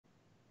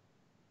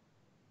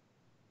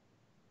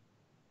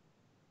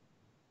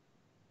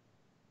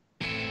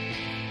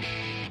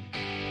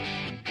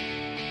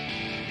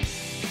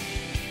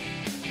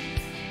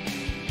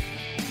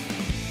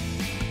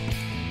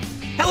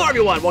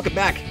everyone, welcome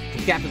back to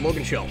the Captain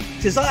Logan Show.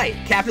 Tis I,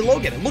 Captain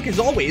Logan, and look, as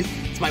always,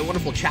 it's my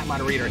wonderful chat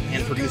moderator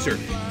and producer,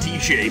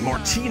 DJ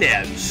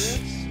Martinez.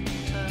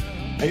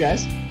 Hey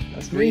guys,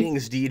 that's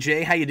Greetings,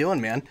 DJ. How you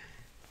doing, man?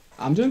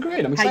 I'm doing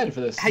great. I'm excited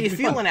for this. How you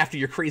feeling after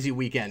your crazy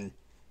weekend?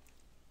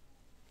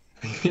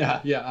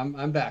 Yeah,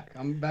 I'm back.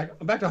 I'm back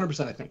to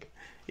 100%, I think.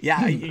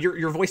 Yeah,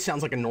 your voice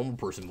sounds like a normal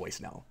person voice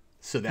now,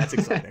 so that's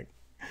exciting.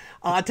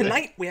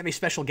 Tonight, we have a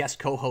special guest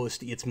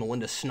co-host. It's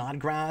Melinda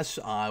Snodgrass,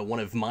 one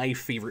of my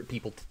favorite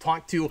people to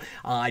talk to.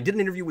 I did an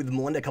interview with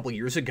Melinda a couple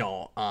years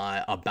ago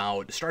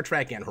about Star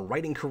Trek and her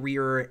writing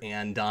career.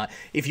 And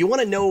if you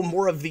want to know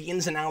more of the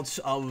ins and outs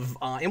of,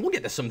 and we'll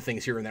get to some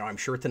things here and there, I'm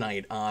sure,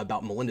 tonight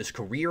about Melinda's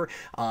career,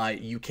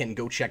 you can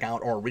go check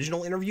out our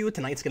original interview.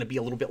 Tonight's going to be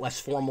a little bit less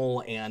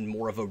formal and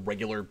more of a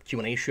regular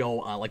Q&A show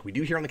like we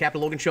do here on the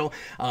Captain Logan Show.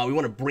 We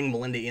want to bring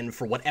Melinda in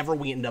for whatever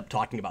we end up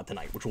talking about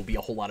tonight, which will be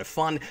a whole lot of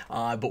fun.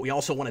 But we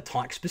also want to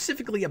talk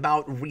specifically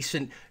about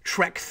recent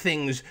Trek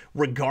things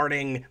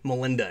regarding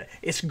Melinda.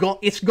 It's going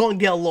to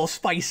get a little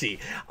spicy.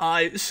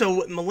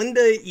 So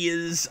Melinda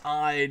is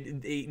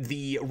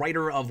the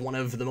writer of one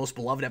of the most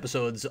beloved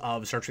episodes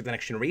of Star Trek: The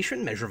Next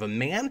Generation, Measure of a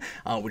Man,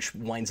 which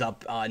winds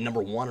up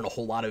number one on a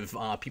whole lot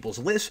of people's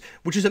lists,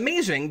 which is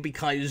amazing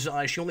because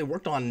she only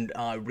worked on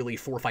really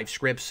 4 or 5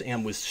 scripts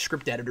and was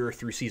script editor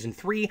through season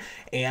 3,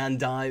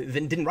 and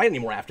then didn't write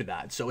anymore after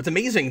that. So it's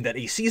amazing that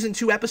a season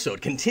 2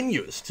 episode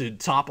continues to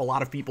top a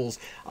lot of people's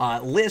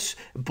lists.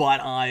 But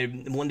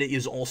Melinda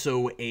is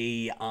also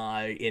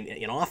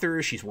an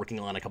author. She's working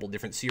on a couple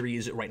different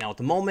series right now at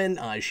the moment.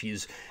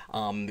 She's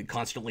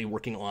constantly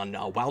working on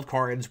Wild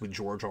Cards with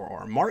George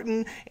R.R.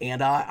 Martin,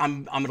 and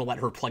I'm going to let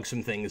her plug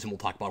some things, and we'll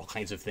talk about all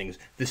kinds of things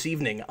this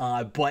evening.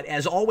 But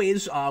as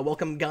always,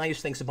 welcome,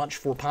 guys. Thanks a bunch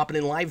for popping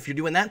in live if you're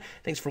doing that.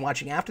 Thanks for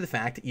watching after the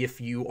fact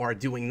if you are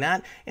doing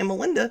that. And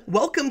Melinda,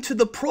 welcome to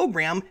the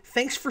program.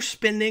 Thanks for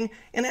spending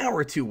an hour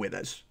or two with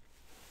us.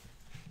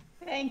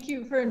 Thank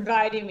you for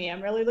inviting me.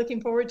 I'm really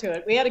looking forward to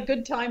it. We had a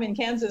good time in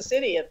Kansas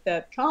City at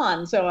that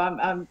con, so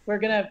we're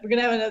gonna have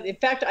another. In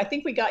fact, I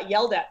think we got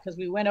yelled at because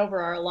we went over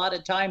our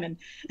allotted time, and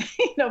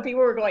people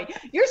were going,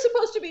 "You're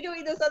supposed to be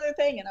doing this other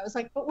thing," and I was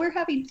like, "But we're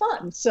having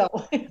fun." So.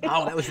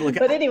 Oh, that was really good.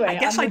 But anyway, I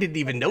guess I didn't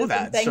even know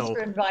that. Thanks for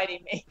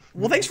inviting me.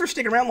 Well, thanks for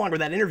sticking around longer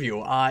that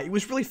interview. It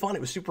was really fun.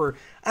 It was super.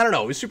 I don't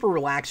know. It was super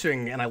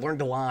relaxing, and I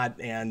learned a lot.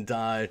 And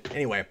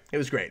anyway, it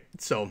was great.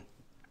 So.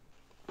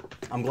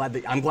 I'm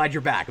glad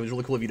you're back. It was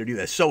really cool of you to do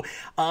this. So,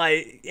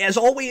 as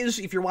always,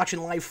 if you're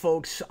watching live,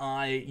 folks,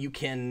 you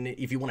can,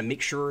 if you want to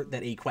make sure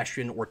that a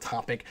question or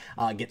topic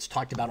gets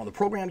talked about on the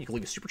program, you can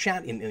leave a super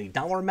chat in any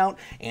dollar amount,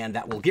 and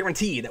that will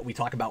guarantee that we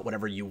talk about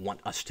whatever you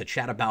want us to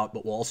chat about.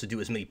 But we'll also do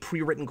as many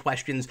pre-written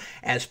questions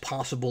as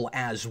possible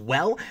as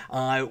well.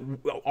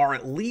 Our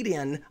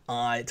lead-in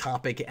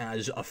topic,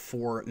 as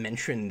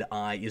aforementioned,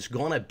 is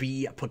gonna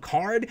be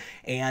Picard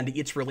and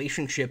its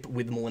relationship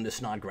with Melinda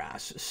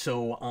Snodgrass.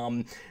 So,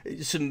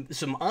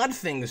 some odd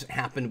things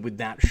happened with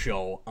that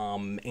show,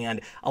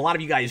 and a lot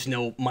of you guys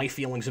know my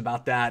feelings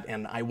about that,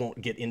 and I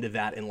won't get into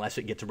that unless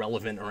it gets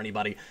relevant or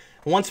anybody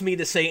wants me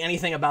to say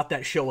anything about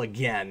that show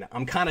again.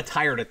 I'm kind of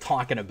tired of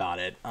talking about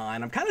it,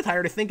 and I'm kind of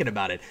tired of thinking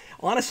about it.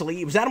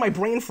 Honestly, it was out of my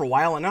brain for a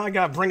while, and now I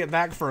gotta bring it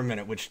back for a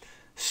minute, which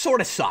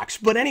sort of sucks.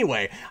 But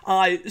anyway,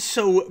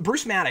 so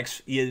Bruce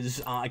Maddox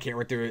is a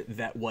character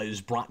that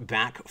was brought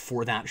back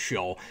for that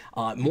show,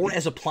 more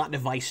as a plot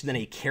device than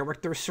a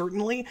character,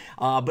 certainly,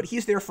 but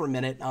he's there for a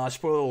minute.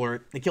 Spoiler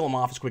alert, they kill him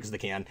off as quick as they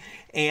can.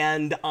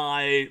 And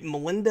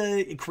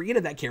Melinda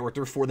created that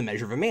character for The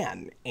Measure of a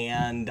Man,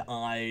 and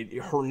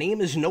her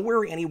name is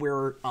nowhere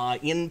anywhere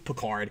in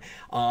Picard,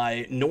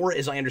 nor,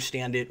 as I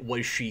understand it,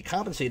 was she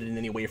compensated in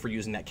any way for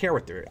using that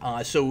character.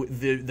 So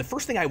the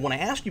first thing I want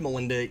to ask you,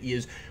 Melinda,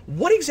 is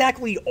what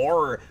exactly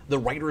are the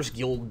Writers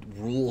Guild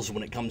rules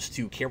when it comes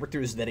to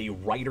characters that a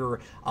writer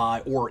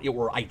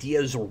or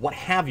ideas or what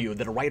have you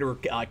that a writer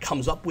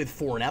comes up with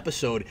for an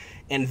episode,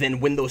 and then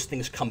when those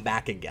things come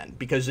back again?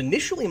 Because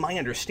initially my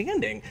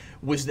understanding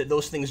was that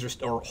those things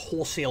are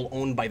wholesale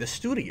owned by the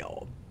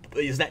studio.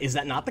 Is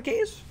that not the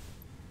case?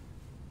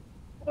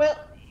 Well,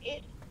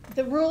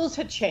 the rules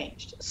had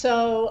changed.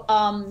 So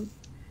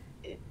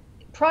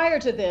prior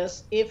to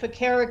this, if a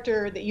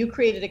character that you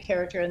created a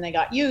character and they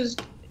got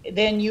used,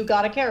 then you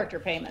got a character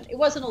payment. It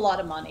wasn't a lot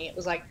of money. It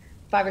was like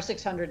 $500 or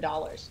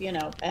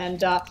 $600,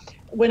 And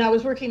when I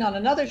was working on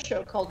another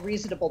show called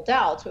Reasonable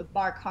Doubts with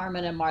Mark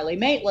Harmon and Marlee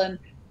Maitland,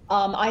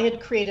 I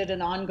had created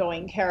an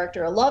ongoing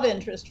character, a love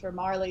interest for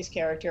Marlee's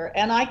character,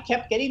 and I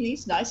kept getting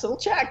these nice little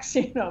checks,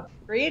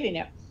 creating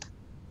it.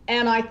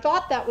 And I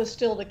thought that was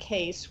still the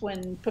case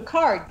when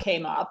Picard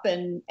came up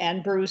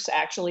and Bruce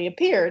actually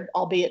appeared,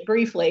 albeit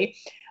briefly.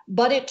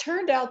 But it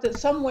turned out that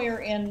somewhere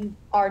in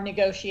our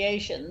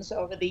negotiations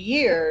over the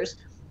years,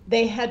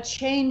 they had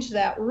changed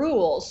that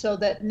rule so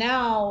that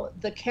now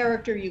the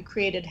character you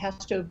created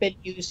has to have been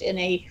used in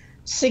a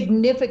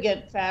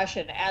significant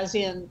fashion, as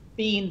in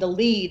being the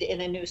lead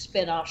in a new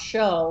spin-off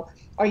show,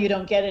 or you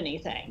don't get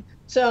anything.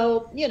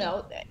 So,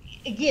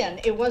 again,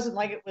 it wasn't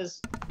like it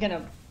was going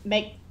to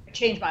make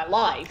change my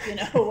life,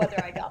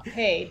 whether I got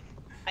paid.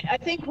 I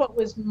think what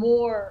was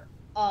more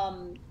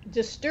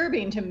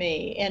disturbing to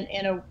me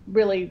in a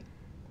really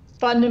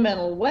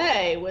fundamental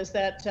way was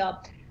that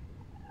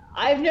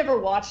I've never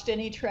watched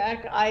any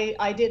Trek.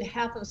 I did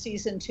half of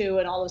season 2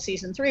 and all of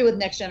season 3 with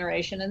Next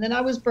Generation, and then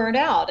I was burnt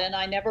out and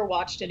I never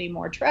watched any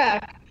more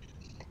Trek.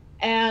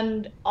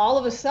 And all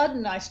of a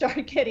sudden I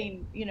started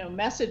getting,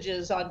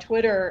 messages on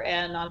Twitter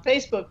and on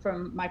Facebook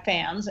from my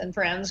fans and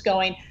friends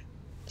going,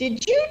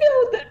 "Did you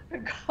know that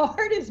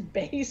Picard is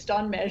based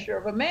on Measure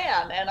of a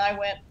Man?" And I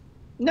went,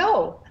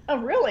 "No,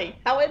 really?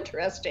 How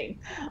interesting."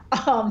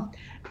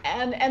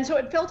 And so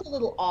it felt a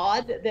little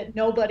odd that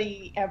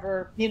nobody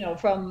ever,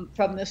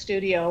 from the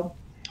studio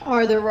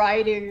or the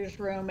writers'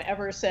 room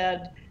ever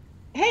said,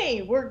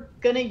 "Hey, we're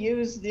going to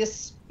use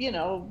this,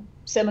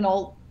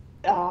 seminal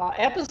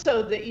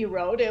episode that you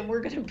wrote, and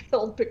we're going to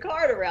build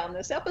Picard around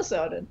this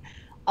episode." And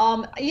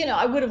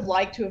I would have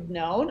liked to have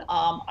known.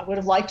 I would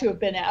have liked to have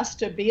been asked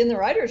to be in the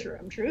writers'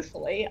 room.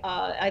 Truthfully,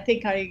 I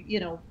think I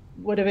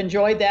would have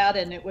enjoyed that,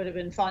 and it would have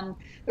been fun.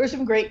 There were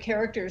some great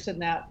characters in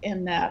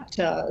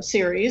that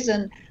series,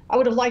 and I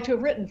would have liked to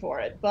have written for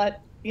it.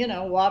 But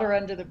water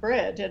under the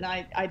bridge, and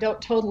I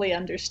don't totally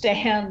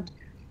understand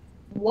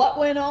what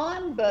went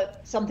on,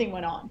 but something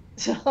went on.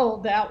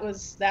 So that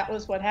was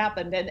what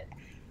happened. And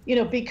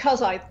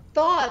because I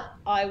thought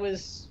I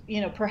was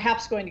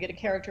perhaps going to get a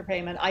character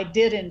payment, I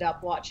did end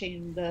up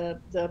watching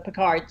the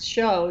Picard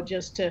show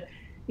just to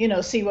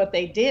see what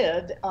they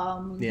did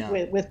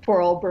with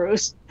poor old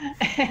Bruce,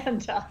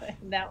 and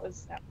that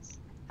was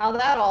how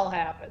that all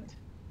happened.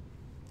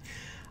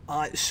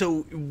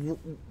 So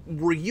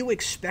were you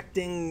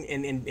expecting,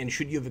 and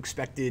should you have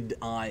expected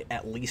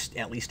at least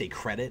a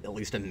credit, at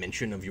least a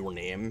mention of your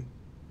name?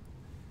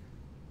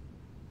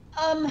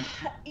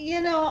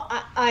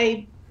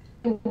 I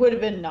would have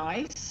been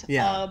nice.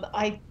 Yeah.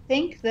 I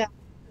think that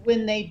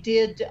when they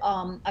did,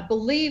 I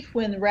believe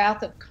when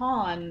Wrath of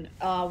Khan,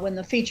 when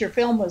the feature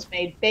film was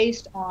made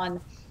based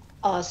on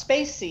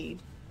Space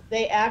Seed,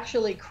 they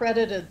actually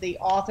credited the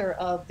author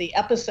of the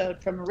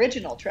episode from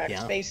original Trek,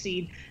 Space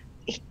Seed.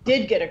 He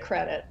did get a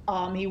credit.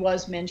 He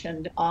was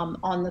mentioned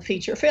on the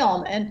feature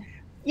film, and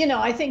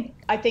I think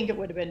it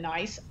would have been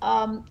nice.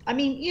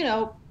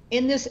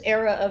 In this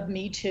era of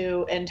Me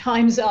Too and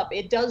Time's Up,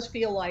 it does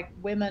feel like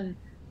women,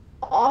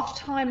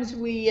 oftentimes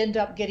we end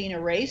up getting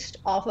erased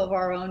off of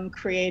our own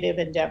creative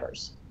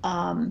endeavors.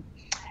 So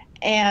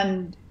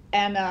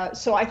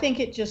I think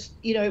it just,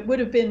 it would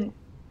have been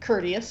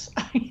courteous,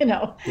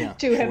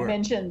 to have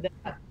mentioned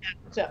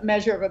that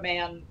Measure of a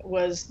Man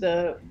was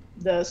the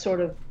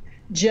sort of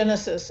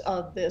genesis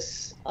of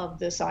this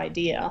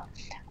idea.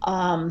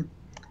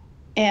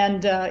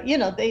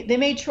 They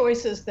made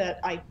choices that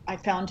I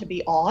found to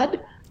be odd,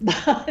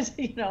 but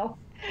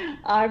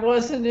I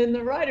wasn't in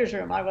the writer's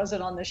room. I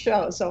wasn't on the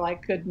show, so I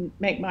couldn't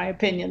make my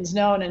opinions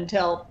known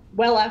until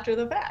well after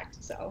the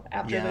fact. So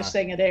after this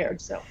thing had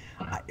aired. So,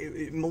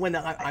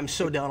 Melinda, I'm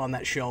so down on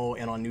that show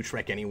and on New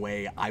Trek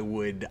anyway.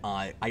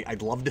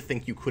 I'd love to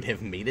think you could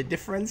have made a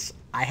difference.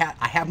 I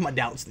have my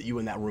doubts that you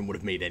in that room would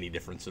have made any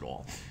difference at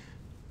all.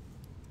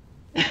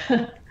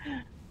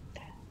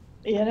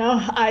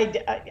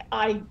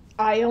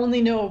 I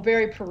only know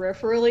very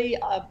peripherally.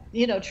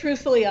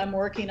 Truthfully, I'm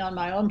working on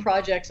my own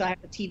projects. I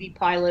have a TV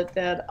pilot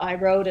that I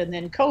wrote, and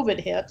then COVID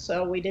hit,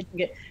 so we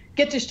didn't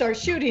get to start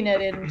shooting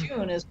it in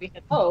June as we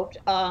had hoped.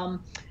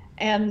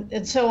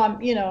 And so I'm,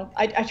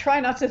 I try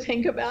not to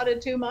think about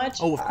it too much.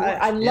 Oh, of course.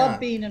 I love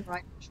being in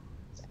writing.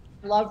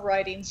 I love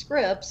writing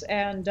scripts,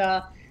 and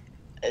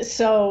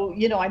so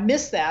I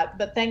miss that,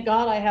 but thank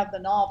God I have the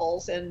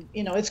novels, and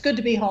it's good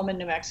to be home in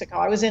New Mexico.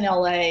 I was in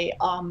LA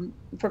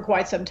for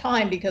quite some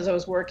time because I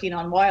was working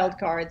on Wild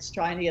Cards,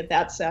 trying to get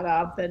that set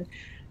up, and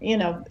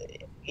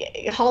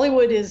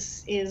Hollywood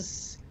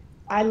is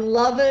I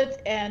love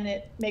it, and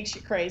it makes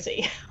you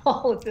crazy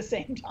all at the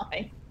same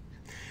time.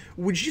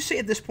 Would you say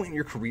at this point in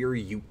your career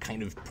you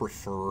kind of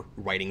prefer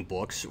writing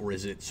books, or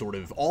is it sort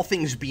of, all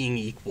things being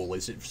equal,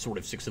 is it sort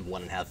of 6 of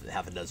one and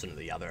half a dozen of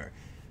the other?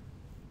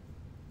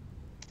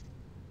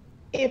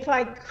 If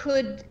I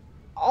could,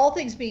 all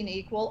things being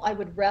equal, I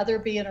would rather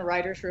be in a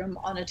writer's room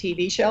on a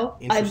TV show.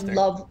 I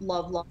love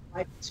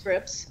writing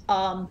scripts.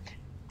 I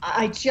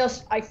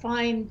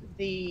find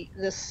the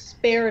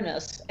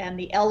spareness and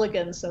the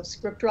elegance of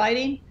script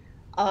writing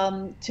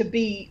to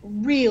be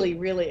really,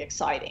 really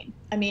exciting.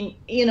 I mean,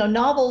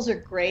 novels are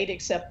great,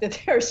 except that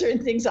there are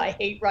certain things I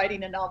hate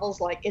writing in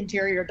novels, like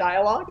interior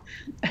dialogue.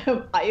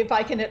 If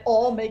I can at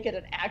all make it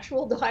an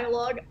actual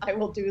dialogue, I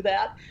will do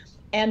that.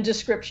 And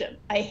description.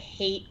 I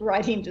hate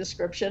writing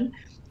description.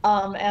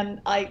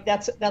 And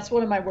that's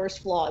one of my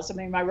worst flaws. I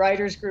mean, my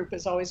writers group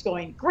is always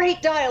going,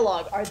 "Great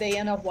dialogue. Are they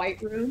in a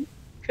white room?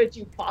 Could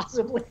you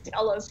possibly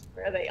tell us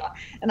where they are?"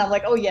 And I'm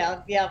like, "Oh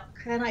yeah.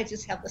 Can I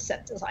just have the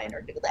set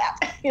designer do that?"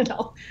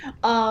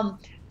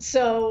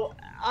 So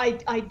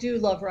I do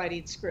love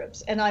writing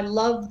scripts, and I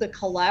love the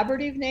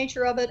collaborative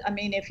nature of it. I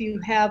mean, if you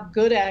have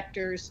good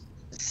actors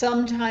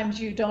sometimes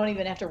you don't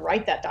even have to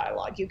write that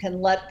dialogue. You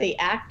can let the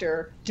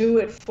actor do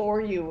it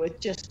for you with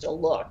just a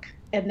look.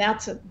 And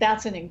that's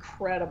an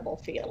incredible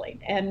feeling.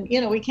 And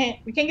we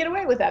can't get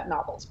away with that in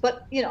novels.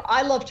 But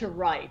I love to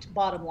write.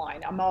 Bottom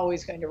line, I'm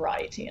always going to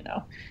write.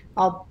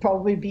 I'll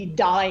probably be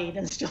dying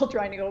and still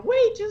trying to go.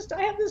 Wait,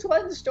 I have this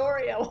one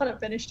story I want to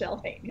finish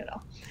telling.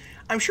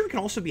 I'm sure it can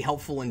also be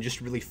helpful and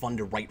just really fun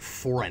to write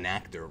for an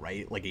actor,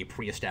 right? Like a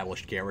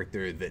pre-established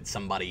character that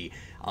somebody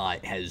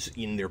has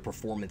in their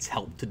performance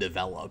helped to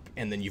develop,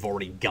 and then you've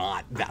already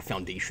got that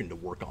foundation to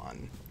work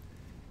on.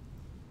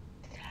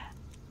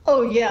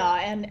 Oh yeah,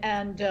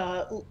 and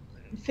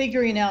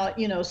figuring out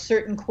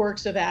certain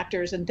quirks of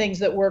actors and things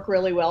that work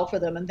really well for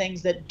them and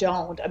things that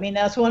don't. I mean,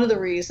 that's one of the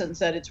reasons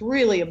that it's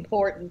really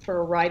important for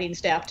a writing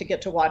staff to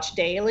get to watch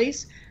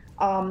dailies,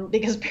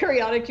 because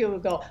periodically you'll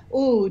go,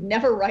 "Ooh,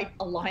 never write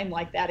a line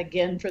like that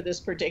again for this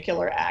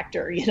particular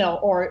actor,"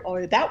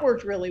 or that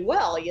worked really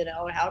well.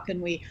 How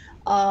can we?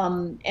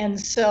 And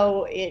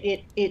so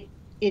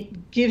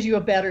it gives you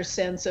a better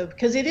sense of,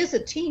 because it is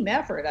a team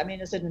effort. I mean,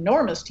 it's an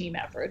enormous team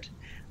effort.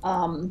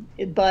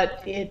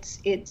 But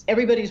it's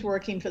everybody's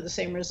working for the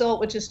same result,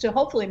 which is to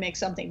hopefully make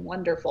something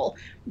wonderful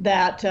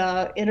that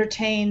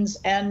entertains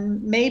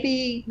and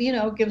maybe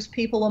gives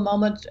people a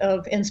moment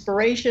of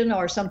inspiration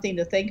or something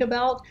to think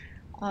about.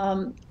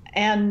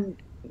 And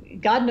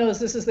God knows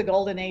this is the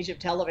golden age of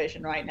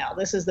television right now.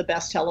 This is the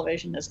best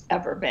television has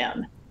ever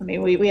been. I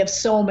mean, we have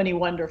so many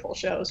wonderful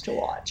shows to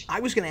watch.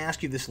 I was going to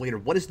ask you this later.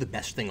 What is the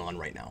best thing on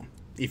right now,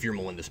 if you're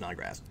Melinda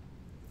Snodgrass?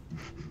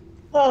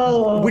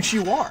 Oh, which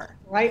you are.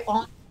 Right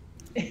on.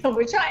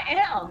 Which I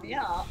am,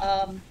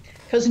 yeah.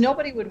 Because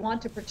nobody would want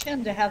to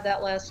pretend to have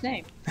that last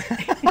name.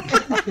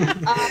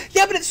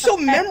 Yeah, but it's so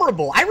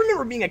memorable. I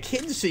remember being a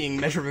kid seeing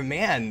Measure of a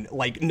Man,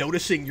 like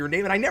noticing your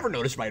name, and I never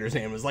noticed Ryder's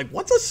name. It was like,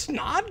 what's a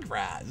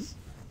Snodgrass?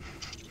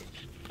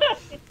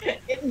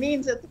 It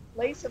means at the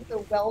place of the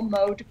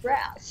well-mowed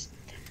grass.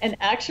 And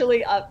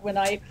actually, when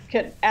I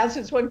can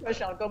answer this one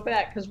question, I'll go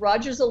back, because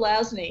Roger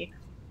Zelazny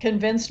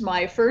convinced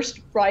my first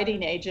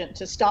writing agent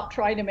to stop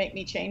trying to make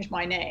me change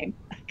my name,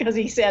 because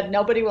he said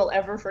nobody will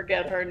ever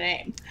forget her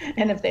name,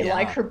 and if they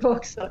like her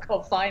books, they'll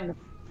go find them.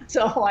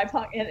 So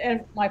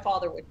and my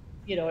father would,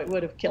 it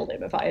would have killed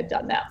him if I had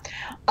done that.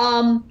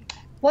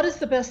 What is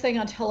the best thing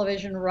on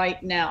television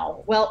right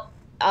now? Well,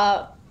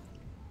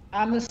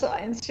 I'm a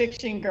science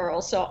fiction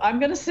girl, so I'm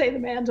going to say The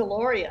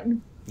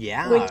Mandalorian.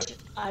 Yeah. Which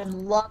I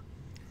love.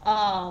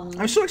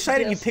 I'm so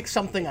excited you picked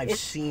something I've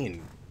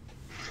seen.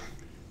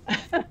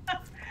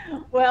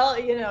 Well,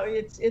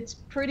 it's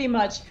pretty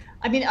much.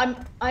 I mean,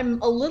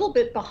 I'm a little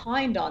bit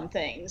behind on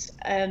things,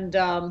 and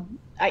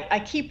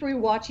I keep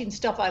rewatching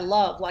stuff I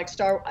love, like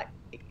Star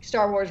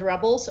Wars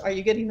Rebels. Are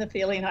you getting the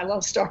feeling I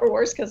love Star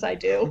Wars? Because I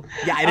do.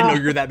 Yeah, I didn't know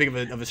you were that big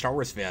of a Star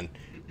Wars fan.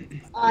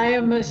 I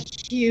am a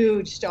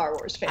huge Star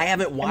Wars fan. I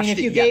haven't watched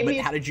it yet, but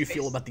how did you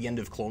feel about the end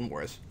of Clone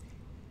Wars?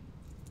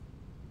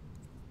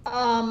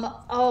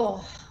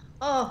 I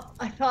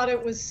thought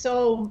it was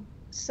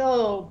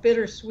so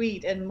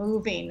bittersweet and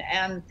moving,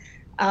 and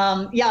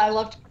I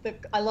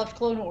loved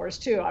Clone Wars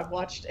too. I've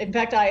watched. In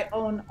fact, I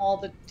own all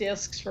the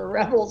discs for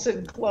Rebels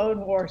and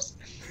Clone Wars,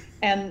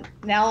 and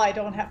now I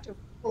don't have to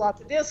pull out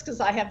the discs because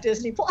I have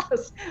Disney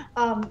Plus.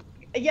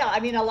 I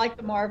mean, I like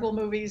the Marvel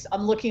movies.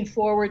 I'm looking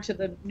forward to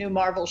the new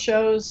Marvel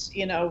shows.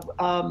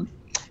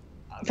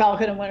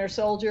 Falcon and Winter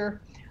Soldier.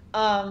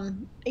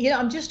 I'm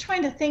just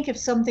trying to think if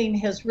something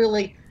has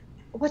really.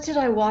 What did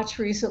I watch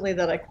recently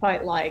that I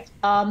quite liked?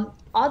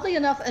 Oddly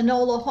enough,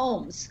 Enola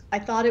Holmes. I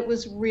thought it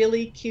was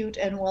really cute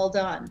and well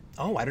done.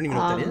 Oh, I don't even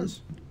know what that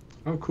is.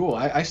 Oh, cool.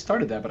 I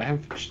started that, but I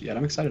haven't finished it yet.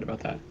 I'm excited about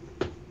that.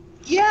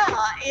 Yeah,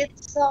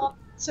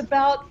 it's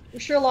about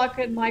Sherlock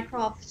and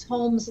Mycroft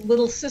Holmes'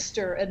 little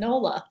sister,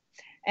 Enola.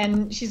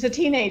 And she's a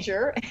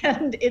teenager,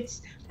 and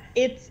it's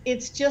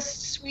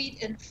just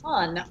sweet and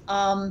fun.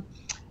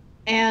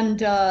 And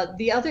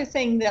the other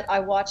thing that I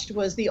watched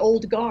was The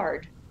Old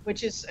Guard,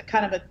 which is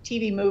kind of a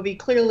TV movie.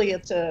 Clearly,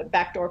 it's a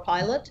backdoor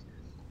pilot.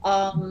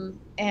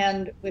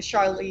 And with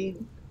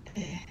Charlize,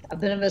 I'm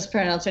going to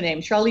mispronounce her name,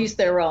 Charlize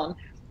Theron.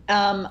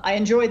 I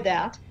enjoyed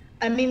that.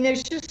 I mean,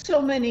 there's just so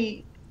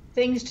many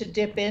things to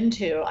dip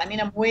into. I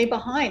mean, I'm way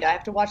behind. I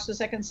have to watch the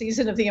second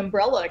season of The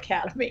Umbrella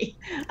Academy.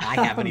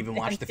 I haven't even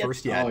watched the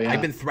first yet. Oh, yeah.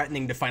 I've been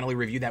threatening to finally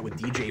review that with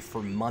DJ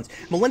for months.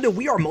 Melinda,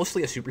 we are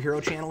mostly a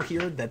superhero channel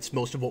here. That's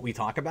most of what we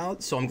talk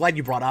about. So I'm glad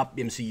you brought up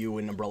MCU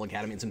and Umbrella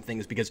Academy and some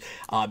things, because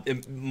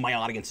my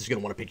audience is going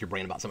to want to pick your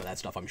brain about some of that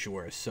stuff, I'm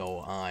sure.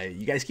 So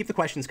you guys keep the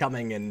questions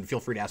coming, and feel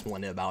free to ask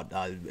Melinda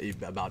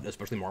about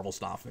especially Marvel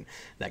stuff and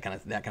that kind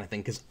of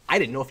thing, because I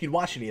didn't know if you'd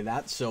watched any of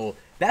that. So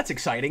that's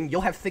exciting.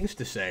 You'll have things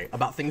to say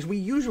about things we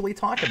usually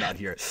talk about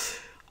here.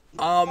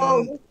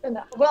 Well,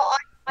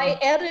 I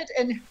edit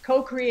and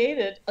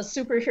co-created a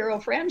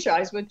superhero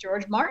franchise with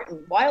George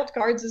Martin. Wild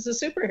Cards is a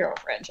superhero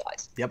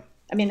franchise. Yep.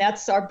 I mean,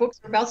 our books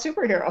are about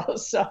superheroes,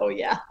 so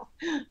yeah.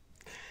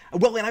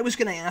 Well, and I was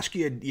going to ask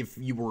you if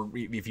you were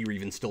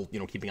even still,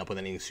 keeping up with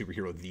any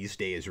superhero these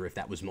days, or if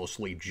that was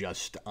mostly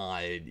just,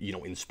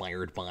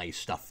 inspired by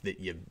stuff that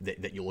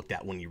you looked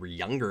at when you were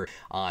younger.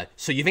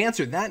 So you've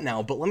answered that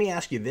now, but let me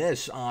ask you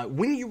this: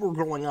 when you were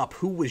growing up,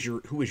 who was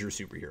your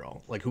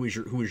superhero? Like, who was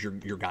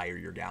your guy or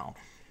your gal?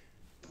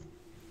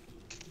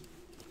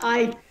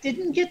 I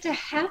didn't get to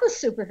have a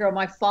superhero.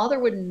 My father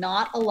would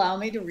not allow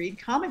me to read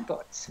comic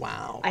books.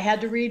 Wow. I had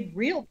to read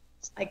real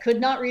books. I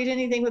could not read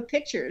anything with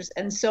pictures.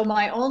 And so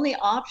my only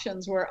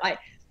options were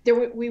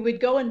we would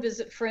go and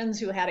visit friends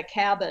who had a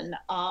cabin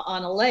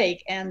on a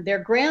lake, and their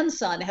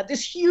grandson had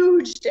this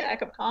huge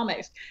stack of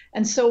comics.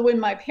 And so when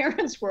my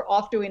parents were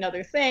off doing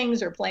other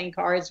things or playing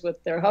cards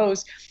with their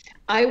host,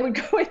 I would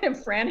go in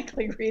and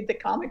frantically read the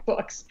comic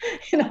books,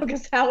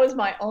 because that was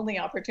my only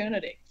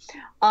opportunity.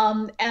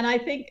 And I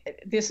think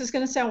this is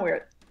going to sound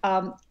weird.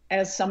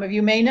 As some of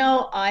you may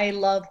know, I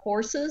love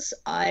horses.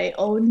 I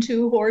own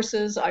 2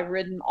 horses. I've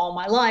ridden all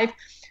my life.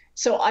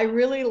 So I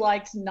really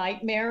liked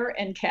Nightmare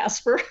and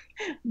Casper,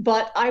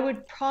 but I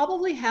would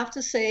probably have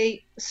to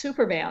say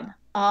Superman,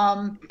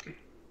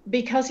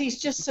 because he's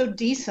just so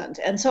decent.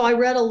 And so I would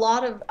read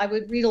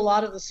a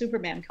lot of the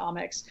Superman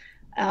comics.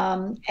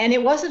 And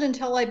it wasn't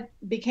until I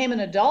became an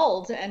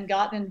adult and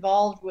got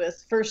involved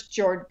with first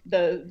George,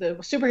 the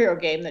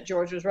superhero game that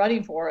George was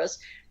running for us,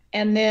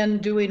 and then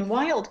doing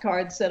wild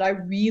cards, that I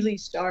really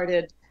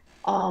started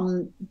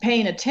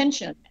paying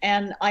attention.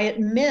 And I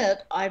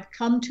admit I've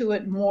come to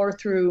it more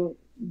through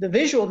the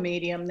visual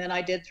medium than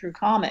I did through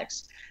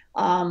comics,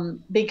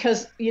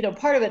 because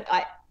part of it,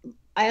 I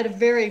had a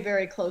very,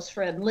 very close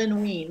friend,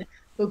 Lynn Wein,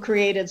 who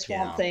created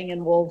Swamp Thing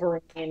and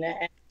Wolverine,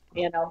 and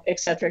et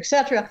cetera, et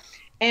cetera.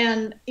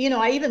 And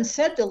I even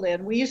said to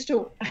Lynn, I used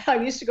to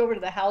go over to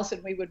the house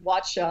and we would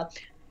watch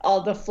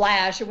the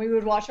Flash, and we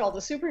would watch all the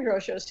superhero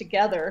shows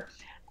together.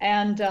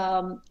 And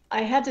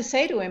I had to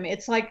say to him,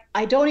 it's like,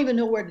 I don't even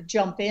know where to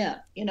jump in,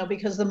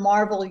 because the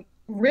Marvel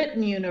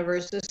written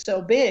universe is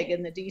so big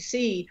in the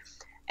DC.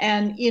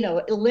 And,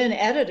 Lynn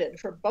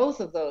edited for both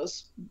of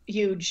those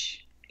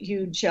huge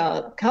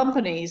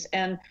companies.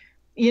 And,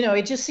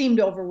 it just seemed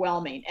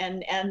overwhelming.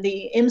 And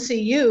the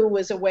MCU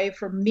was a way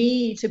for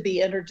me to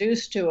be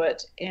introduced to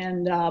it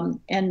and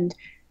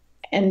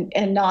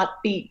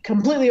not be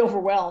completely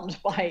overwhelmed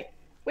by,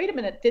 wait a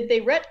minute, did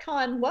they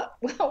retcon what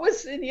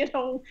was in,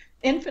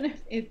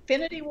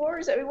 Infinity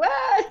Wars? I mean,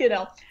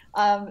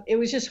 it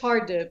was just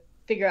hard to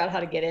figure out how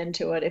to get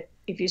into it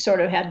if you sort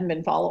of hadn't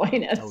been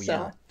following it. Oh, so.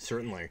 yeah,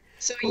 certainly.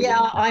 So,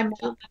 yeah, I'm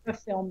a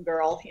film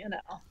girl,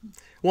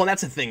 Well,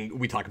 that's the thing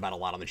we talk about a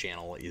lot on the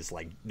channel is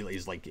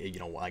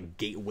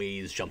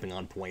gateways, jumping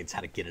on points, how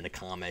to get into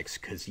comics,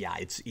 because, yeah,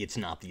 it's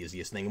not the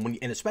easiest thing.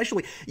 And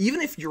especially, even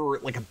if you're,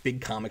 like, a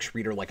big comics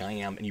reader like I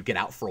am, and you get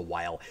out for a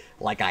while,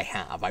 like I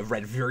have. I've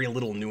read very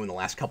little new in the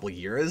last couple of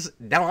years.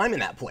 Now I'm in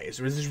that place.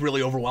 It was just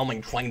really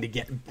overwhelming trying to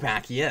get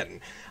back in.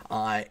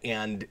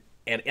 And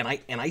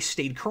I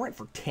stayed current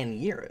for 10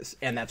 years,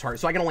 and that's hard.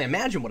 So I can only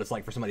imagine what it's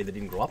like for somebody that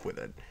didn't grow up with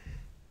it.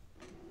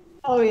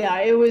 Oh yeah,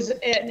 it was,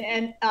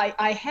 and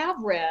I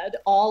have read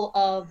all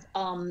of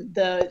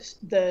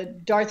the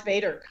Darth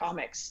Vader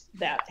comics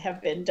that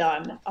have been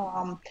done.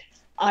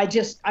 I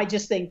just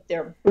think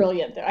they're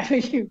brilliant. I have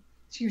a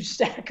huge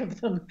stack of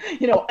them.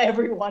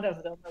 Every one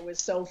of them was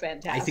so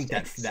fantastic. I think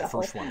that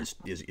first one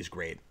is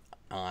great.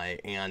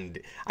 And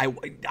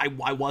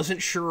I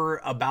wasn't sure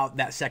about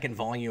that second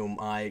volume.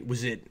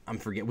 Was it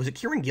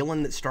Kieran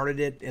Gillen that started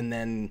it, and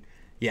then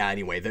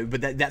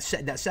but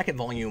that second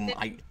volume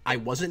I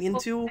wasn't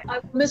into.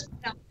 I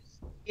mispronounced.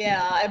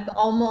 Yeah,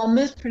 I'll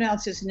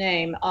mispronounce his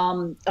name.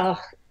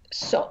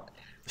 Soul.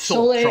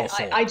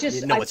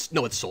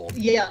 It's Soul.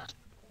 Yeah.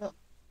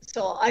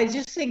 So I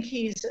just think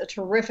he's a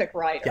terrific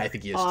writer. Yeah, I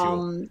think he is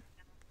too.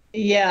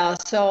 Yeah.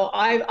 So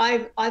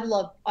I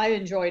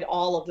enjoyed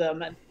all of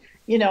them, and.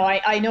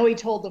 I know he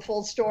told the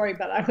full story,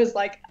 but I was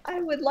like,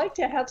 I would like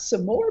to have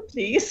some more,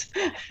 please.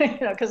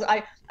 Because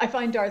I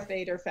find Darth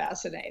Vader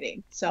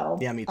fascinating. So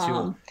yeah, me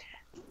too.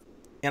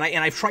 And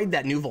I've tried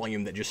that new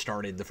volume that just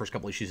started, the first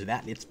couple issues of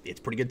that. It's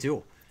pretty good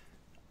too.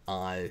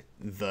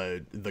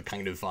 The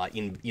kind of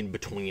in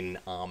between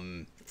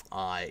Empire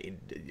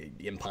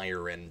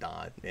and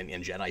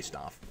Jedi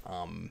stuff.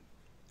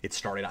 It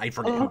started. I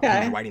forget who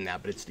was writing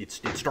that, but it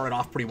started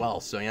off pretty well.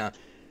 So yeah.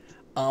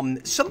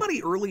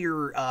 Somebody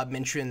earlier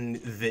mentioned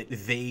that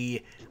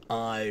they,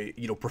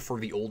 prefer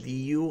the old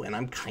EU, and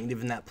I'm kind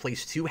of in that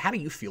place too. How do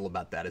you feel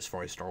about that as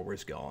far as Star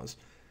Wars goes?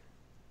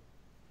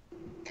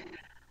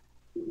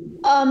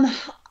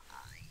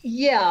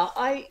 Yeah,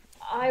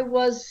 I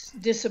was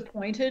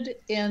disappointed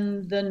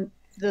in the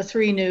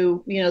 3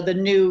 new, the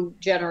new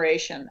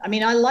generation. I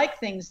mean, I like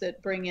things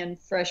that bring in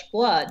fresh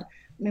blood. I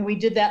mean, we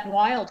did that in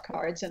Wild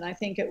Cards, and I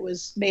think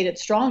made it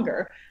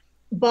stronger.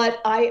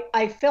 But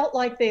I felt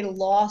like they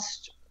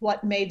lost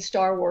what made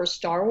Star Wars.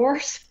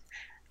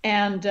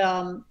 And,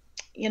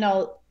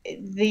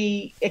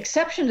 the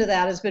exception to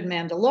that has been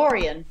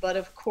Mandalorian. But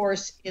of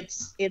course,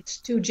 it's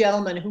 2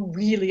 gentlemen who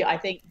really, I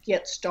think,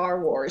 get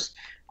Star Wars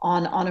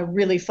on a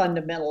really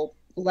fundamental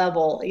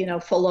level,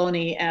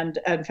 Filoni and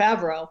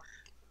Favreau.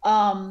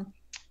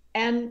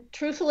 And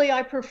truthfully,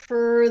 I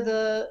prefer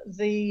the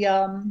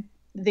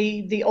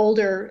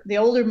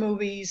older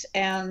movies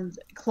and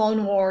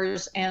Clone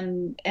Wars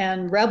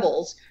and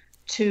Rebels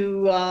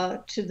to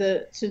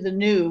the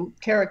new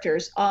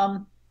characters.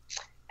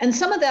 And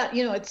some of that,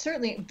 it's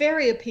certainly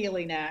very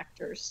appealing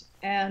actors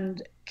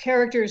and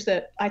characters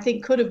that I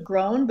think could have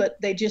grown, but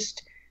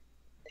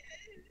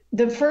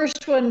the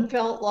first one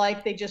felt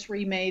like they just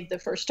remade the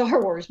first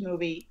Star Wars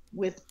movie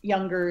with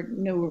younger,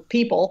 newer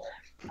people,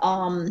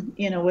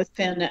 with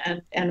Finn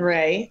and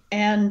Rey.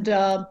 And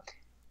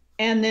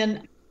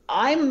then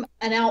I'm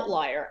an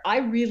outlier. I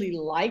really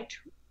liked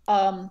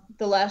The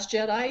Last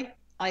Jedi.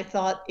 I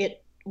thought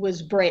it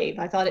was brave.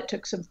 I thought it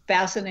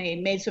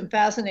made some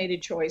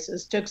fascinating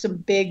choices, took some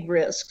big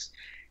risks.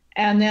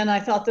 And then I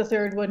thought the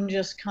third one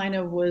just kind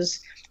of was,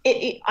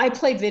 I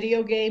played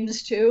video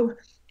games too,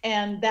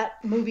 and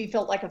that movie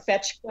felt like a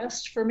fetch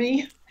quest for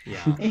me.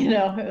 Yeah.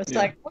 It was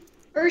like, well,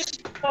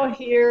 first you go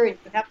here and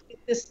you have to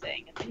get this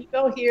thing, and then you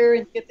go here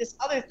and get this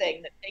other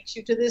thing that takes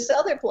you to this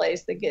other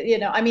place that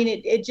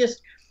it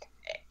just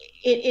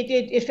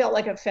it felt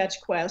like a fetch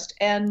quest.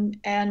 And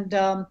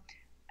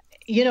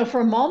for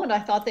a moment I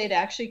thought they'd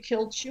actually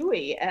killed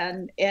Chewie,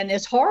 and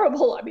it's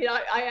horrible. I mean,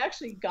 I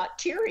actually got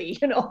teary,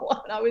 when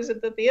I was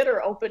at the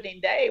theater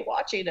opening day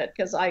watching it,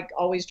 because I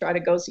always try to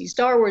go see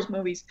Star Wars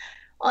movies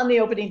on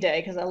the opening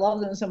day because I love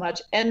them so much.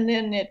 And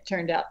then it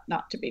turned out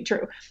not to be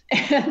true.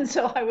 And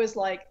so I was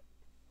like,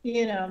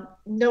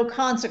 no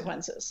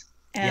consequences.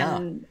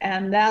 And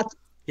that's,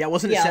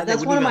 wasn't it sad they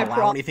wouldn't even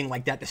allow anything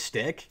like that to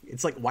stick?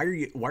 It's like, why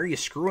are you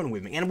screwing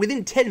with me? And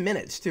within 10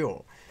 minutes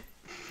too.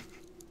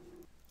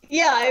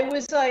 Yeah, it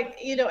was like,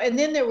 and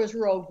then there was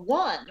Rogue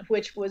One,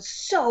 which was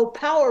so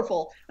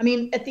powerful. I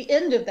mean, at the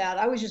end of that,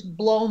 I was just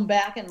blown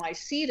back in my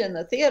seat in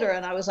the theater,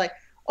 and I was like,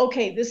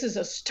 okay, this is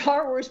a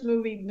Star Wars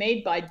movie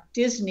made by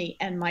Disney,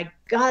 and my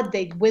God,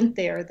 they went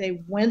there,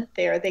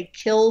 they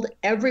killed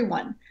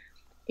everyone,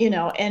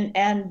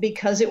 and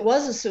because it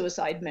was a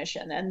suicide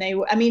mission, and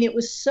it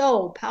was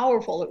so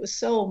powerful, it was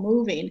so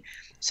moving.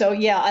 So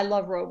yeah, I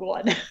love Rogue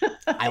One.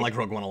 I like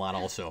Rogue One a lot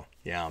also,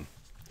 yeah.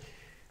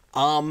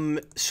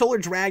 Solar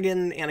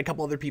Dragon and a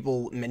couple other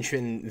people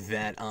mentioned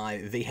that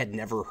they had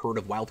never heard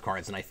of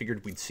wildcards, and I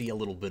figured we'd see a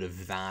little bit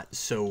of that.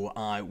 So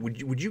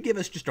would you give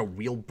us just a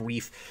real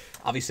brief,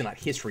 obviously not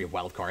history of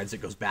wildcards, it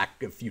goes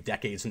back a few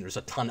decades and there's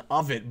a ton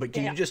of it, but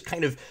can you just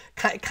kind of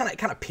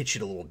pitch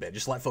it a little bit,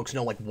 just let folks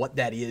know like what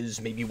that is,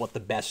 maybe what the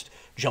best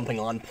jumping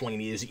on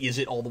point is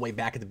it all the way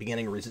back at the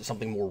beginning, or is it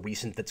something more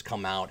recent that's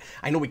come out?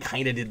 I know we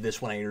kind of did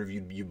this when I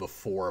interviewed you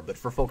before, but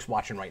for folks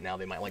watching right now,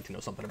 they might like to know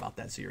something about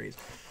that series.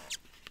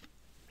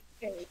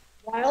 Okay.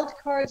 Wild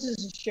Cards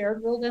is a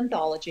shared world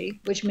anthology,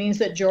 which means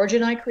that George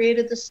and I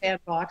created the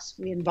sandbox.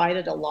 We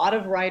invited a lot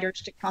of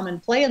writers to come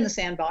and play in the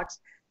sandbox.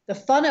 The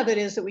fun of it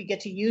is that we get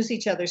to use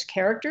each other's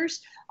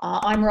characters.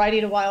 I'm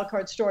writing a wild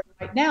card story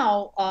right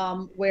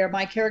now where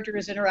my character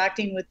is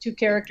interacting with two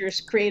characters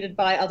created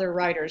by other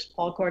writers,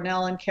 Paul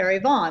Cornell and Carrie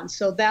Vaughn.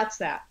 So that's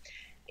that.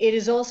 It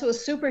is also a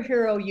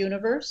superhero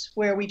universe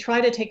where we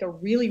try to take a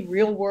really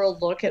real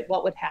world look at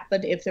what would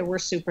happen if there were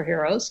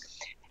superheroes.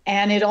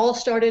 And it all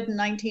started in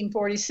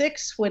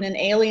 1946 when an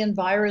alien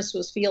virus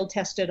was field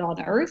tested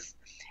on Earth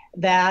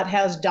that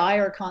has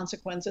dire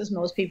consequences.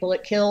 Most people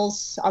it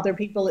kills, other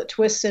people it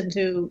twists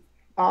into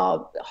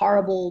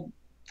horrible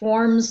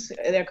forms.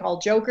 They're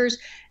called jokers.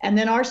 And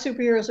then our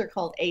superheroes are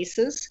called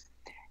aces.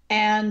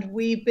 And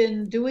we've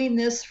been doing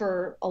this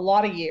for a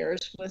lot of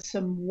years with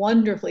some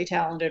wonderfully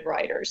talented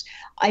writers.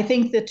 I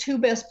think the two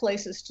best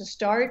places to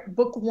start,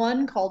 book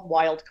one, called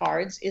Wild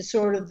Cards, is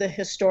sort of the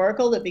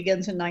historical that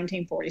begins in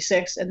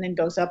 1946 and then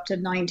goes up to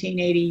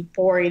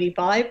 1984,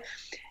 85.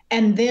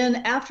 And then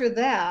after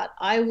that,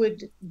 I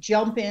would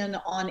jump in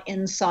on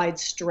Inside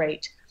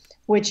Straight,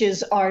 which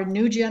is our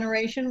new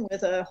generation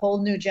with a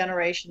whole new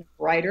generation of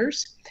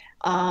writers.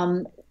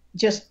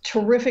 Just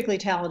terrifically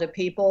talented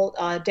people.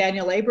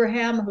 Daniel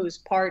Abraham, who's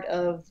part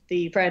of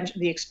the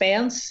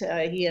Expanse,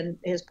 he and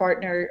his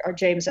partner are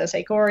James S.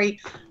 A. Corey,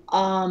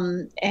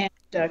 and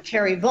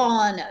Carrie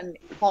Vaughn, and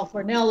Paul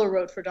Cornell, who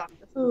wrote for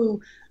Doctor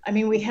Who. I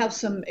mean, we have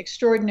some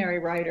extraordinary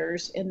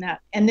writers in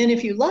that. And then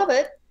if you love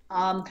it,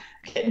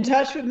 get in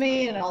touch with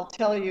me and I'll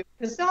tell you,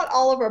 because not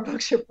all of our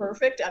books are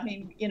perfect. I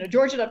mean,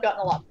 George and I've gotten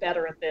a lot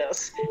better at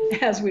this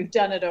as we've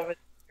done it over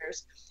the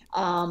years.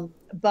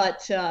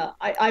 But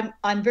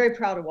I'm very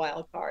proud of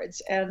Wild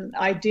Cards, and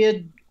I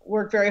did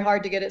work very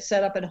hard to get it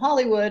set up in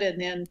Hollywood, and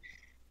then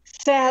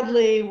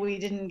sadly we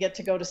didn't get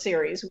to go to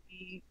series.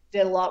 We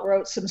did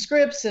wrote some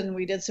scripts, and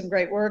we did some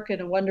great work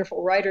in a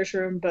wonderful writer's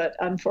room, but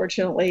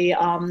unfortunately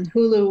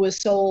Hulu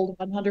was sold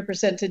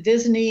 100% to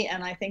Disney,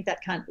 and I think that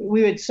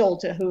we had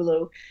sold to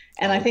Hulu,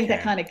 and I think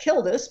that kind of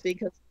killed us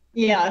because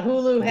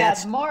Hulu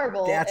had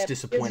Marvel, that's and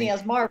disappointing. Disney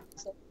has Marvel.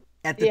 So,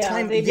 at the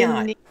time, they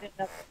didn't need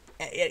enough.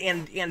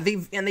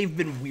 they've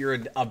been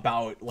weird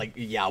about, like,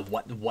 yeah,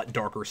 what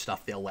darker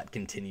stuff they'll let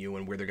continue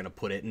and where they're gonna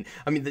put it. And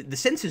I mean, the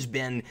sense has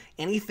been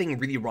anything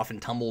really rough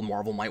and tumble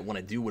Marvel might want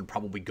to do would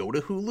probably go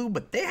to Hulu,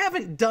 but they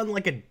haven't done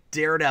like a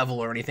Daredevil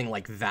or anything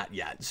like that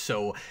yet.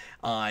 So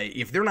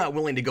if they're not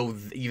willing to go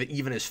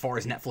even as far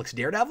as Netflix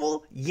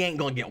Daredevil, you ain't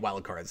gonna get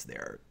wild cards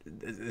there.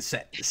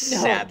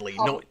 Sadly,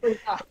 no.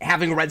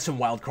 Having read some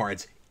wild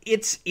cards,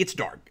 it's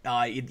dark.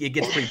 It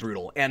gets pretty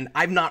brutal, and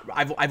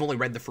I've only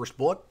read the first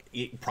book.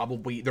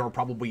 There are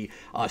probably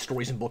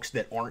stories and books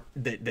that aren't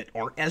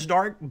as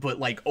dark, but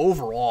like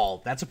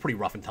overall, that's a pretty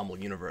rough and tumble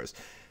universe.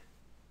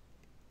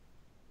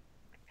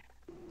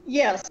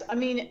 Yes, I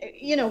mean,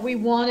 you know, we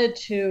wanted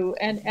to,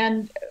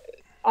 and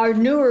our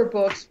newer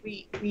books,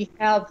 we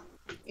have,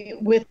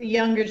 with the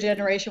younger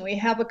generation, we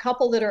have a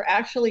couple that are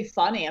actually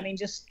funny. I mean,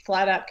 just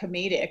flat out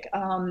comedic.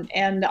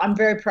 And I'm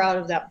very proud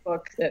of that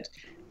book that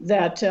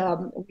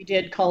we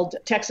did called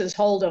Texas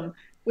Hold'em,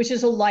 which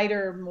is a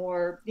lighter,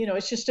 more, you know,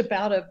 it's just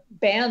about a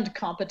band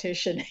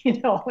competition,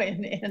 you know,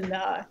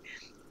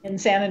 in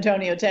San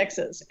Antonio,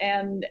 Texas,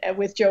 and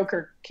with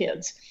Joker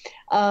kids.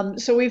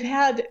 So we've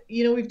had,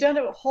 you know, we've done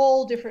a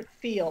whole different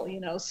feel. You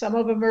know, some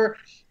of them are,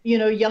 you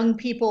know, young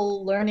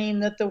people learning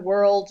that the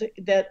world,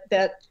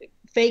 that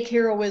fake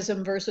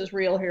heroism versus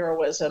real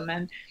heroism.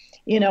 And,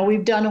 you know,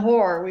 we've done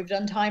horror, we've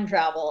done time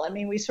travel. I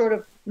mean, we sort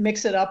of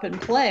mix it up and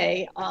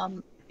play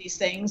these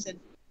things. And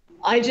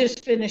I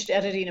just finished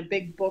editing a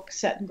big book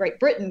set in Great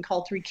Britain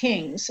called Three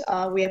Kings.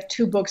 We have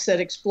 2 books that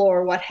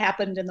explore what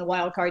happened in the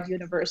wildcard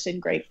universe in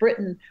Great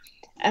Britain,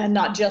 and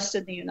not just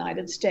in the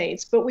United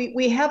States. But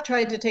we have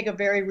tried to take a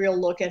very real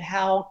look at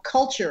how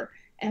culture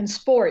and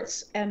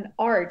sports and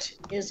art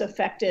is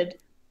affected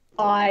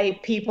by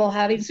people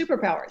having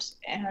superpowers,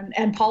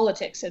 and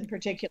politics in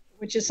particular,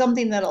 which is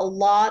something that a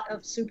lot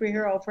of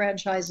superhero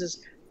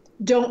franchises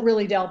don't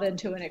really delve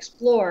into and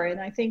explore.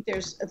 And I think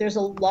there's a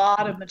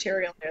lot of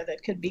material there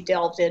that could be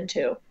delved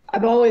into.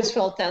 I've always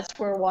felt that's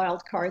where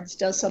Wild Cards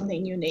does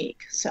something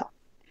unique. So.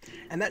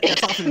 And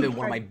that's often been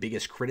one of my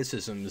biggest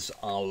criticisms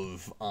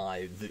of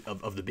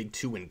the big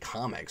two in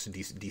comics,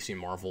 DC and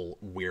Marvel,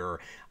 where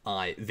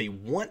they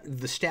want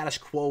the status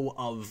quo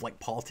of like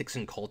politics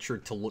and culture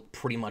to look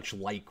pretty much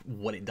like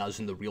what it does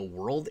in the real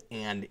world.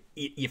 And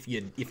if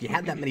you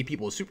had that many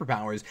people with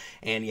superpowers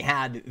and you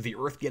had the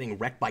Earth getting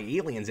wrecked by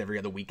aliens every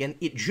other weekend,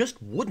 it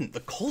just wouldn't. The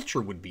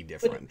culture would be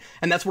different.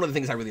 And that's one of the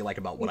things I really like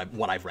about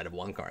what I've read of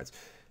Wild Cards.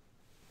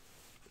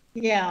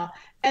 Yeah,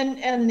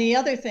 and the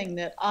other thing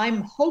that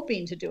I'm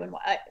hoping to do, and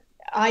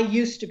I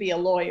used to be a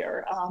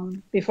lawyer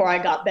before I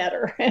got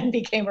better and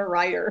became a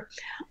writer,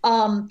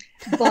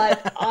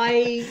 but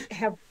I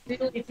have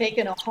really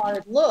taken a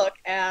hard look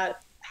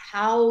at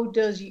how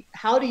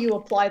do you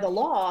apply the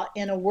law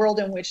in a world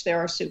in which there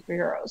are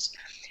superheroes.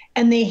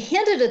 And they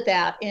hinted at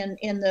that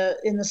in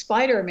the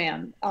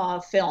Spider-Man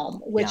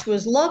film, which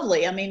was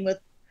lovely. I mean, with,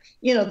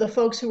 you know, the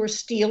folks who were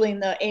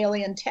stealing the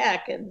alien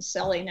tech and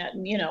selling it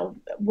and, you know,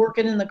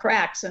 working in the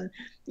cracks and,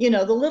 you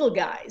know, the little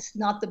guys,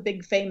 not the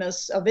big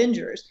famous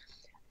Avengers.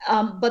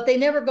 But they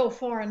never go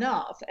far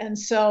enough. And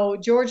so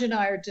George and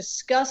I are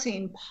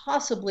discussing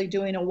possibly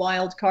doing a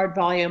wild card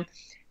volume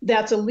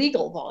that's a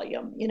legal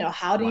volume. You know,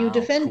 how do you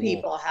defend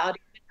people? How do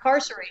you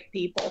incarcerate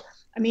people?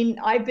 I mean,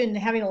 I've been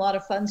having a lot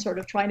of fun sort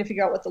of trying to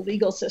figure out what the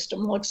legal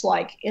system looks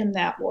like in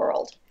that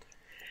world.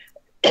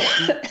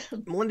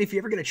 Melinda, if you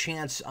ever get a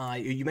chance,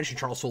 you mentioned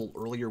Charles Soule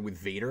earlier with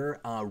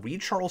Vader.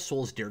 Read Charles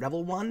Soule's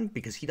Daredevil one,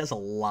 because he does a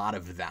lot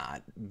of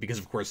that. Because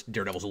of course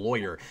Daredevil's a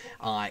lawyer,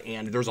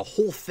 and there's a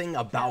whole thing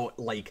about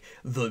like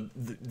the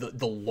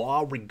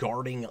law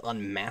regarding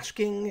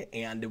unmasking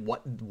and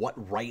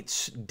what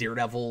rights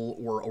Daredevil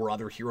or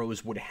other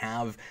heroes would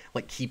have,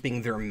 like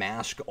keeping their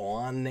mask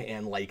on,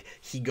 and like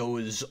he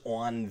goes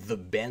on the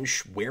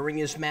bench wearing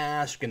his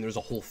mask, and there's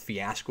a whole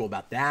fiasco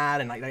about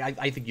that. And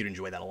I think you'd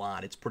enjoy that a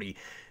lot. It's pretty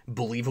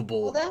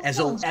believable. Well, as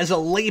a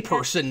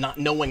layperson not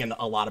knowing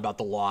a lot about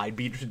the law. I'd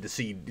be interested to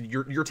see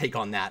your take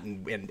on that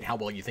and how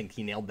well you think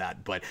he nailed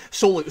that. But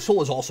Soule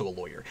is also a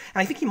lawyer,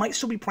 and I think he might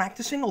still be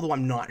practicing, although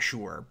I'm not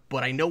sure.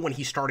 But I know when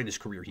he started his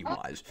career he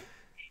was.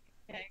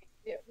 Okay.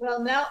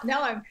 Well,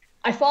 now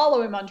I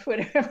follow him on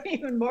Twitter. I'm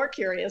even more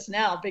curious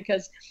now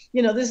because,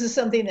 you know, this is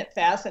something that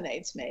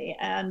fascinates me,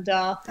 and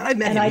I've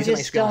met him. I He's a nice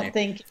just guy. don't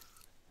think.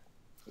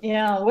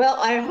 Yeah, well,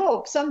 I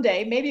hope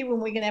someday, maybe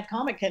when we can have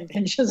comic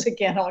conventions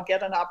again, I'll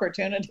get an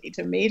opportunity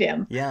to meet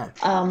him. Yeah.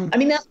 I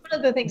mean, that's one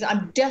of the things.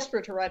 I'm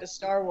desperate to write a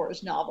Star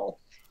Wars novel.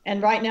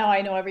 And right now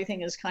I know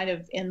everything is kind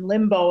of in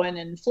limbo and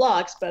in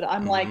flux, but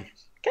I'm like,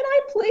 can I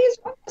please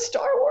write a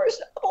Star Wars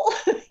novel?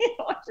 You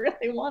know, I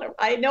really want to.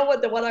 I know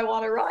what I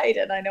want to write,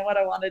 and I know what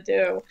I want to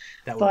do.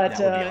 That would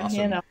be awesome.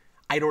 You know.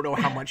 I don't know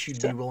how much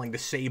you'd be willing to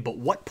say, but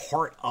what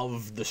part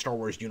of the Star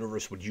Wars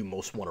universe would you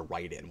most want to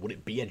write in? Would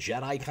it be a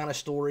Jedi kind of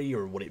story,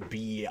 or would it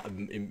be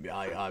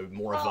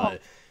more of a?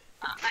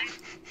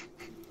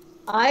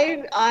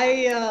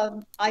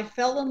 I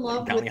fell in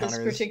love Bounty with this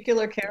hunters?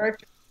 particular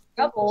character,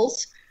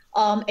 Rebels,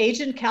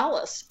 Agent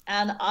Callus,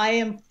 and I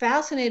am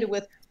fascinated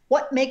with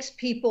what makes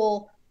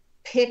people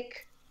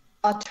pick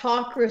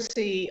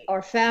autocracy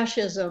or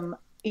fascism,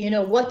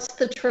 what's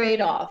the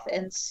trade-off,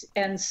 and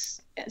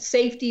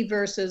safety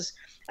versus,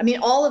 I mean,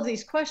 all of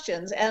these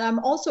questions. And I'm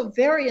also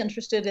very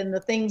interested in the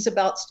things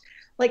about,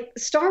 like,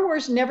 Star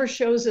Wars never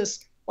shows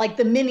us like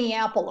the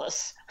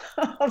Minneapolis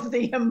of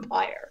the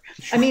Empire.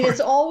 Sure. I mean, it's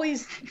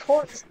always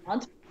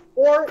Coruscant,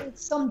 or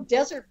it's some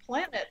desert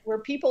planet where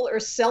people are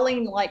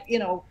selling, like,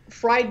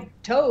 fried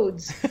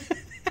toads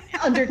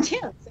under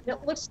tents, and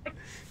it looks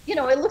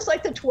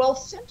like the 12th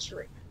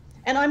century.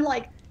 And I'm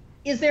like,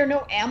 is there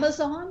no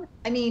Amazon?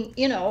 I mean,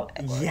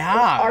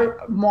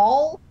 our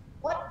mall,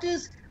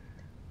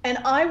 and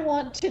I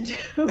want to do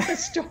a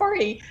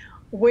story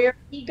where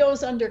he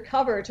goes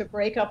undercover to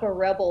break up a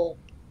rebel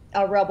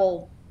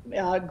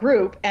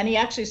group, and he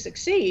actually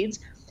succeeds,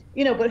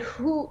 but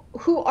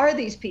who are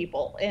these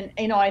people? And,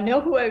 I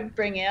know who I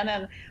bring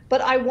in,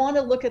 but I want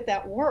to look at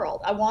that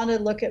world. I want to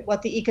look at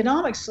what the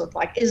economics look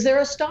like. Is there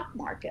a stock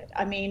market?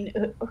 I mean,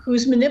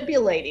 who's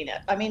manipulating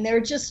it? I mean,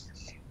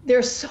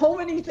 there's so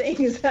many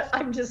things that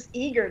I'm just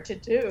eager to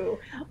do.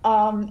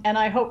 And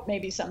I hope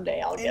maybe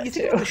someday I'll get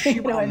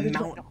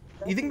to.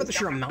 You think about the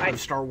sheer amount of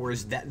Star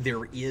Wars that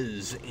there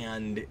is,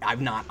 and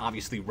I've not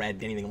obviously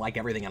read anything like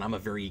everything, and I'm a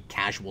very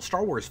casual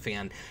Star Wars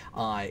fan,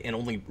 and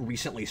only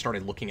recently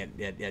started looking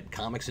at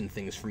comics and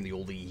things from the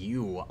old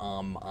EU.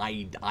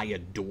 I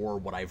adore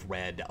what I've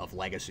read of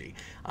Legacy.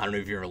 I don't know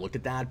if you ever looked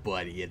at that,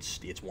 but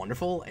it's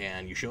wonderful,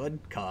 and you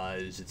should,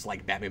 because it's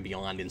like Batman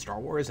Beyond in Star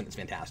Wars, and it's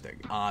fantastic.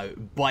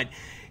 But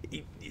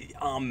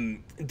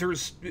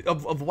there's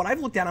of what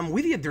I've looked at, I'm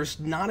with you. There's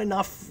not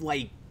enough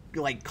like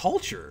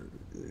culture.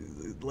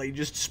 Like,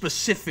 just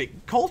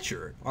specific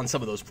culture on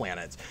some of those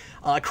planets.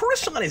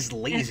 Coruscant is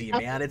lazy,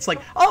 man. It's like,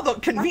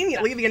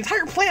 conveniently, the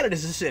entire planet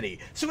is a city,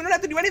 so we don't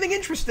have to do anything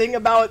interesting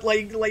about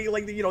like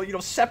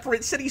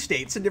separate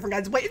city-states and different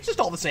kinds of places. It's just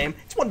all the same.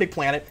 It's one big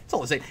planet. It's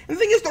all the same. And the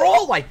thing is, they're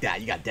all like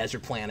that. You got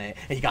desert planet,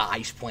 and you got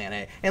ice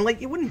planet, and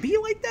like, it wouldn't be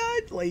like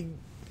that. Like,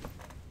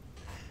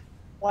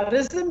 what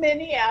is the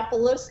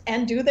Minneapolis,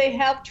 and do they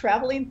have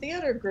traveling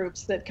theater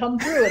groups that come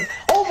through? And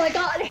oh my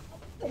God,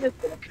 it's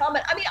going to come.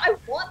 I mean, I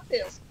want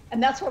this.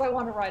 And that's what I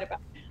want to write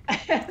about.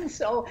 And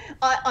so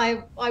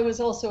I was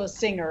also a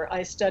singer.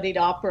 I studied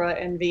opera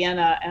in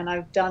Vienna, and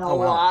I've done a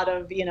lot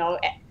of,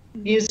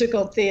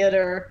 musical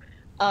theater.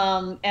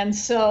 And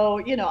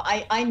so,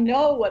 I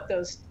know what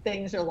those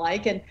things are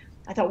like. And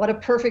I thought, what a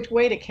perfect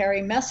way to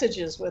carry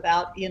messages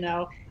without,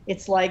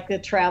 it's like the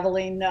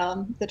traveling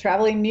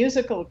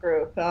musical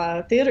group,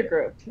 theater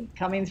group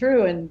coming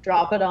through and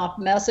dropping off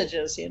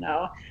messages,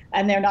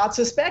 and they're not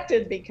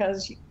suspected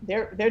because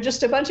they're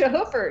just a bunch of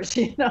hoofers,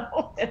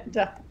 And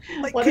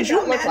like, what could does you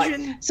that look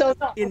imagine like? So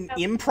an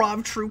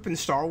improv troupe in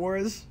Star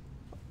Wars?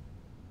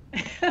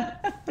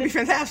 That'd be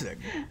fantastic.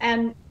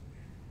 And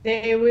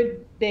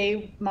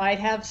they might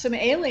have some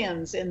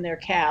aliens in their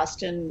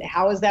cast, and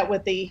how is that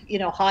with the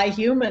high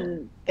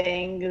human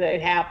thing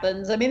that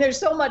happens? I mean, there's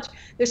so much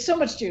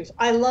juice.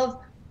 I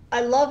love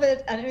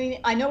it. I mean,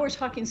 I know we're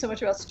talking so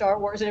much about Star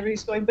Wars and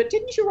everybody's going, but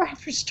didn't you write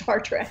for Star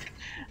Trek?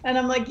 And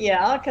I'm like,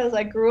 yeah, because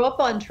I grew up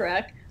on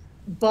Trek,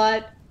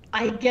 but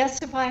I guess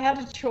if I had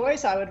a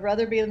choice, I would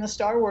rather be in the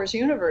Star Wars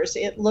universe.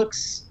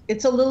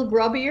 It's a little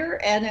grubbier,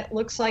 and it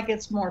looks like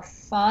it's more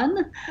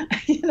fun,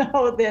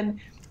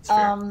 than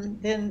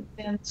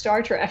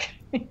Star Trek.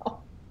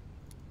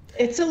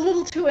 It's a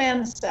little too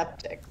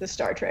antiseptic, the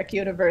Star Trek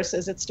universe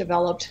as it's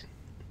developed.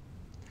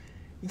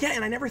 Yeah,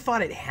 and I never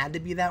thought it had to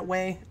be that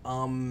way.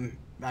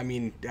 I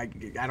mean,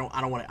 I don't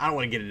want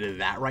to get into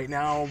that right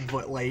now,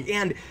 but like,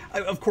 and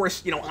of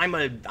course, I'm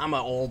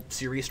a all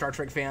serious Star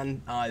Trek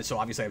fan, so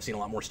obviously I've seen a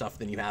lot more stuff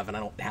than you have, and I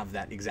don't have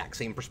that exact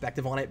same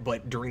perspective on it.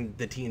 But during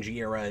the TNG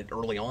era,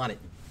 early on, it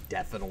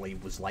definitely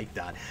was like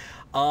that.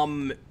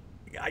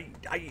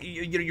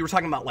 You were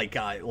talking about like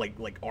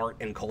art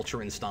and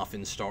culture and stuff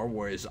in Star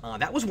Wars.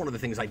 That was one of the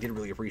things I did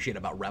really appreciate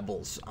about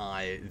Rebels.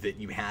 That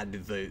you had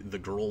the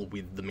girl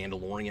with the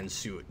Mandalorian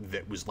suit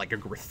that was like a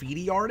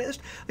graffiti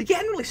artist. Like, you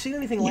hadn't really seen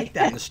anything like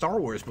that in the Star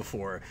Wars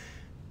before.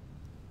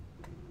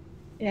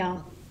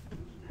 Yeah,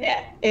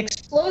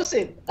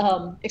 explosive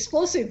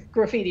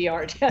graffiti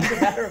art, as a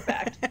matter of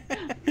fact.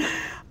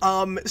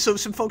 So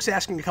some folks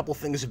asking a couple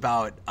things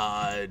about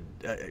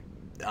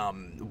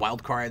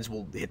wild cards.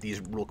 We'll hit these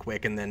real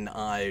quick, and then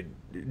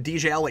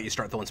DJ, I'll let you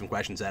start throwing some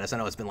questions at us. I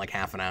know it's been like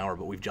half an hour,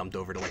 but we've jumped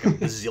over to like a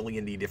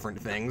bazillion different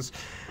things.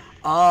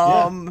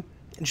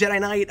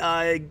 Jedi Knight,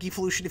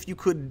 Geevolution, if you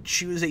could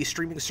choose a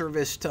streaming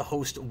service to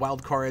host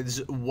wild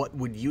cards, what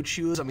would you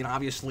choose? I mean,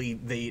 obviously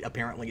they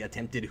apparently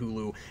attempted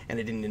Hulu and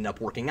it didn't end up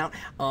working out.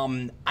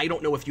 I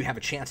don't know if you have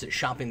a chance at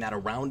shopping that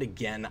around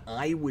again.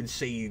 I would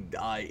say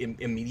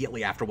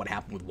immediately after what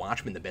happened with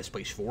Watchmen, the best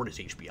place for it is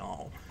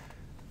HBO.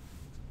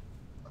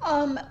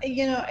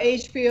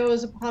 HBO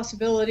is a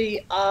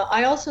possibility.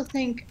 I also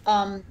think,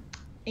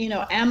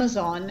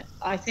 Amazon,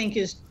 I think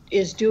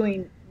is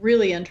doing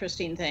really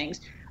interesting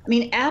things. I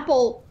mean,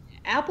 Apple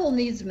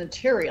needs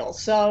material,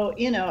 so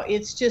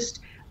it's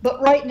just.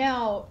 But right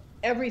now,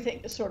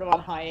 everything is sort of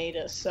on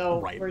hiatus,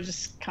 so we're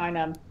just kind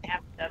of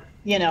having to,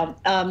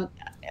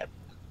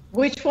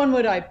 which one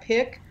would I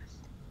pick?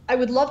 I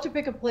would love to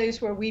pick a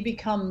place where we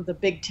become the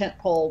big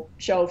tentpole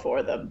show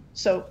for them.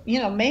 So,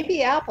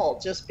 maybe Apple,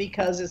 just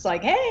because it's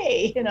like,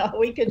 hey,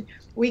 we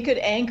could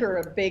anchor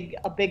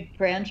a big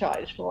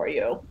franchise for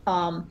you.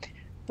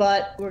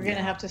 But we're going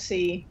to have to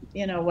see,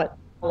 what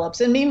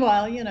develops. And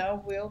meanwhile,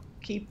 we'll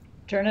keep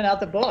turning out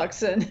the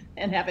books and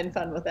having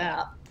fun with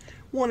that.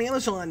 Well, and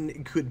Amazon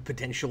could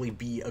potentially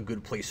be a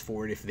good place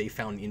for it if they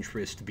found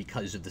interest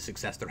because of the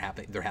success they're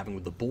having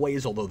with The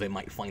Boys, although they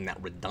might find that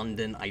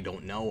redundant. I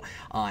don't know.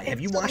 Have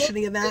you watched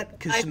any of that?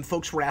 Because some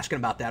folks were asking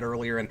about that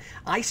earlier, and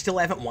I still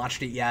haven't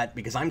watched it yet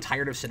because I'm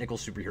tired of cynical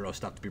superhero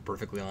stuff, to be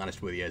perfectly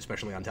honest with you,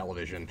 especially on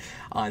television.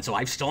 And so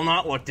I've still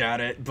not looked at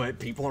it, but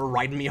people are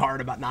writing me hard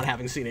about not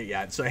having seen it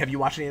yet. So have you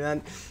watched any of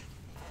that?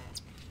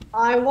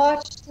 I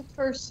watched the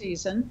first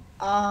season.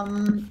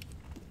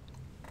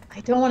 I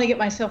don't want to get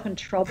myself in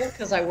trouble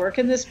because I work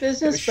in this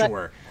business,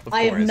 sure, but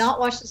I have not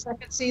watched the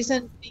second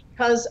season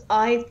because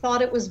I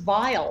thought it was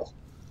vile.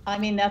 I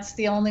mean, that's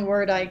the only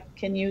word I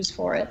can use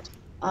for it.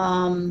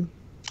 And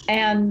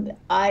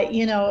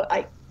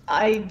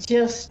I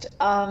just,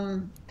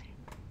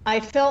 I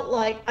felt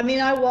like,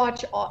 I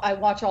watch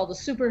all the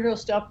superhero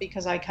stuff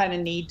because I kind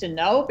of need to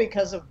know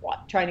because of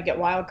trying to get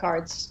wild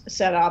cards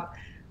set up.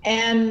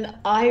 And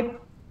I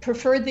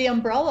preferred the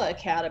Umbrella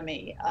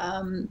Academy.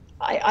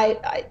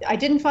 I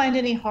didn't find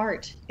any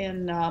heart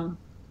in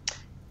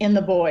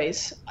The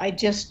Boys. I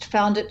just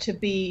found it to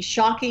be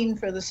shocking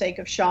for the sake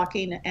of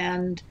shocking,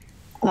 and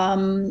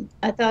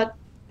I thought,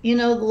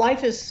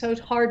 life is so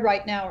hard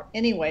right now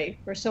anyway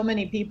for so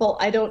many people.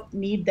 I don't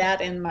need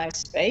that in my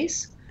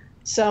space.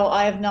 So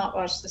I have not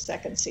watched the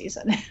second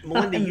season.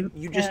 Melinda,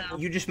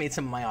 you just made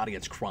some of my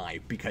audience cry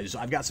because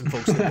I've got some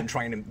folks that have been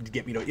trying to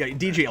get me to.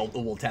 DJ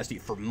will test you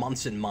for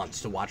months and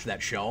months to watch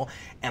that show,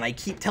 and I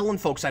keep telling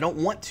folks I don't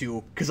want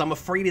to because I'm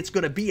afraid it's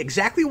going to be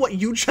exactly what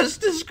you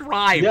just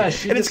described. Yeah,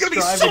 and it's going to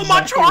be so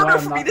much harder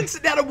for me to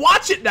sit down and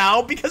watch it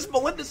now because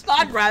Melinda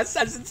Snodgrass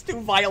says it's too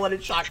violent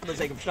and shock for the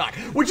sake of shock,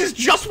 which is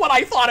just what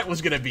I thought it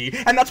was going to be,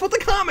 and that's what the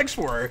comics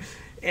were.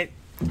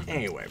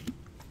 Anyway.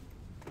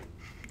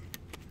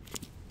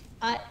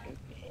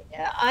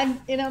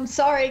 I'm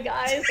sorry,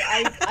 guys.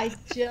 I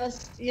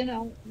just,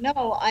 no,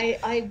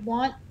 I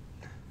want,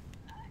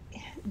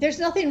 there's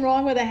nothing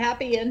wrong with a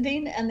happy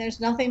ending, and there's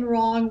nothing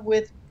wrong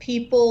with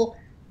people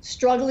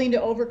struggling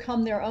to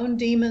overcome their own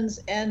demons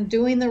and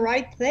doing the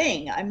right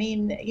thing. I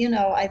mean,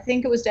 I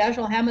think it was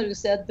Dashiell Hammett who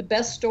said the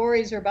best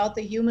stories are about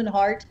the human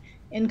heart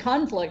in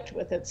conflict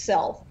with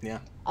itself. Yeah.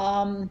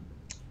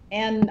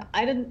 And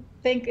I didn't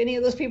think any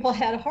of those people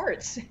had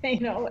hearts,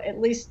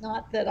 at least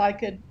not that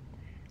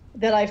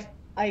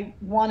I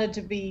wanted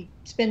to be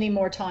spending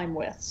more time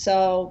with.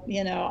 So,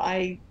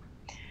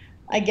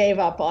 I gave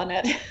up on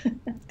it.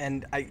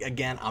 And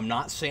I'm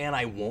not saying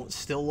I won't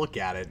still look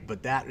at it,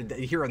 but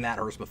hearing that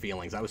hurts my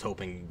feelings. I was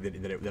hoping that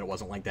it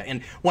wasn't like that.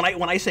 And when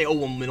I say,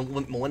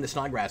 Melinda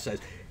Snodgrass says,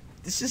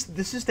 this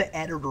is the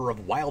editor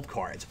of Wild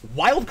Cards.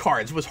 Wild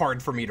Cards was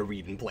hard for me to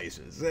read in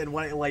places, and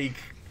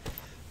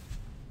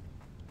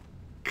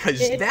because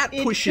that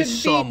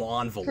pushes some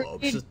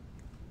envelopes.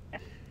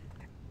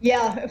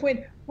 Yeah,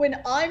 when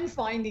I'm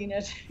finding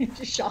it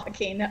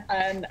shocking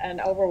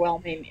and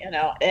overwhelming,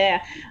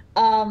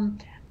 I'm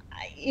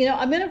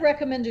going to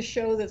recommend a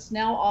show that's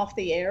now off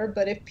the air,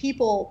 but if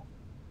people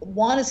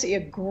want to see a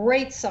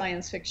great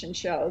science fiction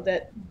show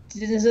that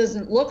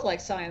doesn't look like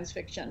science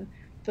fiction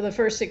for the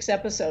first 6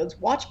 episodes,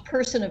 watch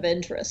Person of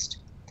Interest.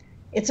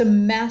 It's a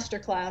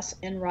masterclass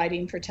in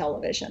writing for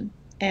television.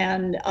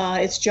 And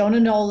it's Jonah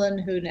Nolan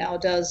who now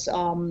does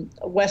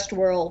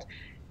Westworld,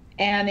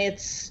 and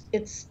it's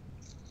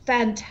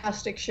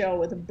fantastic show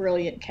with a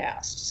brilliant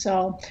cast.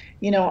 So,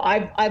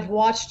 I've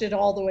watched it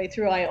all the way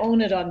through. I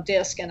own it on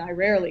disc, and I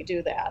rarely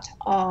do that.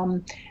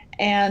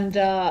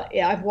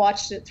 I've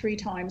watched it 3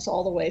 times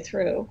all the way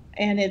through,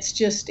 and it's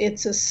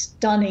a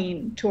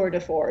stunning tour de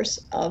force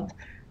of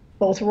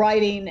both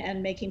writing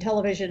and making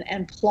television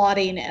and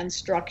plotting and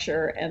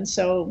structure. And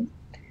so,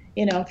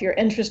 if you're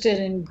interested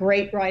in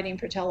great writing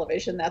for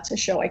television, that's a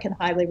show I can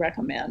highly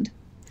recommend.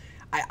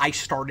 I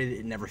started it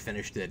and never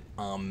finished it,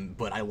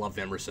 but I love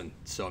Emerson,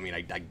 so I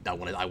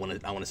want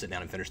to sit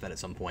down and finish that at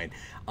some point.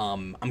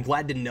 I'm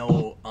glad to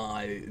know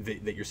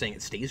that you're saying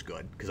it stays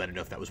good, because I don't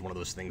know if that was one of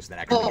those things that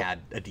actually had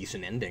a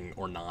decent ending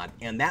or not,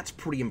 and that's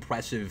pretty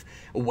impressive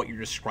what you're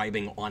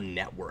describing on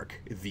network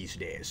these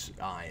days,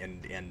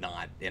 and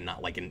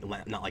not like an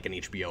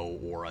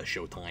HBO or a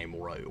Showtime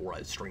or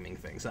a streaming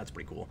thing. So that's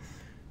pretty cool.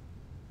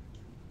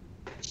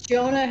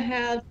 Jonah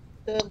had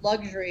the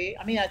luxury.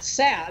 It's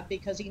sad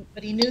because he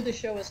knew the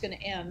show was going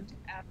to end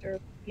after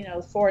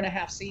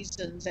 4.5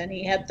 seasons, and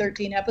he had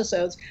 13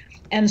 episodes,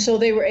 and so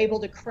they were able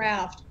to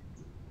craft.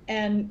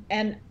 And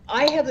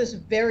I have this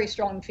very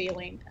strong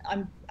feeling.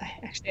 I'm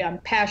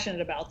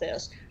passionate about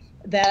this,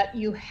 that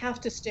you have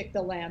to stick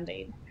the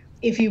landing.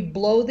 If you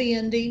blow the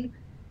ending,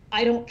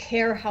 I don't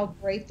care how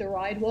great the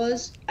ride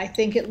was. I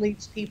think it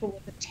leaves people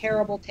with a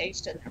terrible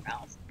taste in their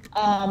mouth.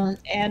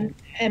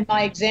 And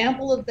my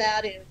example of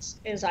that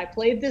is I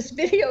played this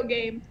video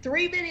game,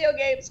 3 video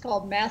games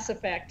called Mass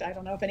Effect. I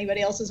don't know if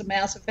anybody else is a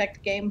Mass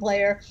Effect game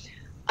player.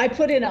 I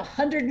put in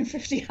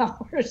 150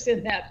 hours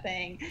in that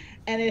thing,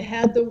 and it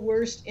had the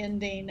worst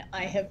ending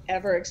I have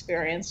ever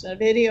experienced in a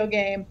video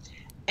game.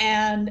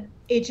 And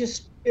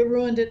it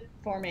ruined it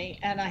for me.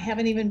 And I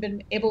haven't even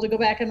been able to go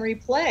back and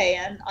replay.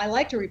 And I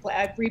like to replay.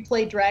 I've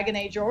replayed Dragon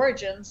Age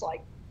Origins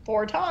like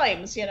 4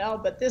 times,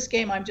 but this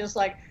game I'm just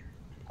like,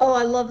 oh,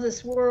 I love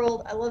this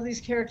world. I love these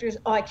characters.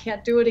 Oh, I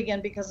can't do it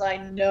again because I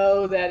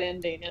know that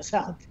ending is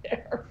out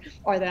there,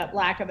 or that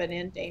lack of an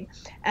ending.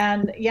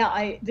 And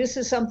yeah, this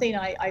is something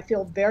I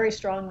feel very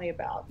strongly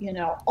about.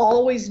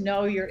 Always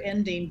know your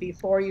ending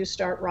before you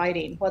start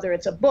writing, whether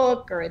it's a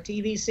book or a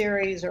TV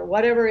series or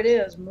whatever it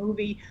is,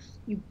 movie.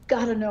 You've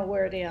got to know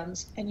where it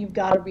ends, and you've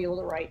got to be able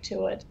to write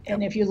to it.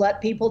 And if you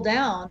let people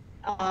down,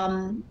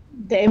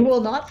 they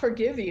will not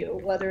forgive you,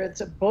 whether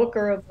it's a book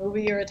or a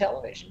movie or a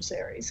television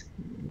series.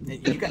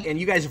 And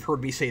you guys have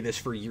heard me say this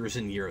for years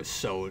and years,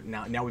 so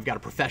now we've got a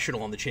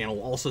professional on the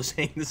channel also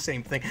saying the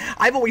same thing.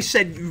 I've always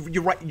said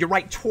you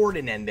write toward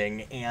an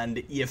ending,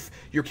 and if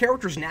your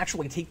characters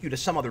naturally take you to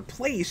some other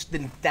place,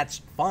 then that's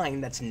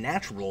fine, that's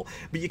natural,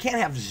 but you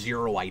can't have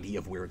zero idea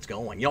of where it's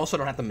going. You also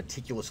don't have to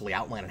meticulously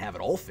outline and have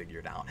it all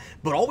figured out,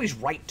 but always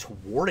write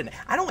toward it.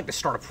 I don't like to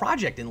start a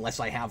project unless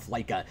I have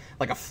like a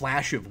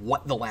flash of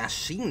what the last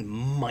scene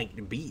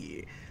might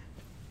be.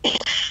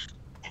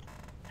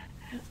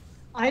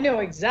 I know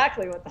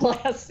exactly what the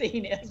last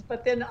scene is,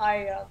 but then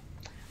I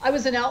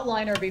was an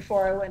outliner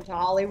before I went to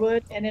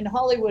Hollywood, and in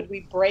Hollywood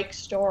we break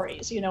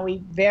stories.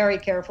 We very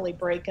carefully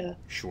break a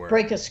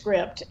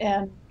script,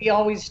 and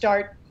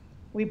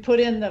we put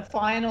in the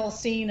final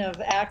scene of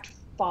Act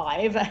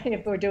 5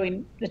 if we're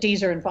doing the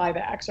teaser in 5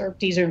 acts or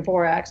teaser in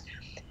 4 acts,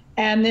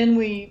 and then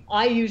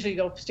I usually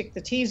go stick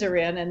the teaser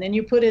in, and then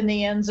you put in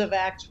the ends of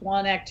Act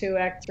 1, Act 2,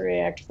 Act 3,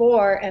 Act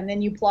 4, and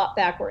then you plot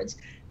backwards,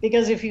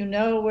 because if you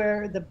know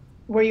where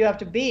you have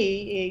to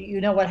be,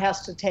 you know what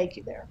has to take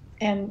you there,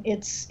 and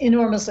it's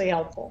enormously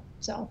helpful.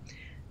 So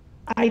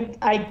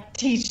I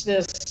teach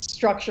this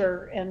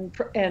structure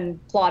and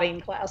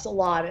plotting class a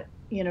lot at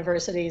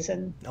universities,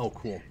 and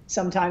cool.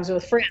 Sometimes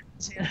with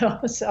friends,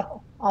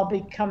 so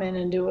I'll come in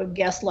and do a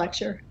guest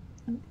lecture.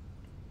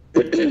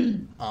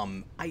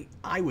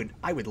 I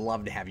would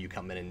love to have you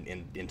come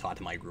in and talk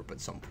to my group at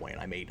some point.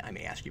 I may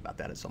ask you about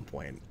that at some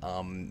point.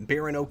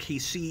 Baron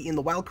OKC, in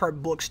the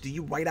Wildcard books, do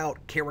you write out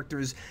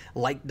characters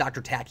like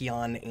Dr.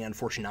 Tachyon and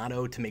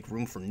Fortunato to make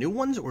room for new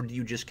ones, or do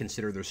you just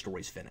consider their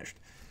stories finished?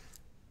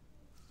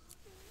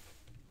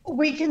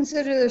 We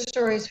consider their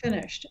stories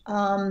finished.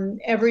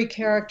 Every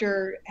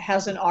character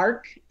has an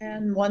arc,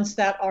 and once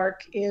that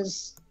arc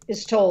is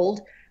told,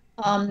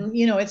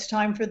 it's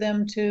time for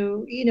them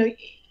to,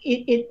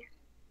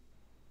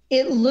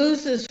 it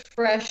loses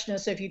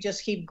freshness if you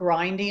just keep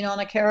grinding on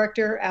a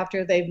character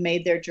after they've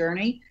made their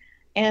journey.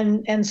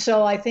 And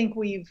so I think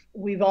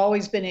we've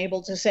always been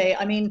able to say,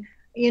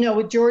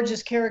 with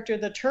George's character,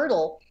 the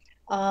turtle,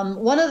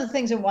 one of the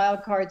things in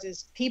Wild Cards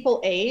is people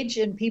age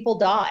and people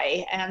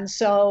die. And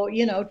so,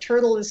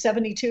 Turtle is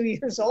 72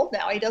 years old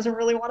now. He doesn't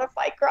really want to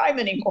fight crime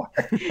anymore.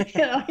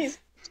 He's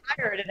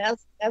retired and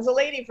has a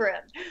lady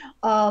friend.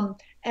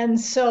 And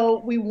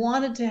so we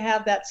wanted to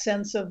have that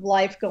sense of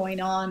life going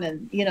on,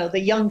 and the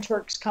young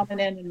Turks coming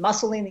in and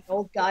muscling the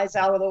old guys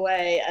out of the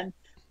way,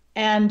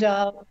 and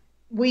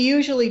we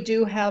usually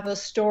do have a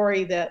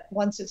story that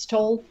once it's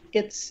told,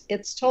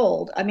 it's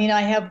told.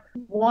 I have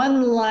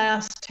one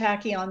last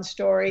Tachyon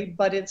story,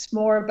 but it's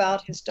more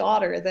about his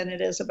daughter than it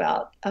is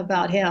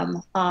about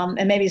him,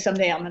 and maybe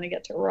someday I'm going to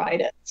get to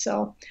write it.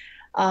 So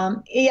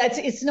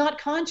it's not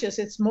conscious;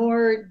 it's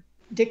more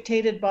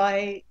dictated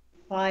by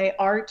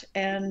art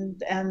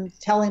and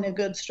telling a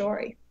good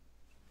story.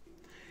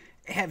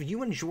 Have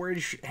you and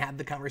George had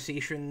the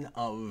conversation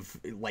of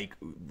like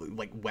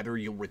whether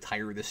you'll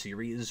retire the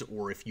series,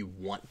 or if you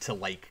want to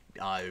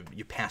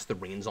you pass the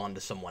reins on to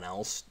someone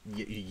else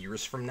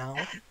years from now?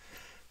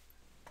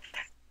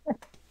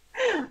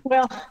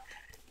 Well,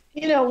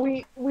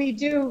 we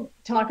do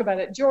talk about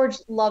it. George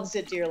loves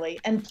it dearly,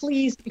 and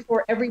please,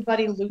 before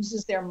everybody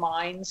loses their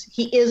minds,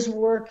 he is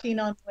working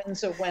on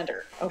Winds of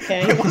Winter.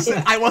 Okay,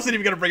 I wasn't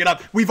even going to bring it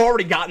up. We've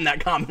already gotten that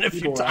comment a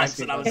few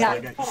times, and I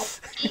was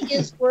he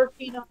is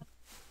working on.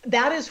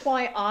 That is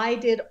why I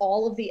did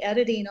all of the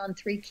editing on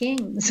Three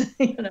Kings.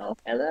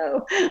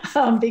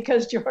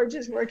 Because George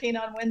is working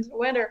on Winds of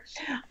Winter.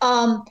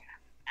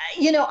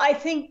 I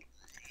think.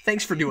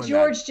 Thanks for doing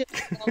George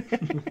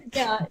that.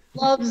 Just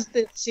loves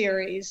this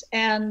series,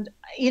 and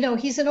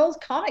he's an old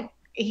comic.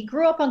 He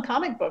grew up on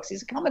comic books.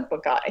 He's a comic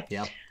book guy.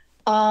 Yeah.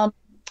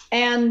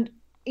 And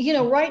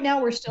right now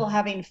we're still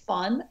having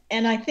fun,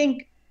 and I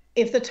think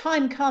if the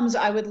time comes,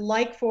 I would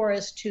like for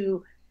us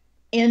to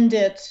end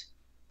it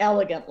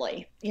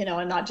elegantly,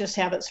 and not just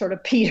have it sort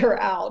of peter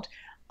out.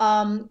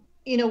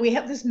 We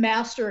have this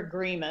master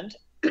agreement,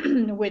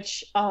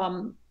 which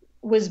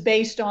was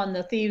based on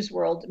the Thieves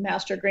World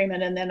master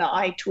agreement, and then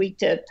I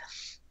tweaked it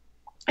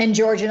and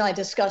George and I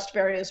discussed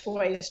various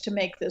ways to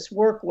make this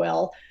work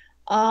well.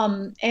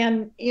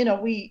 And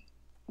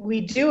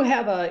we do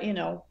have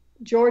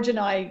George and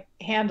I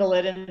handle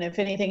it, and if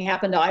anything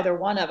happened to either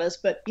one of us,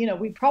 but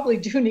we probably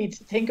do need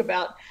to think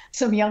about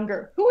some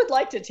younger who would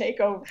like to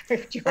take over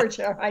if George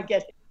or I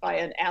get hit by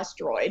an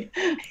asteroid,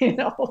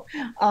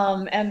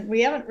 and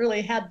we haven't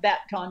really had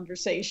that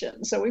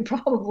conversation, so we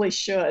probably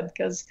should,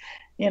 because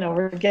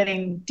we're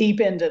getting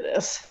deep into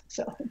this.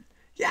 So.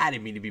 Yeah, I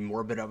didn't mean to be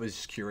morbid. I was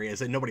just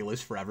curious. And nobody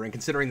lives forever. And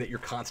considering that you're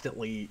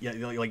constantly,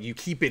 like you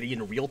keep it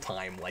in real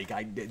time,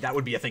 that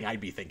would be a thing I'd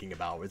be thinking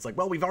about. It's like,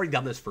 well, we've already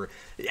done this for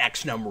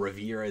X number of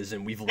years,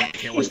 and we've let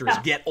characters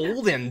get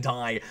old and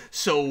die.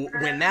 So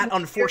when that,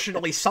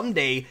 unfortunately,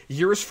 someday,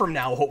 years from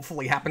now,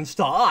 hopefully happens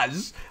to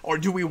us, or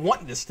do we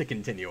want this to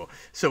continue?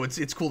 So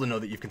it's cool to know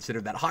that you've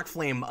considered that.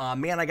 Hawkflame,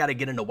 man, I got to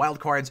get into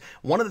wildcards.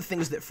 One of the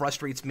things that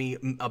frustrates me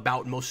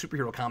about most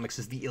superhero comics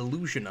is the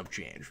illusion of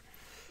change.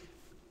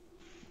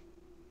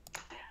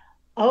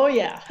 Oh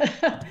yeah,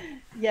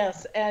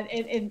 yes, and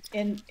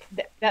in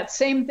that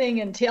same thing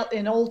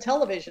in old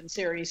television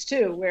series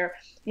too, where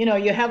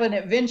you have an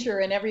adventure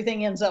and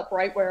everything ends up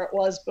right where it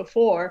was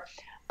before.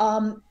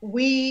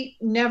 We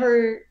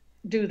never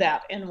do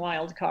that in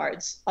Wild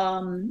Cards.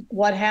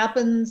 What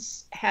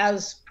happens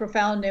has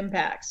profound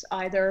impacts,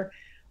 either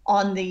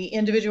on the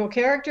individual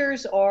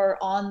characters or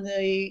on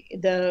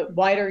the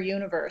wider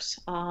universe.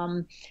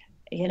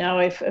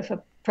 If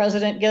a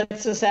president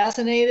gets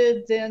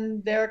assassinated,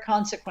 then there are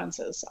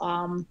consequences.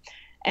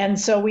 And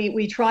so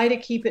we try to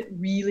keep it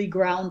really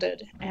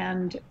grounded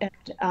and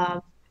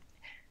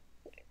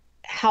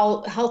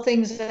how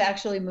things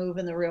actually move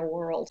in the real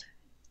world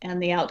and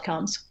the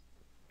outcomes.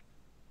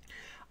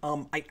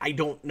 I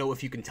don't know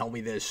if you can tell me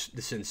this,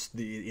 since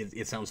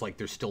it sounds like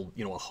there's still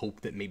a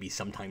hope that maybe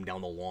sometime down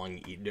the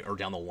line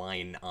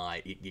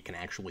it can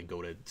actually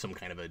go to some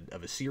kind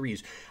of a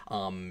series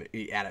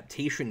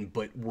adaptation.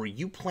 But were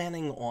you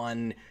planning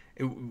on,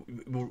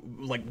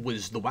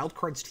 was the Wild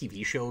Cards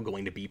TV show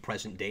going to be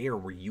present day, or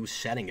were you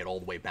setting it all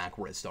the way back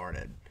where it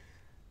started?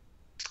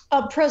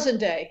 Present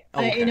day. Oh,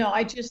 okay.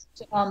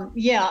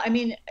 I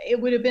mean,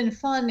 it would have been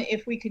fun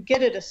if we could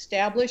get it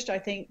established. I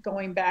think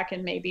going back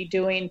and maybe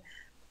doing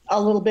a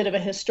little bit of a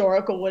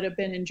historical would have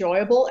been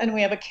enjoyable. And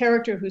we have a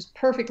character who's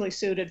perfectly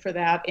suited for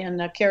that,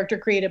 in a character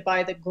created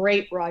by the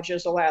great Roger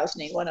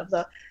Zelazny, one of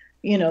the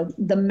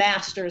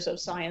masters of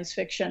science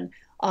fiction.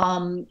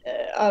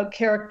 A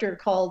character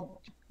called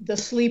the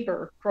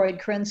Sleeper, Croyd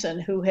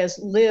Crinson, who has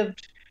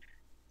lived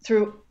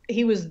through,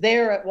 he was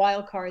there at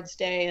Wild Cards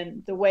Day,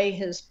 and the way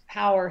his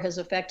power has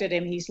affected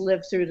him, he's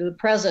lived through to the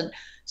present.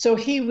 So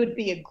he would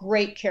be a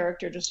great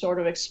character to sort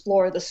of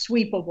explore the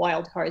sweep of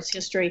Wild Cards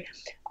history.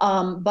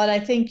 But I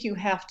think you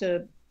have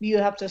to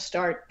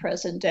start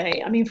present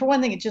day. I mean, for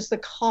one thing, it's just the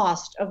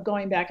cost of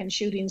going back and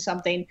shooting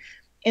something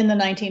in the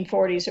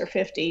 1940s or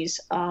 50s.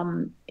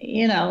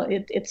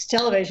 It's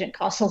television. It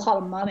costs a lot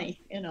of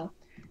money,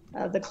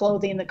 the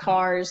clothing, the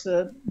cars,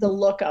 the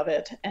look of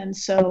it. And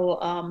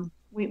so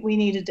we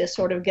needed to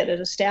sort of get it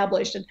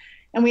established.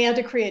 And we had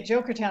to create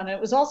Jokertown. And it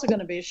was also going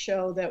to be a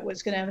show that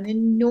was going to have an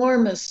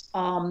enormous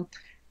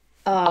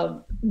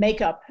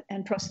makeup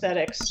and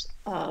prosthetics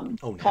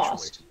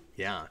cost.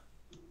 Yeah.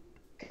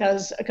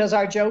 Because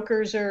our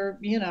Jokers are,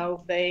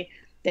 they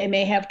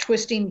may have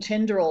twisting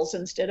tendrils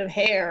instead of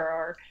hair,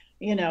 or,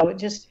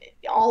 just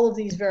all of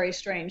these very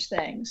strange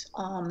things.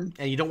 And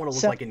you don't want to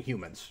look like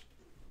Inhumans.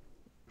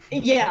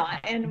 Yeah,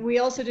 and we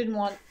also didn't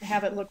want to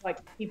have it look like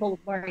people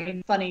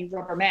wearing funny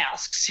rubber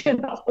masks,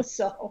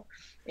 So,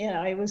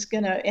 it was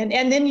gonna,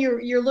 and then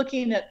you're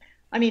looking at.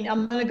 I mean,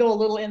 I'm gonna go a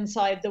little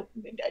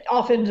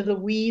off into the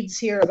weeds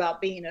here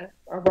about being a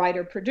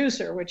writer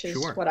producer, which is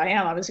what I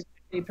am. I was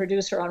a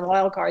producer on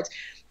Wild Cards,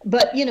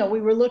 but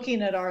we were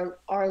looking at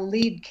our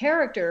lead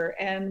character,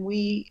 and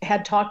we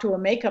had talked to a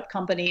makeup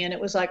company, and it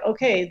was like,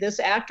 okay, this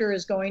actor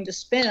is going to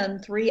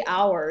spend 3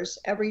 hours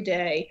every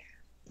day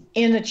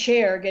in a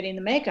chair getting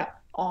the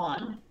makeup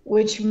on,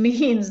 which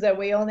means that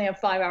we only have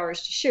 5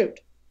 hours to shoot.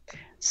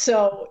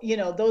 So,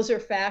 those are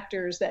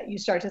factors that you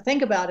start to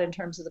think about in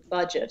terms of the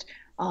budget.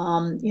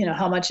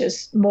 How much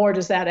more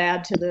does that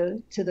add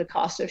to the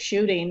cost of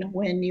shooting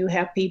when you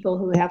have people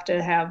who have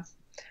to have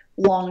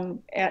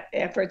long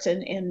efforts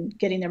in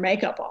getting their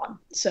makeup on?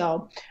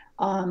 So,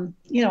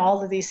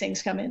 all of these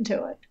things come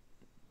into it.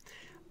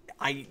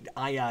 I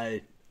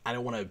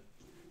don't want to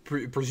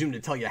presume to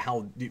tell you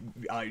how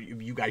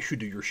you guys should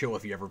do your show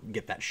if you ever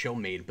get that show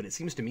made, but it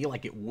seems to me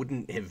like it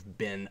wouldn't have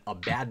been a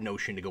bad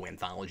notion to go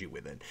anthology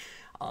with it,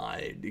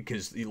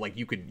 because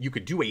you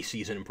could do a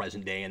season in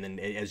present day, and then,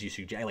 as you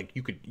suggest,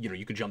 you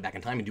could jump back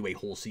in time and do a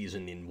whole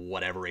season in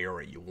whatever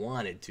era you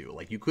wanted to.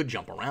 You could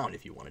jump around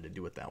if you wanted to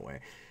do it that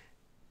way.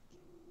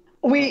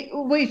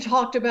 We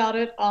talked about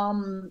it.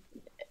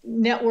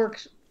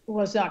 Networks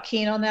was not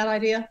keen on that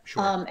idea.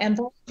 Sure.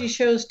 Anthology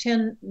shows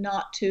tend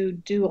not to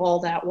do all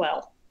that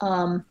well.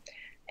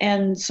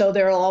 And so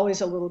they're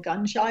always a little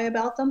gun shy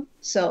about them.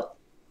 So,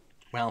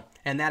 well,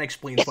 And that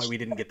explains why we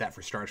didn't get that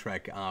for Star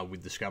Trek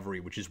with Discovery,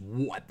 which is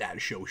what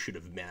that show should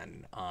have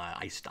been.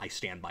 I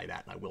stand by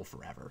that, and I will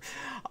forever.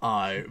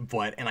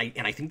 But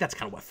I think that's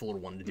kind of what Fuller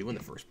wanted to do in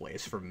the first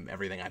place. From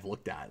everything I've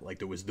looked at, like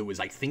there was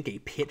I think a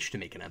pitch to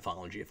make an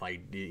anthology,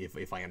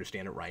 if I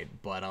understand it right.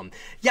 But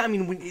yeah, I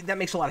mean that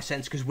makes a lot of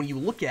sense, because when you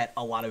look at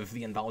a lot of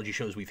the anthology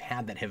shows we've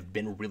had that have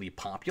been really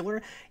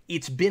popular,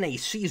 it's been a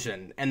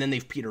season and then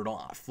they've petered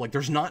off. Like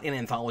there's not an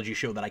anthology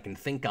show that I can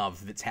think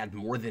of that's had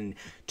more than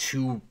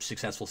 2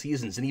 successful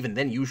seasons, and even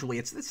then usually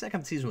it's the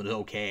second season was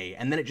okay,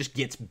 and then it just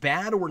gets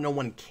bad or no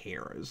one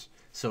cares.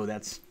 So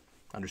that's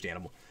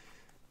understandable.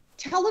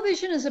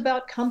 Television is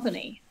about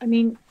company. I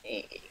mean,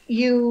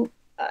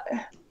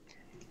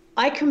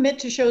 I commit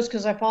to shows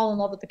because I fall in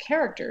love with the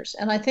characters,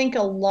 and I think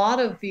a lot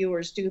of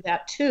viewers do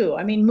that too.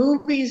 I mean,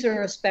 movies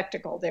are a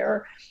spectacle;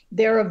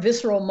 they're a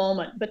visceral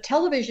moment. But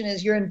television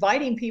is you're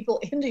inviting people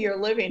into your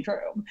living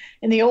room.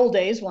 In the old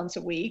days, once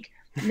a week.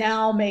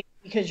 Now, maybe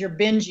because you're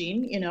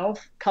binging, you know,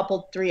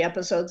 couple 3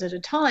 episodes at a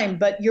time.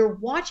 But you're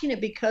watching it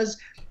because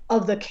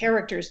of the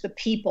characters, the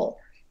people,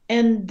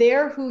 and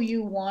they're who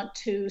you want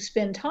to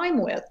spend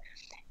time with.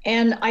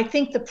 And I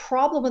think the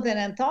problem with an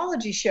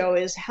anthology show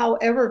is,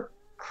 however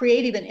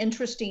creative and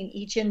interesting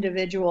each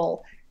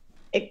individual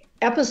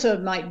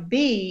episode might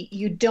be,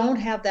 you don't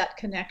have that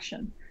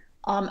connection.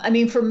 I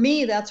mean, for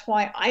me, that's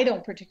why I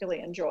don't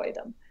particularly enjoy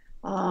them.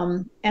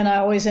 And I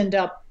always end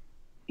up,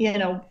 you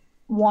know,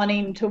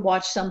 wanting to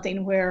watch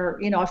something where,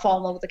 you know, I fall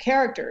in love with the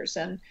characters,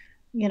 and,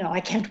 you know, I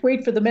can't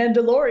wait for The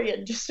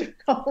Mandalorian just a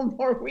couple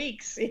more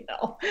weeks, you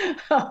know,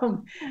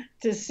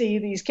 to see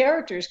these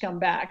characters come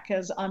back,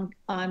 because I'm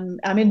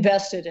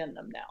invested in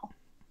them now.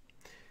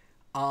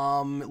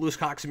 Lewis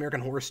Cox'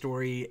 American Horror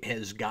Story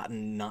has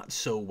gotten not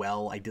so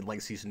well. I did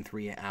like season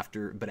 3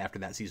 but after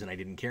that season I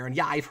didn't care. And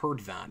yeah, I've heard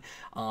that.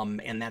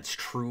 And that's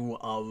true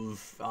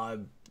of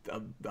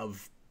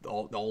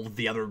all of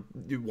the other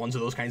ones of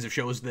those kinds of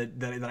shows that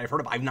I've heard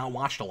of. I've not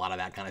watched a lot of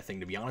that kind of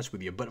thing, to be honest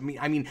with you. But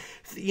I mean,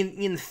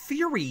 in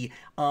theory,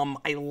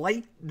 I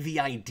like the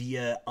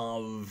idea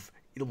of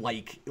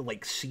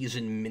like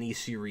season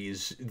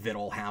miniseries that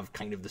all have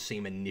kind of the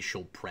same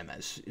initial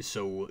premise.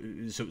 So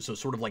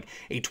sort of like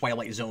a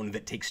Twilight Zone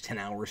that takes 10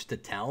 hours to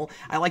tell.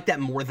 I like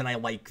that more than I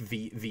like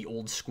the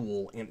old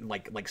school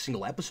like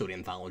single episode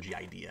anthology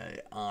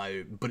idea.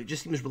 But it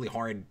just seems really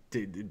hard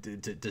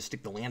to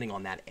stick the landing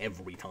on that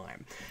every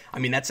time. I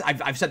mean,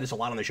 I've said this a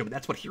lot on the show, but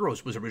that's what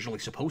Heroes was originally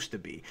supposed to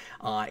be.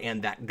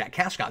 And that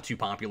cast got too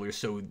popular,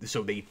 so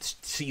they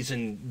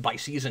season by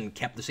season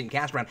kept the same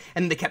cast around,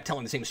 and they kept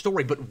telling the same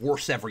story, but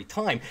worse every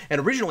time. And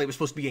originally it was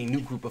supposed to be a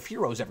new group of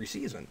heroes every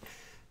season.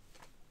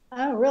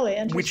 Oh, really?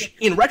 Interesting. Which,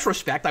 in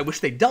retrospect, I wish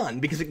they'd done,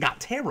 because it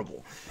got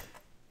terrible.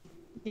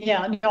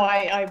 Yeah, no,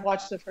 I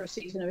watched the first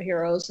season of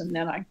Heroes, and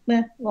then I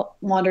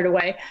wandered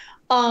away.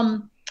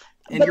 And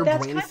your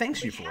brain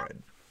thanks you for it.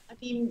 I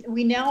mean,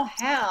 we now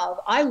have,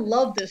 I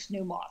love this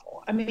new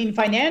model. I mean,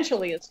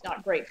 financially, it's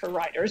not great for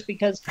writers,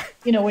 because,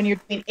 you know, when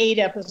you're doing 8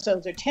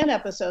 episodes or 10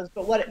 episodes,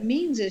 but what it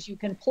means is you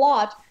can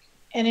plot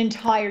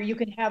you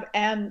can have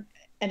an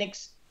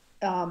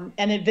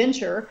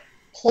adventure,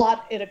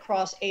 plot it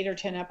across 8 or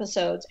 10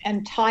 episodes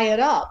and tie it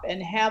up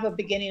and have a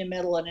beginning, a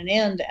middle, and an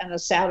end, and a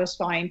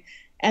satisfying,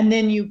 and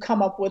then you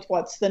come up with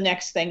what's the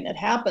next thing that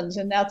happens.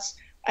 And that's,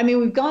 I mean,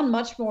 we've gone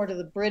much more to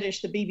the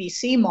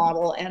BBC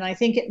model, and I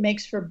think it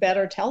makes for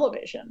better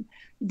television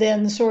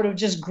than sort of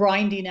just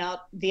grinding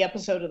out the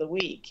episode of the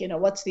week. You know,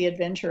 what's the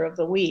adventure of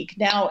the week?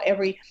 Now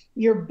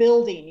you're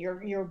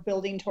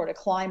building toward a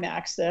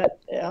climax that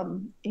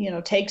you know,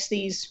 takes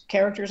these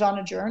characters on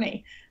a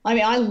journey. I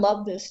mean, I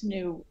love this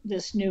new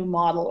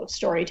model of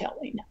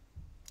storytelling.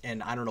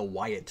 And I don't know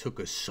why it took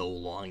us so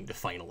long to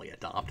finally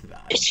adopt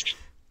that.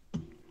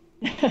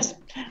 I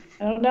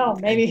don't know.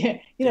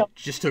 Maybe, you know, it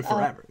just took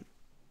forever.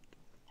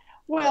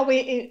 Well,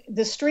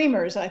 the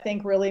streamers, I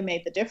think, really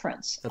made the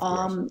difference. Of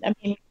course. I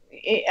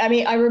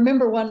mean, I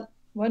remember one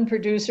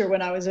producer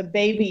when I was a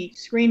baby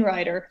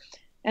screenwriter,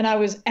 and I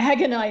was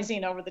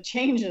agonizing over the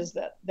changes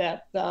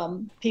that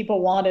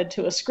people wanted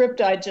to a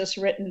script I'd just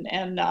written,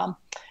 and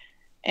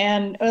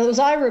it was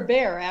Ira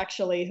Bear,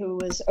 actually, who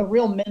was a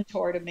real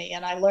mentor to me,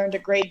 and I learned a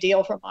great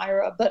deal from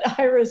Ira. But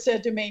Ira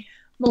said to me,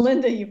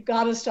 "Melinda, you've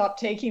got to stop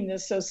taking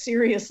this so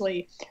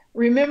seriously.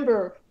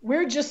 Remember,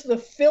 we're just the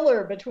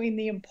filler between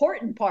the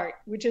important part,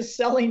 which is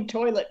selling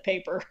toilet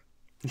paper."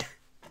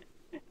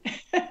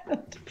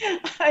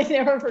 I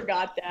never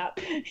forgot that,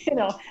 you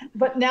know.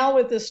 But now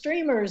with the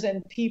streamers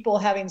and people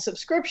having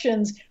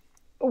subscriptions,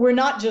 we're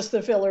not just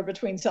the filler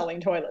between selling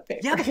toilet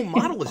paper. Yeah, the whole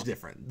model is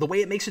different. The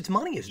way it makes its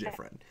money is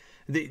different.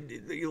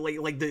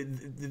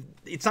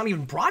 It's not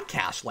even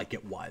broadcast like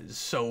it was,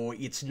 so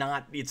it's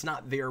not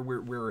there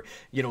where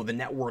you know, the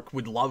network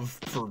would love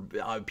for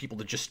people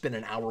to just spend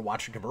an hour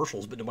watching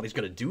commercials, but nobody's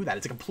going to do that.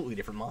 It's a completely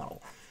different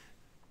model.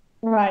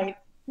 Right.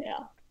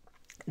 Yeah.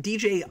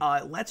 DJ,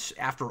 let's,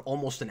 after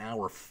almost an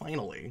hour,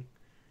 finally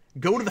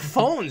go to the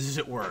phones, as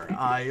it were.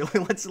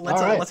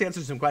 Let's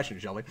answer some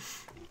questions, shall we?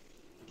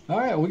 All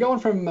right, we're going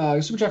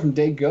from super chat from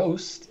Day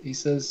Ghost. He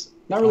says,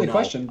 Not really a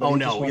question, but oh he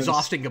just no, wanted is to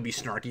Austin gonna be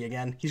snarky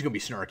again? He's gonna be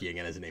snarky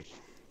again, isn't he?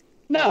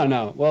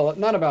 No. Well,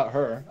 not about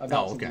her.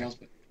 About Oh, okay. something else.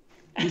 But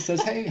he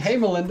says, hey,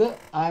 Melinda,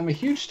 I'm a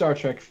huge Star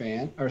Trek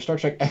fan, or Star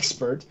Trek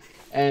expert,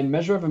 and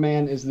Measure of a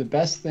Man is the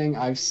best thing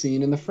I've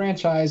seen in the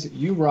franchise.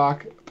 You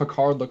rock.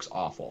 Picard looks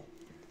awful.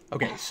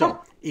 Okay, so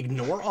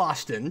ignore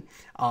Austin.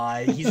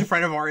 He's a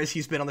friend of ours.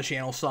 He's been on the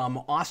channel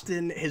some.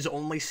 Austin has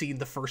only seen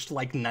the first,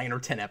 like, 9 or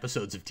 10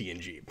 episodes of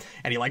TNG.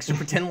 And he likes to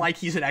pretend like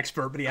he's an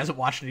expert, but he hasn't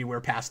watched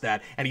anywhere past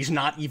that. And he's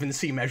not even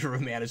seen Measure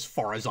of Man as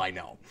far as I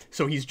know.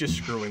 So he's just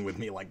screwing with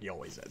me like he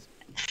always is.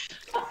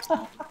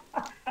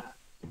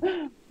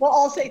 Well,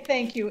 I'll say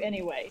thank you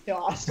anyway to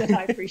Austin.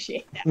 I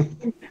appreciate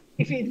that.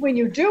 When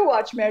you do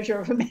watch Measure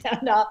of a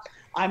Man,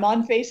 I'm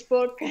on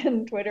Facebook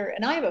and Twitter,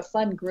 and I have a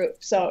fun group.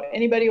 So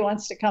anybody who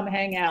wants to come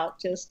hang out,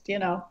 just,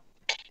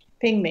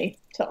 ping me.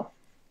 So.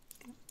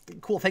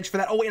 Cool, thanks for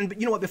that. Oh, and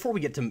you know what? Before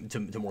we get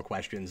to more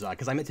questions,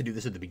 because I meant to do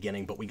this at the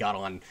beginning, but we got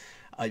on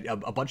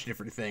a bunch of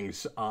different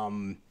things.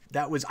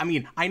 That was, I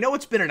mean, I know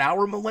it's been an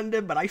hour,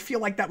 Melinda, but I feel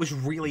like that was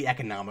really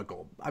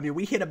economical. I mean,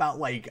 we hit about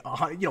like,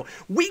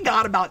 we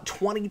got about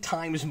 20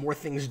 times more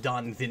things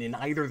done than in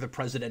either the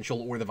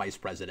presidential or the vice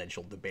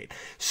presidential debate.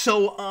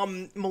 So,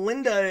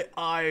 Melinda,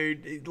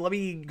 let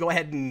me go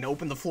ahead and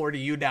open the floor to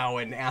you now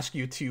and ask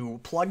you to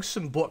plug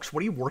some books.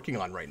 What are you working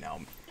on right now?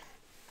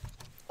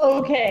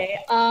 Okay,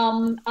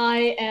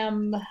 I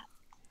am,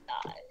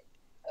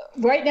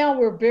 right now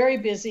we're very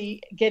busy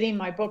getting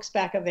my books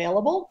back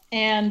available,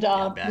 and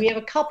we have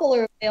a couple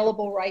are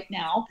available right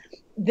now.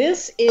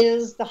 This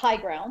is The High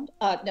Ground.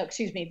 No,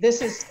 excuse me, this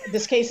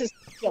case is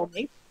Kill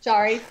Me.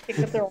 Sorry, picked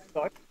up the wrong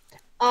book.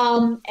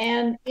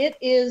 And it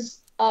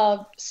is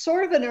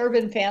sort of an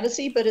urban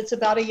fantasy, but it's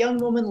about a young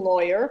woman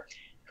lawyer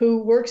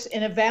who works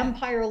in a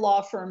vampire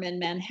law firm in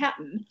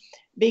Manhattan,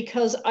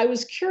 because I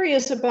was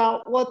curious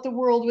about what the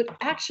world would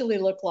actually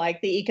look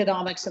like, the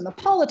economics and the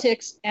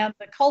politics and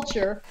the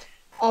culture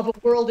of a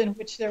world in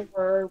which there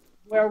were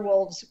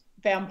werewolves,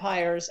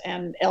 vampires,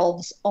 and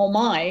elves. Oh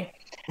my.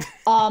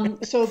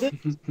 So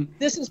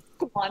this is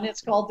one.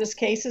 It's called This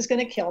Case is Going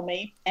to Kill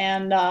Me.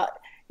 And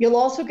you'll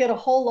also get a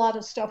whole lot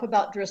of stuff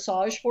about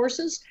dressage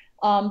horses,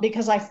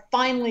 because I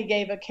finally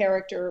gave a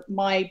character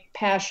my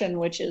passion,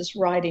 which is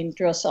riding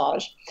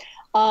dressage.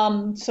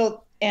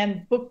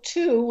 And book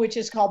 2, which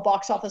is called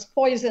Box Office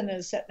Poison,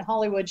 is set in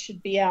Hollywood,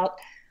 should be out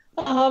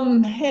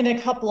in a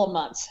couple of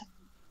months.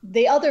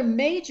 The other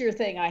major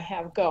thing I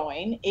have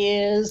going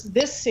is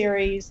this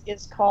series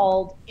is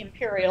called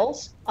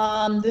Imperials.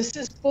 This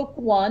is book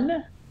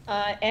 1,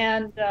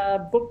 and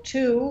book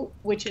 2,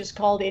 which is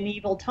called In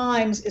Evil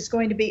Times, is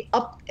going to be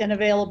up and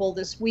available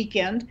this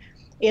weekend.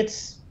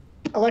 It's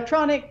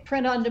electronic,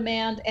 print on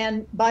demand,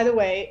 and by the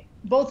way,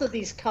 both of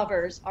these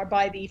covers are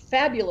by the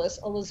fabulous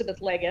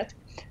Elizabeth Leggett,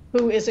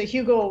 who is a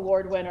Hugo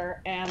Award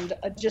winner and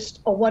just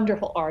a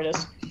wonderful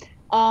artist.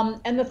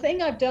 And the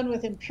thing I've done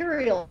with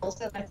Imperials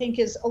that I think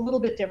is a little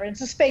bit different,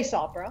 it's a space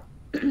opera,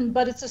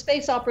 but it's a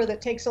space opera that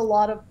takes a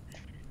lot of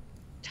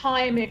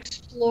time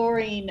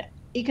exploring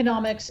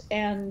economics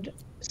and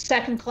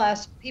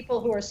second-class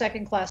people who are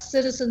second-class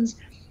citizens,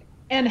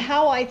 and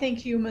how I think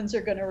humans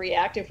are going to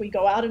react if we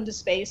go out into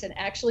space and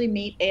actually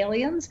meet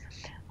aliens.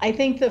 I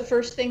think the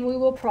first thing we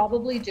will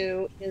probably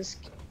do is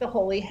kick the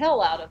holy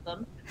hell out of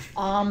them,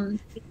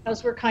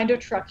 because we're kind of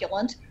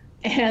truculent,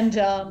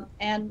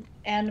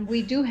 and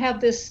we do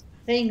have this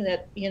thing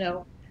that,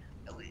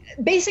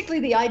 basically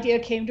the idea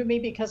came to me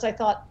because I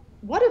thought,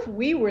 what if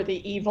we were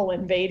the evil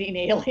invading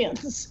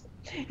aliens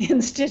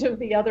instead of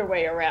the other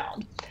way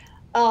around?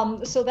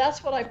 So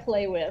that's what I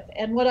play with.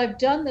 And what I've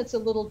done that's a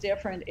little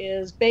different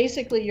is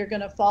basically you're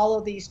going to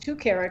follow these 2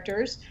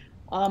 characters,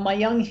 my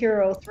young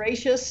hero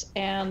Thracius,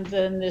 and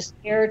then this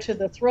heir to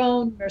the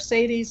throne,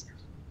 Mercedes,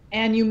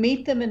 and you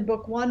meet them in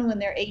book 1 when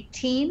they're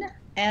 18.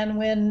 And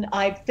when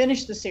I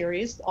finish the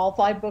series, all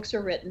 5 books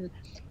are written,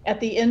 at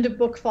the end of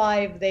book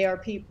 5, they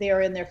are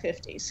in their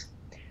 50s.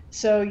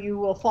 So you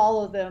will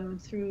follow them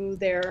through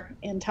their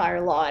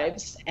entire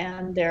lives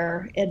and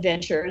their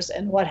adventures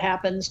and what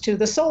happens to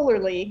the Solar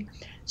League.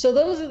 So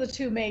those are the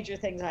 2 major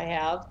things I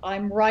have.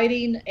 I'm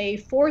writing a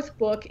 4th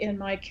book in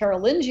my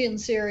Carolingian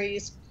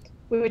series,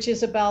 which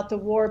is about the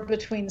war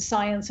between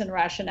science and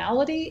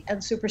rationality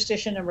and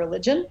superstition and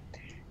religion.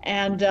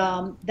 And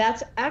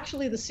that's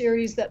actually the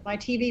series that my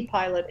TV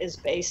pilot is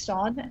based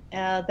on,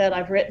 that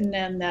I've written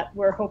and that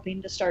we're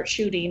hoping to start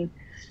shooting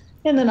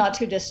in the not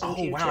too distant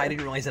future. Oh wow, I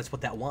didn't realize that's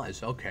what that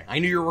was. Okay, I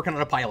knew you were working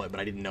on a pilot, but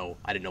I didn't know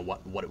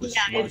what it was.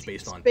 Yeah, what it was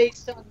based on.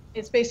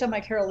 It's based on my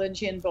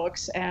Carolingian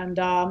books, and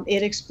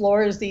it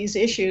explores these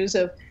issues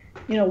of,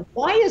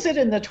 why is it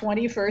in the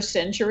 21st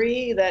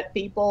century that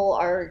people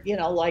are,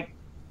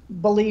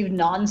 believe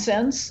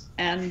nonsense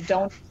and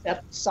don't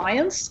accept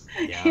science?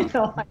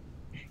 Yeah.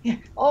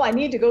 Oh, I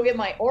need to go get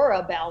my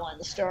aura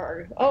balanced,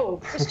 or, oh,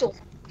 crystal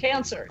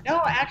cancer.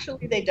 No,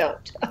 actually they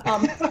don't.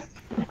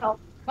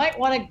 Might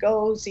want to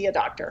go see a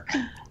doctor.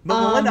 But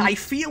Melinda, I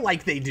feel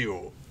like they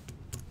do.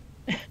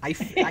 I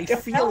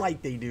feel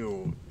like they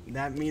do.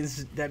 That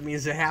means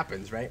it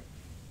happens, right?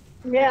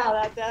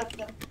 Yeah,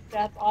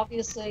 that's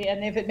obviously,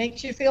 and if it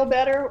makes you feel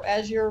better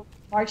as you're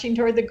marching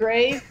toward the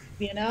grave,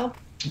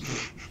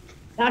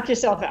 knock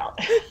yourself out.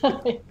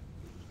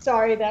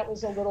 Sorry, that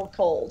was a little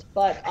cold,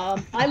 but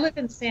I live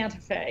in Santa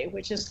Fe,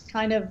 which is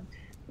kind of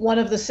one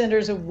of the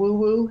centers of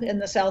woo-woo in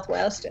the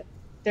Southwest.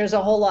 There's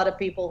a whole lot of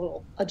people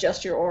who'll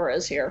adjust your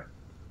auras here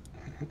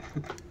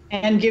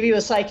and give you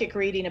a psychic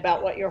reading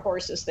about what your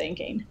horse is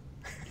thinking.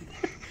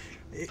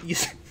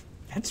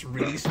 That's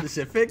really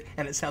specific,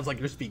 and it sounds like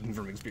you're speaking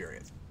from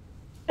experience.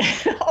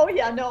 Oh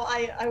yeah, no,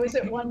 I was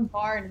at one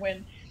barn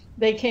when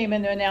they came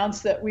in to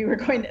announce that they were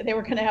going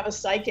to have a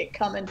psychic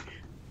come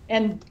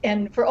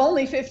and for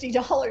only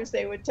 $50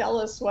 they would tell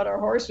us what our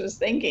horse was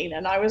thinking,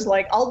 and I was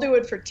like, I'll do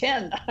it for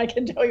 10. I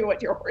can tell you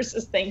what your horse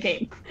is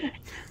thinking.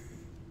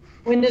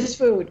 When is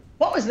food?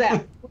 What was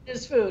that? When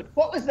is food?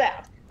 What was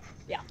that?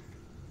 Yeah.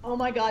 Oh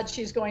my God,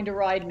 she's going to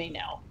ride me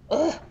now.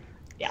 Ugh.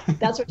 Yeah,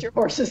 that's what your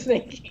horse is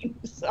thinking.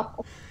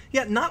 So.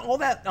 Yeah, not all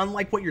that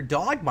unlike what your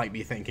dog might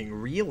be thinking,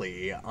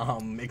 really,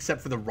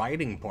 except for the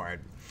riding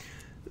part.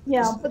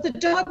 Yeah, but the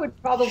dog would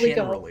probably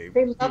go,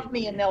 they love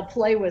me and they'll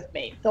play with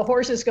me. The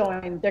horse is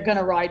going, they're going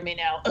to ride me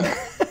now.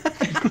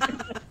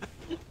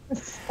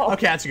 So.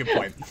 Okay, that's a good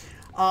point.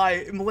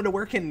 Melinda,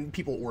 where can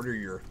people order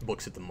your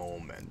books at the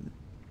moment?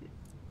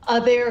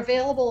 They're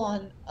available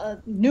on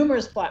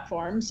numerous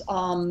platforms,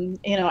 Amazon,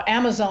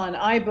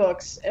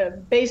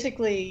 iBooks,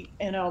 basically,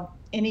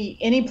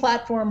 any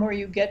platform where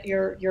you get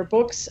your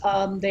books,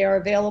 they are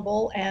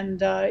available,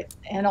 and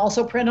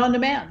also print on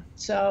demand.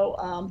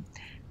 So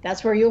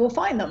that's where you will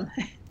find them.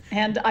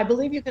 And I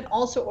believe you can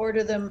also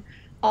order them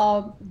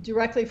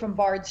directly from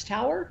Bard's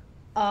Tower.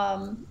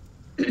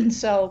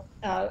 So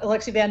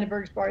Alexi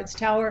Vandenberg's Bard's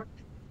Tower,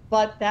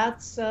 but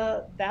that's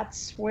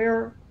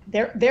where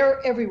they're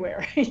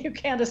everywhere. You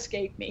can't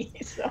escape me.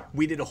 So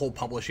we did a whole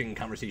publishing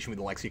conversation with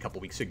Alexi a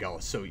couple weeks ago.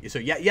 So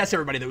yeah, yes,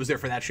 everybody that was there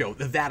for that show,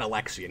 that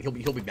Alexi, and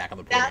he'll be back on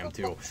the program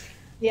too.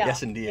 Yeah,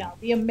 yes, indeed. Yeah,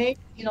 the amazing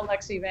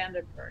Alexi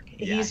Vandenberg.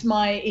 Yeah. He's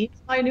my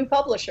new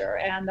publisher,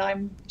 and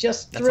I'm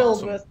just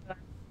thrilled awesome.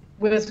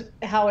 with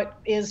how it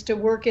is to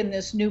work in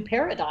this new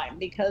paradigm,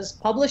 because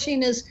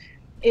publishing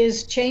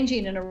is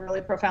changing in a really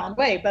profound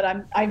way, but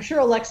I'm sure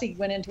Alexi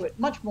went into it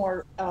much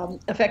more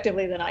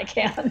effectively than I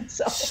can.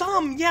 So.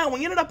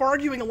 We ended up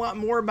arguing a lot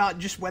more about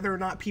just whether or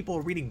not people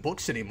are reading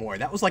books anymore.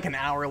 That was like an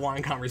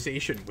hour-long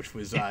conversation, which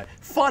was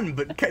fun,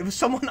 but it was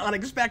somewhat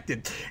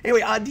unexpected.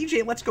 Anyway,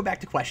 DJ, let's go back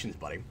to questions,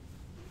 buddy.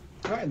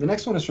 All right, the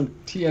next one is from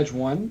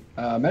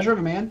T-Edge1. Measure of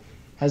a Man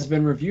has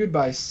been reviewed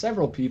by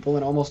several people,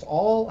 and almost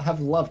all have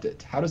loved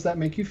it. How does that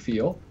make you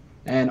feel?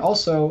 And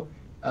also,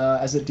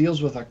 as it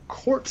deals with a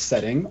court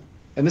setting,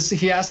 and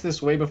he asked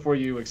this way before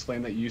you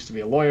explained that you used to be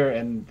a lawyer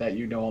and that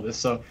you know all this.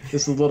 So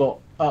this is a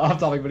little off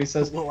topic, but he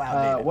says,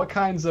 what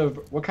kinds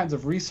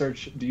of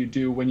research do you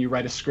do when you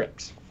write a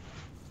script?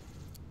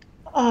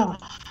 How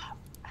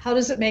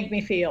does it make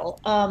me feel?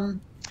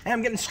 Hey,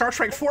 I'm getting Star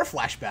Trek 4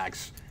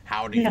 flashbacks.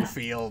 How do you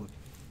feel?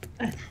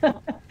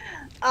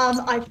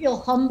 I feel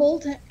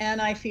humbled and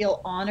I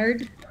feel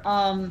honored,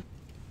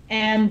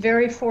 and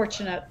very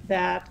fortunate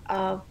that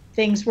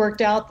things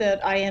worked out,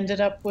 that I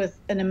ended up with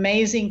an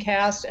amazing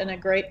cast and a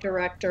great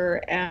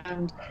director,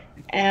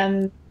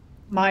 and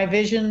my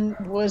vision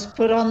was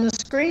put on the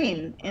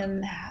screen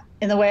in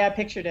the way I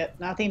pictured it.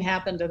 Nothing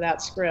happened to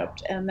that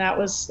script, and that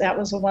was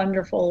a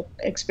wonderful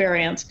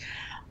experience.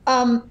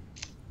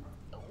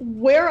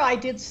 Where I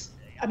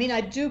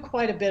do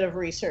quite a bit of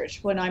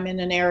research when I'm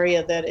in an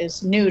area that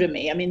is new to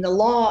me. I mean, the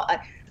law,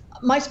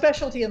 my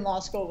specialty in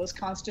law school was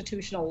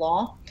constitutional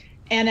law.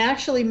 And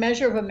actually,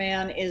 Measure of a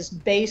Man is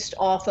based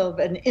off of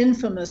an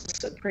infamous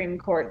Supreme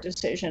Court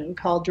decision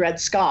called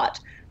Dred Scott,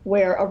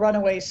 where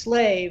a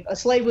slave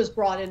was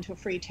brought into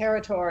free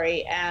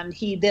territory, and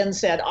he then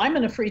said, I'm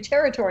in a free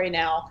territory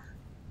now.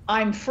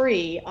 I'm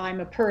free. I'm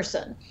a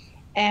person.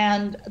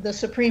 And the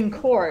Supreme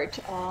Court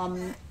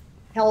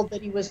held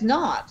that he was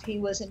not. He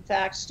was, in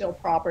fact, still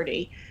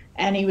property,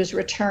 and he was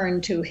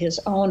returned to his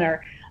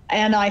owner.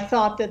 And I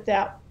thought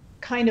that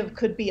kind of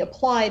could be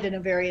applied in a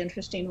very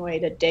interesting way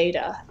to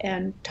data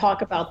and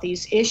talk about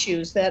these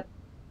issues that,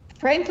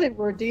 frankly,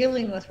 we're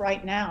dealing with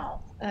right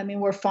now. I mean,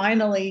 we're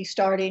finally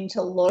starting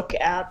to look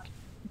at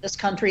this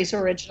country's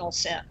original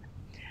sin,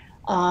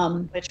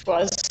 which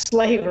was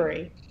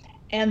slavery.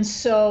 And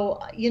so,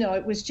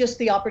 it was just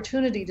the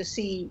opportunity to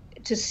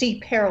see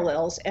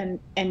parallels and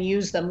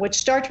use them, which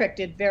Star Trek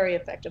did very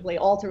effectively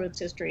all through its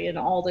history and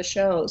all the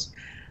shows.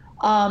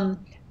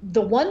 The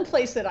one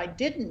place that I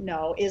didn't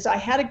know is I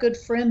had a good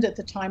friend at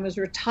the time, was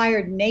a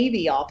retired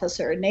naval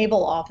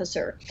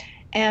officer,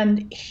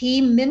 and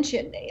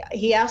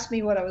he asked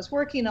me what I was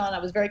working on. I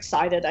was very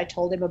excited. I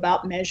told him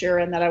about Measure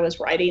and that I was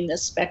writing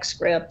this spec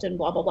script and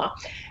blah, blah, blah.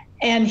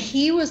 And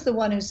he was the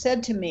one who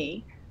said to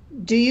me,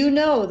 do you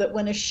know that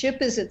when a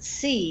ship is at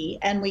sea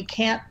and we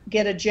can't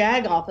get a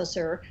JAG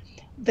officer,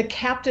 the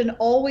captain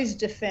always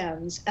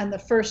defends and the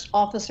first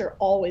officer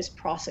always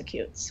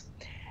prosecutes?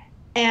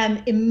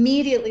 And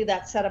immediately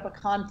that set up a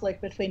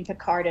conflict between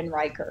Picard and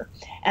Riker.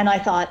 And I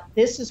thought,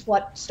 this is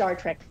what Star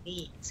Trek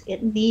needs.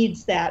 It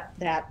needs that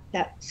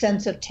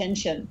sense of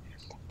tension.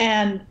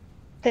 And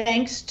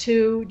thanks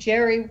to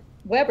Jerry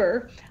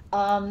Weber,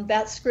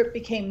 that script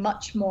became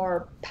much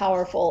more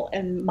powerful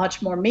and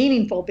much more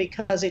meaningful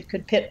because it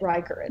could pit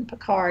Riker and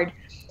Picard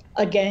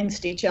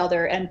against each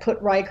other and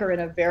put Riker in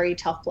a very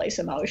tough place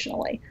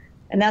emotionally.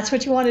 And that's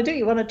what you want to do.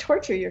 You want to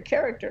torture your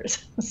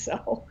characters.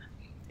 So.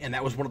 And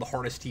that was one of the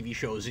hardest TV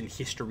shows in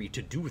history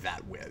to do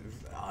that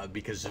with,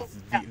 because of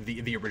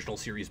the original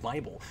series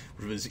Bible,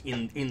 which was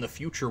in the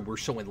future we're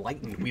so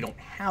enlightened we don't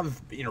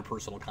have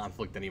interpersonal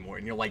conflict anymore.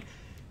 And you're like,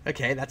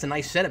 okay, that's a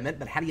nice sentiment,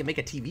 but how do you make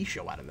a TV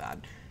show out of that?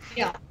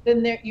 Yeah,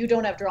 then you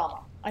don't have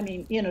drama. I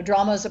mean,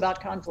 drama is about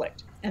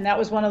conflict. And that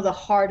was one of the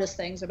hardest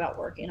things about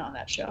working on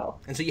that show.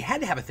 And so you had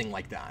to have a thing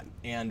like that.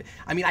 And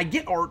I mean, I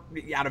get art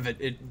out of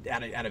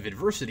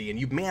adversity, and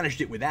you've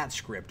managed it with that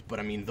script. But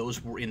I mean,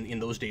 those were in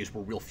those days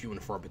were real few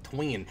and far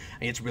between.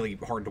 And it's really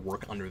hard to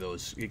work under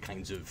those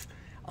kinds of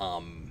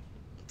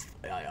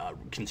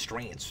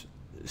constraints.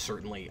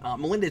 Certainly,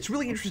 Melinda, it's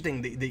really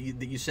interesting that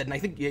you said, and I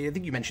think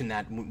you mentioned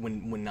that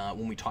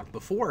when we talked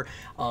before,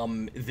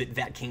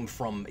 that came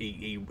from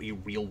a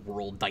real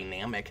world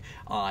dynamic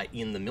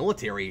in the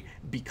military,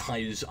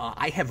 because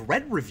I have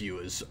read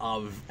reviews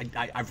of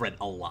I've read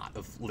a lot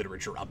of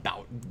literature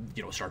about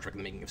Star Trek and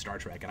the making of Star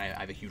Trek, and I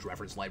have a huge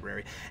reference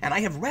library, and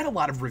I have read a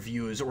lot of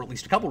reviews, or at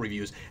least a couple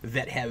reviews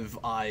that have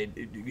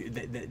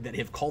that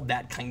have called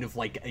that kind of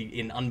like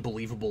an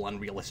unbelievable,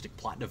 unrealistic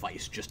plot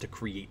device just to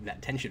create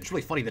that tension. It's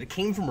really funny that it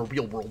came from a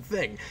real world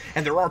thing,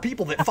 and there are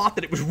people that thought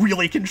that it was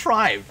really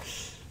contrived.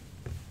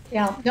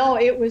 Yeah, no,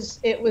 it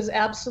was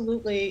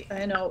absolutely,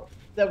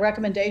 the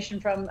recommendation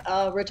from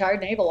a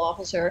retired naval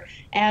officer,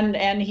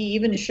 and he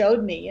even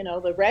showed me,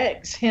 the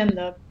regs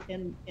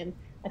in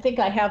I think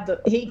I have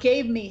he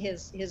gave me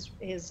his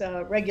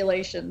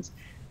regulations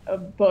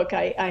book.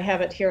 I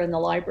have it here in the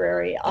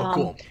library. Oh,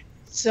 cool.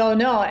 So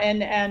no,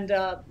 and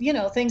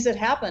things that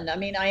happened. I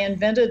mean, I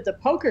invented the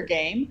poker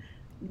game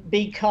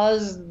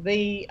because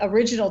the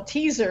original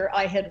teaser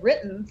I had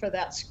written for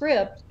that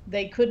script,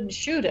 they couldn't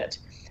shoot it.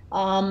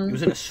 It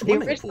was in a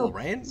swimming pool,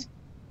 right?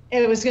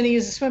 It was going to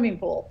use a swimming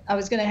pool. I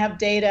was going to have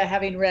Data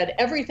having read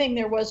everything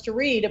there was to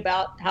read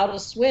about how to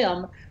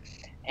swim.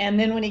 And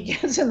then when he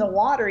gets in the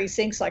water, he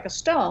sinks like a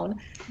stone,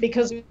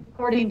 because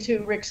according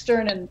to Rick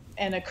Stern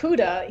and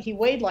Akuda, he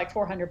weighed like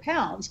 400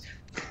 pounds.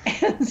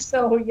 And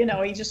so,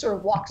 he just sort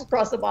of walks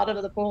across the bottom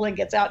of the pool and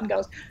gets out and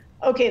goes,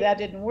 okay, that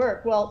didn't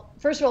work. Well,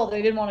 first of all,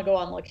 they didn't want to go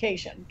on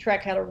location.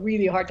 Trek had a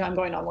really hard time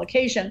going on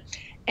location.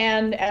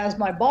 And as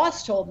my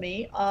boss told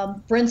me,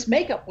 Brent's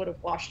makeup would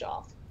have washed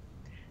off.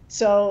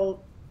 So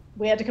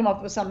we had to come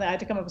up with something. I had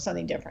to come up with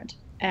something different.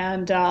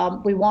 And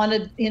we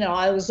wanted,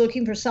 I was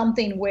looking for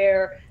something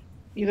where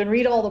you can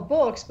read all the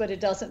books, but it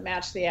doesn't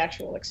match the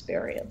actual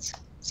experience.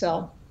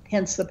 So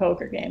hence the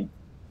poker game.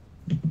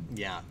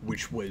 Yeah,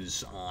 which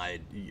was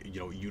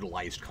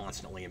utilized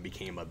constantly and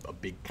became a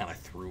big kind of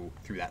through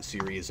that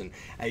series. And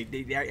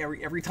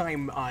every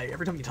time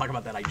you talk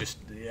about that, I just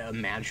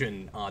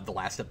imagine the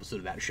last episode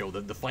of that show.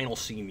 The final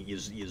scene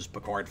is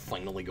Picard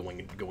finally going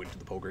into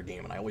the poker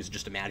game, and I always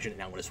just imagine it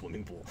now in a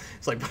swimming pool.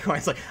 It's like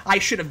Picard's like, I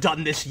should have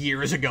done this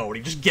years ago, and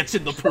he just gets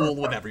in the pool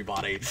with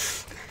everybody.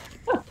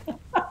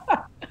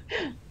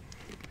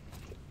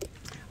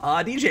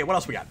 DJ, what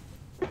else we got?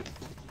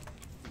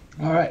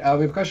 All right,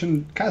 we have a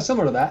question kind of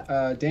similar to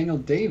that. Daniel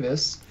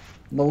Davis,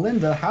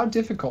 Melinda, how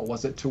difficult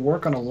was it to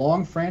work on a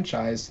long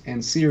franchise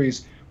and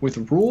series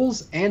with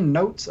rules and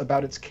notes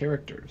about its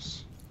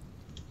characters?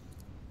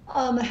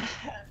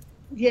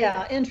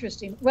 Yeah,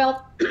 interesting.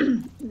 Well,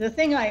 the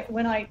thing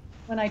when I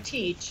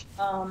teach,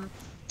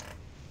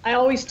 I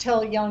always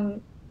tell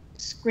young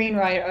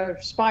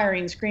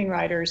aspiring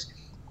screenwriters,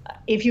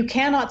 if you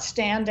cannot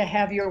stand to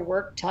have your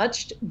work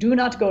touched, do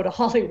not go to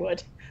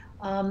Hollywood.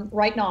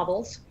 Write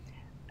novels,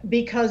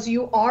 because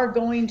you are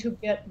going to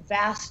get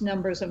vast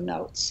numbers of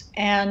notes,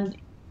 and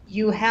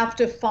you have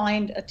to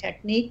find a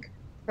technique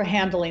for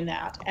handling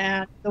that.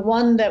 And the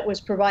one that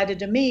was provided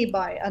to me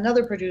by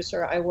another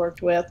producer I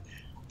worked with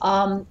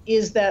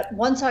is that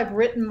once I've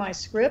written my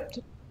script,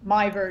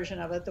 my version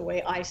of it, the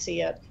way I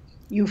see it,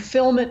 you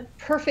film it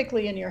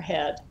perfectly in your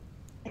head,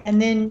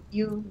 and then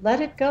you let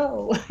it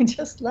go.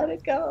 Just let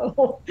it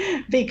go,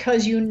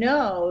 because you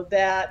know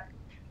that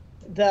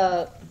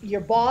your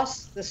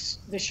boss, the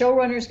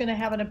showrunner is going to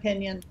have an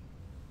opinion,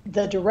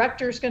 the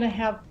director is going to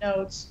have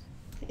notes,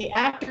 the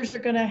actors are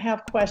going to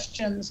have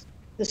questions,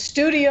 the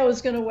studio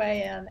is going to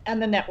weigh in,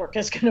 and the network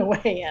is going to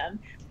weigh in,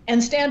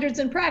 and standards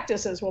and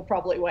practices will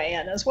probably weigh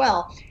in as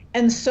well.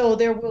 And so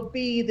there will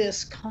be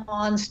this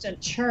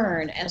constant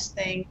churn as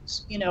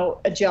things,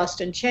 adjust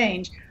and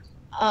change.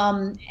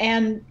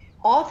 And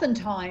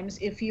oftentimes,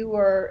 if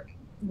you're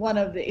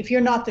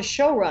not the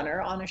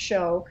showrunner on a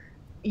show,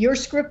 your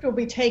script will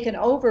be taken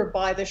over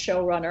by the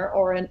showrunner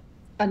or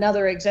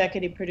another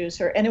executive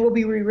producer, and it will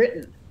be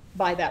rewritten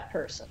by that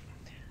person.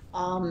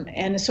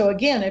 And so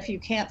again, if you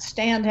can't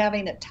stand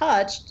having it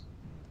touched,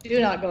 do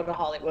not go to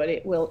Hollywood.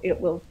 It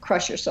will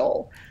crush your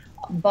soul.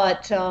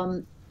 But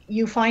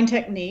you find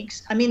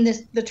techniques. I mean,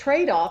 the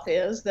trade-off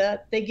is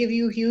that they give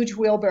you huge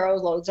wheelbarrow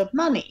loads of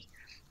money.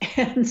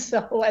 And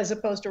so, as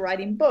opposed to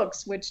writing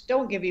books, which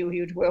don't give you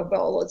huge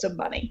wheelbarrow loads of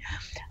money.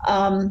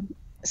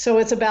 So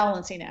it's a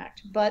balancing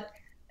act. But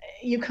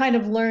you kind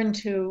of learn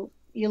to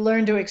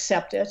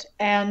accept it,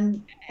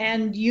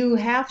 and you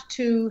have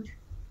to.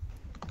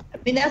 I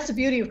mean, that's the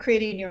beauty of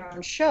creating your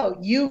own show.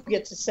 You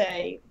get to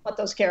say what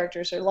those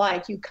characters are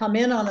like. You come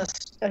in on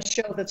a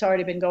show that's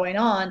already been going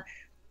on,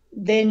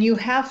 then you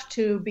have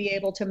to be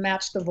able to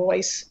match the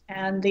voice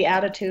and the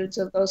attitudes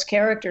of those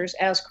characters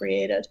as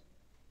created.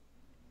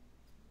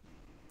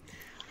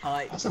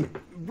 Awesome.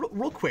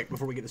 Real quick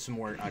before we get to some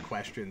more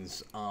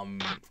questions,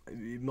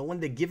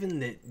 Melinda, given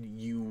that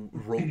you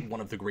wrote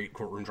one of the great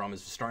courtroom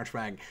dramas of Star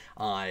Trek,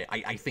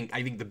 I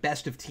think the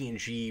best of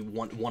TNG,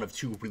 one of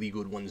two really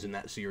good ones in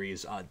that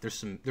series.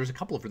 There's a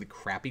couple of really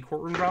crappy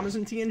courtroom dramas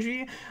in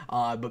TNG,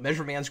 but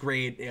Measure of a Man's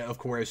great, of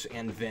course,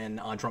 and then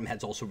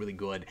Drumhead's also really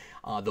good,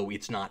 though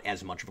it's not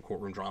as much of a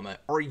courtroom drama.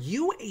 Are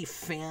you a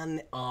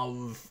fan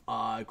of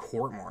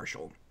Court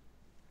Martial?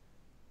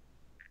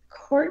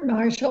 Court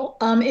Martial.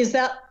 Is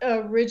that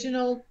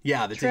original?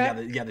 Yeah,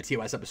 the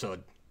TOS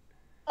episode.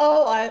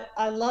 Oh,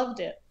 I loved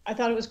it. I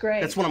thought it was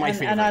great. That's one of my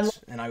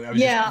favorites, and I was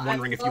just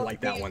wondering if you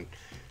liked that one.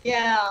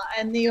 Yeah,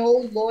 and the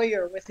old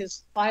lawyer with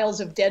his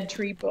files of dead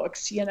tree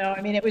books.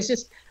 I mean, it was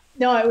just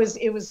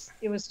it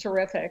was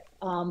terrific.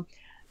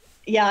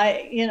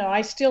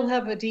 I still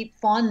have a deep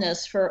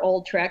fondness for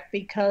old Trek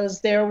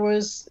because there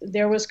was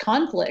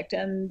conflict,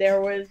 and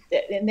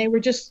they were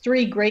just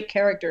three great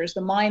characters: the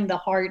mind, the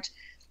heart,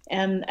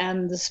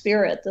 and the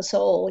spirit, the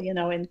soul,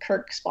 in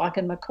Kirk, Spock,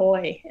 and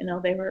McCoy.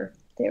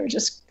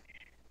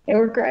 They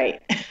were great.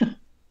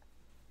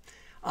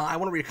 I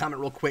want to read a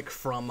comment real quick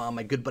from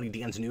my good buddy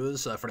Dan's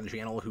News, friend of the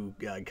channel, who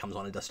comes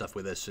on and does stuff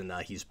with us, and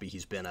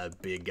he's been a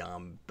big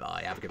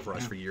advocate for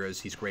us for years.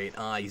 He's great.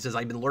 He says,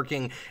 I've been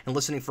lurking and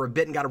listening for a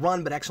bit and got to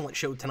run, but excellent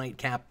show tonight.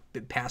 Cap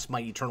past my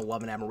eternal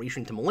love and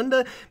admiration to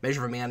Melinda.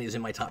 Measure of a Man is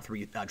in my top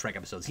 3 Trek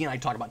episodes. He and I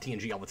talk about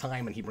TNG all the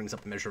time, and he brings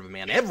up the Measure of a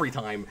Man every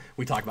time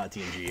we talk about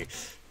TNG.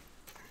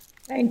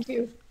 Thank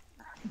you.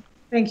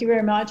 Thank you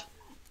very much.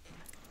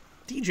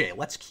 DJ,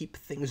 let's keep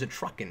things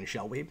a-truckin',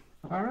 shall we?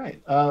 All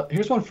right.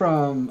 Here's one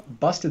from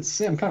Busted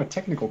Sim, kind of a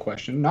technical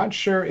question. Not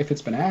sure if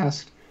it's been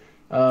asked.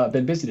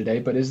 Been busy today,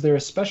 but is there a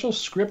special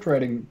script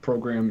writing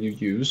program you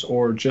use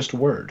or just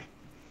Word?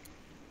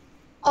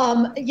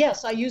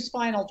 Yes, I use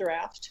Final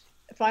Draft.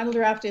 Final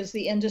Draft is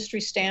the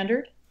industry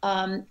standard.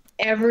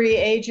 Every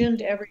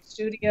agent, every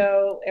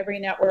studio, every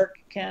network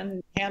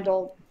can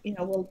handle,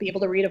 will be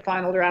able to read a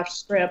Final Draft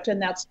script, and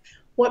that's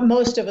what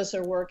most of us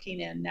are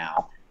working in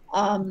now.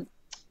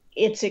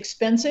 It's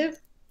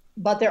expensive,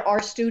 but there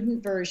are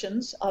student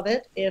versions of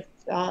it. If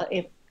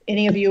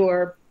any of you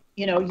are,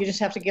 you just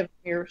have to give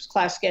your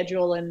class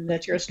schedule and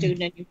that you're a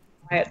student and you can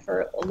buy it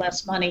for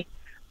less money.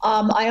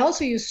 I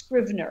also use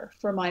Scrivener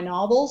for my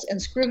novels,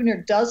 and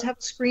Scrivener does have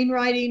a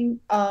screenwriting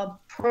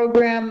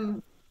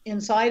program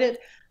inside it.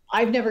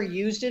 I've never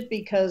used it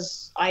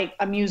because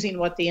I'm using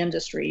what the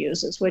industry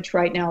uses, which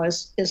right now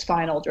is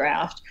Final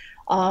Draft.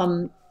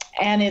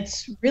 And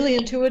it's really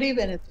intuitive,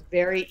 and it's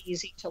very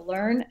easy to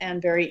learn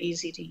and very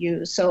easy to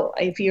use. So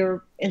if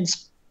you're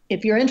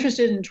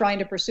interested in trying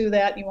to pursue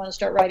that and you want to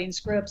start writing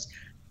scripts,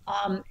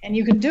 and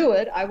you can do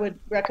it, I would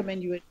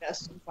recommend you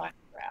invest in Final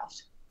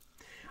Draft.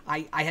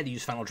 I had to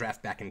use Final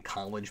Draft back in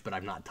college, but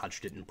I've not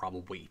touched it in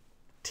probably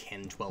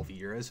 10, 12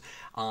 years.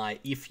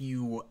 If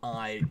you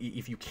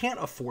can't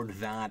afford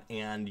that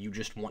and you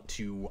just want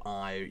to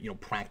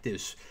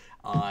practice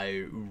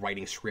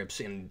writing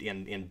scripts and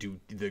do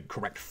the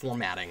correct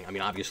formatting. I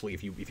mean, obviously,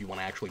 if you want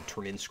to actually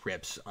turn in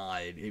scripts,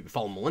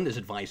 follow Melinda's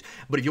advice.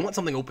 But if you want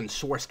something open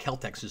source,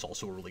 Celtex is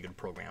also a really good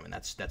program, and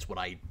that's what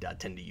I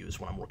tend to use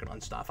when I'm working on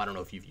stuff. I don't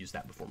know if you've used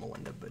that before,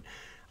 Melinda, but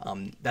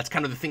that's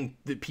kind of the thing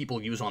that people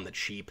use on the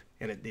cheap,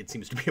 and it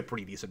seems to be a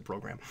pretty decent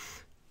program.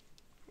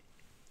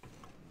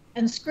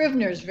 And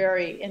Scrivener is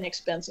very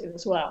inexpensive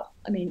as well.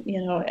 I mean,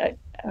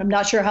 I'm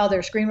not sure how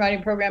their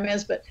screenwriting program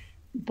is, but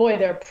boy,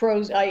 their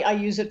prose, I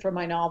use it for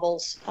my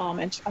novels,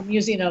 and I'm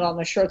using it on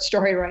a short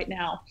story right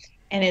now,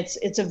 and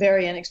it's a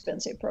very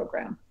inexpensive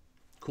program.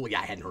 Cool.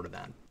 Yeah, I hadn't heard of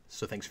that,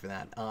 so thanks for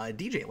that.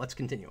 DJ, let's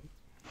continue.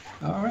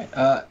 All right.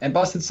 And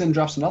Busted Sin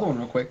drops another one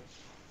real quick.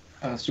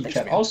 Super Thanks,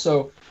 chat. man.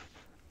 Also,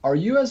 are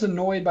you as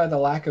annoyed by the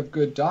lack of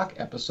good Doc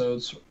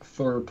episodes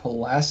for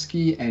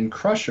Pulaski and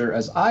Crusher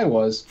as I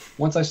was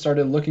once I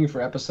started looking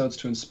for episodes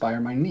to inspire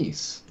my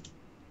niece?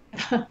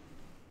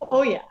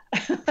 Oh, yeah.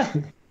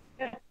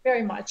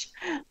 Very much.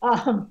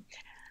 The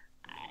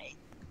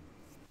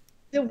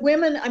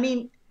women, I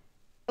mean,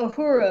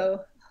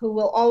 Uhuru, who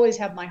will always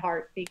have my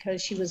heart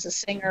because she was a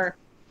singer,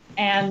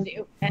 and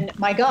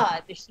my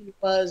God, she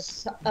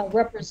was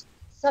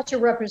such a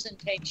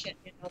representation.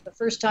 The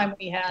first time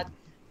we had,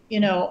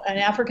 an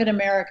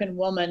African-American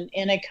woman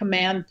in a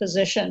command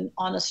position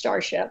on a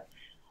starship.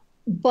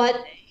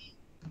 But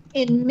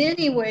in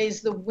many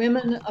ways, the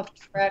women of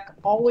Trek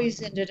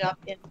always ended up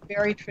in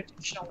very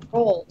traditional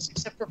roles,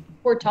 except for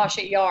poor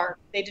Tasha Yar.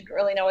 They didn't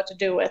really know what to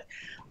do with.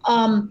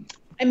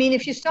 I mean,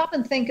 if you stop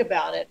and think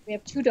about it, we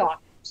have two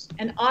doctors,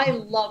 and I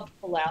loved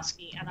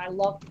Pulaski, and I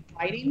loved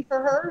writing for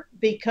her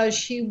because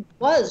she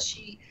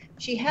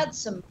had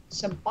some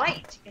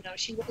bite. You know,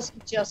 she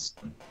wasn't just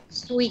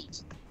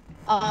sweet.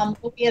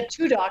 But we had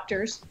two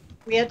doctors.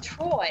 We had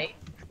Troy,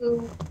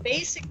 who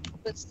basically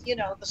was, you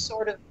know, the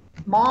sort of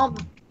mom,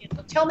 you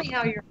know, tell me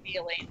how you're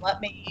feeling. Let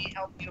me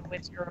help you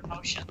with your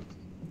emotions.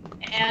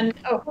 And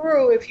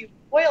Uhuru, if you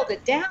boiled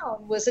it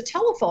down, was a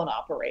telephone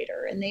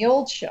operator in the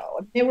old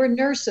show. They were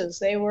nurses.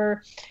 They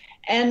were,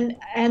 and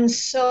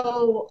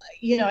so,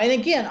 you know, and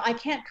again, I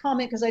can't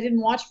comment because I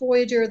didn't watch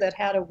Voyager that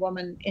had a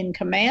woman in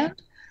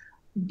command,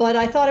 but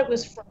I thought it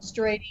was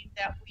frustrating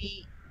that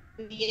we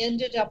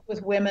ended up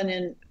with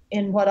women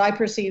in what I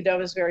perceived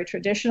of as very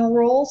traditional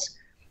roles.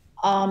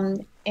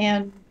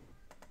 And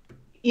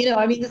you know,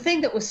 I mean, the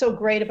thing that was so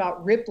great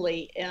about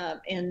Ripley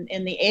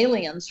in the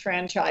Aliens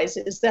franchise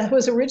is that it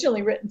was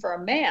originally written for a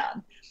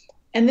man,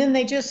 and then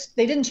they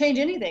didn't change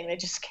anything. They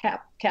just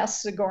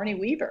cast Sigourney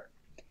Weaver,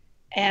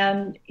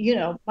 and you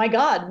know, my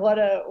God, what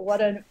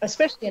a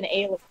especially in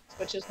Aliens,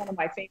 which is one of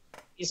my favorite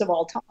movies of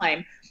all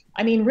time.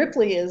 I mean,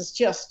 Ripley is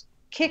just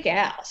kick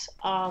ass.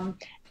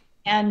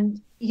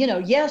 And, you know,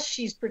 yes,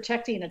 she's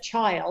protecting a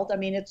child. I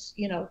mean, it's,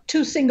 you know,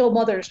 two single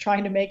mothers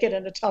trying to make it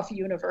in a tough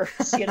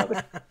universe, you know,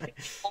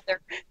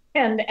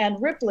 and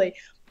Ripley.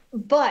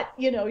 But,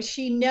 you know,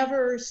 she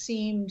never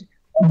seemed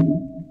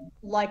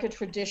like a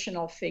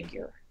traditional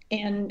figure.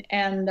 And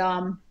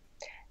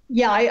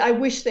yeah, I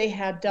wish they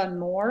had done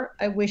more.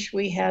 I wish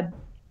we had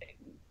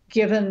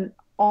given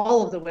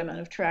all of the women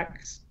of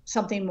Trek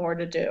something more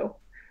to do.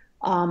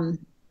 You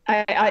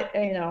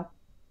know,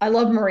 I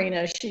love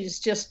Marina.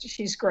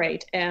 She's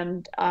great.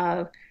 And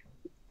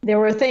there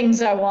were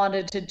things I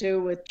wanted to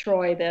do with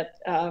Troy that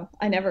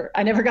I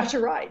never got to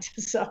write.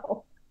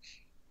 So.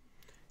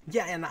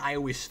 Yeah, and I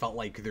always felt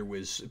like there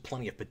was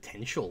plenty of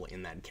potential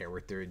in that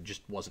character. It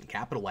just wasn't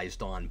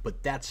capitalized on.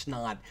 But that's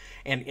not,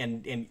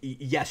 and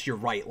yes, you're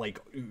right.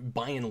 Like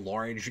by and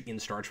large in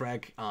Star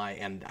Trek,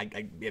 and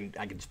I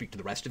can speak to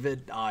the rest of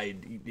it.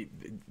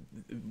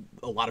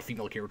 A lot of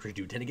female characters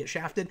do tend to get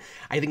shafted.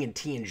 I think in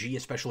TNG,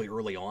 especially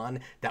early on,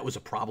 that was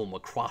a problem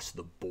across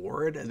the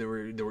board. There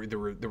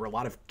were a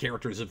lot of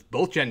characters of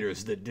both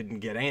genders that didn't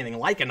get anything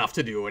like enough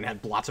to do and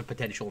had lots of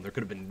potential, and there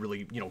could have been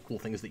really, you know, cool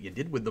things that you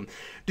did with them.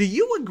 Do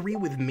you agree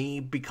with me?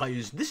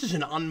 Because this is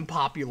an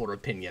unpopular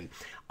opinion.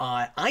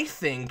 I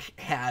think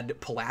had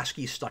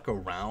Pulaski stuck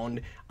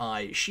around,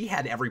 she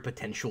had every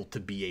potential to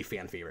be a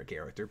fan favorite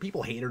character.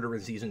 People hated her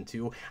in season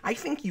 2. I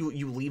think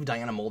you leave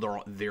Diana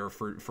Muldaur there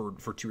for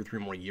 2 or 3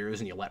 more years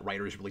and you let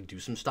writers really do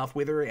some stuff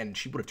with her, and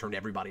she would have turned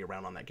everybody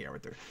around on that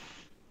character.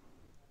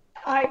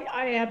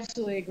 I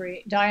absolutely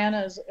agree.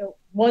 Diana is a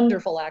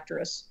wonderful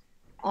actress.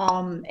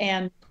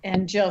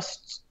 And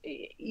just,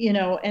 you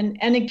know,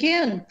 and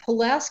again,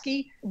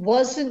 Pulaski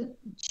wasn't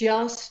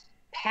just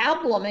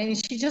pablum. I mean,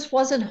 she just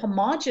wasn't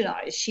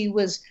homogenized. She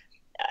was,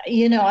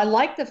 you know, I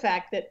like the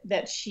fact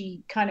that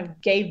she kind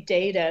of gave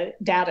data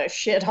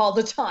shit all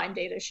the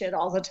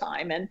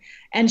time,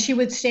 and she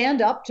would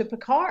stand up to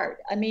Picard.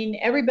 I mean,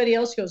 everybody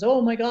else goes,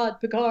 oh my God,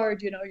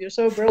 Picard, you know, you're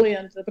so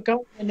brilliant, the Picard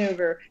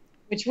maneuver,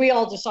 which we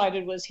all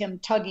decided was him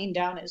tugging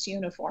down his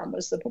uniform,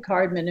 was the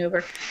Picard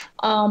maneuver.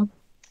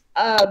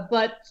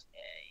 But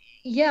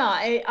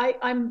yeah,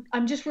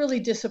 I'm just really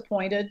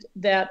disappointed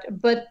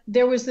but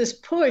there was this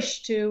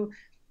push to,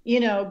 you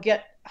know,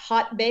 get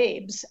hot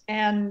babes,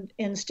 and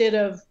instead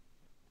of,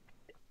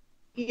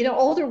 you know,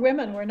 older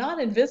women, we're not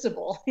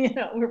invisible, you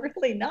know, we're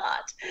really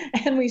not,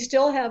 and we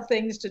still have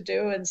things to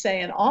do and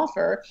say and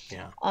offer.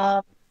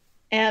 Yeah.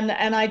 And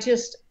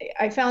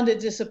I found it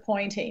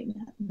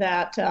disappointing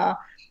that,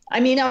 I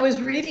mean, I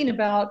was reading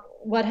about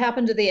what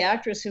happened to the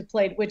actress who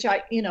played, which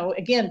I, you know,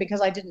 again,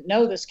 because I didn't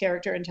know this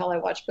character until I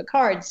watched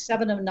Picard,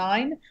 7 of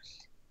 9.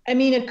 I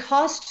mean, a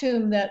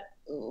costume that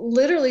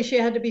literally she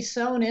had to be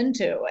sewn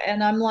into.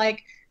 And I'm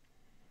like,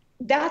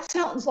 that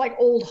sounds like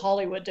old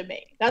Hollywood to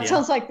me. That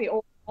sounds like the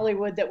old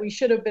Hollywood that we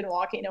should have been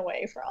walking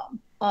away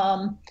from.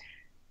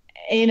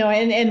 You know,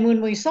 and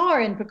when we saw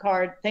her in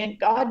Picard, thank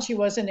God she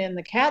wasn't in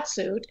the cat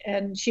suit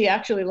and she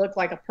actually looked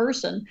like a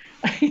person.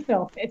 You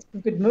know, it's a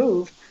good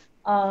move.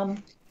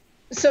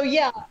 So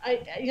yeah, I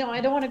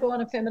don't want to go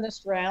on a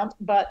feminist rant,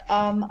 but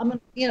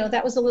you know,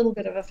 that was a little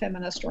bit of a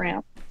feminist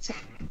rant. So.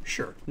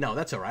 Sure. No,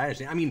 that's all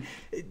right. I mean,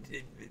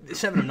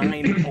 7 of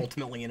 9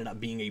 ultimately ended up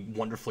being a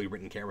wonderfully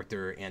written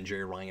character, and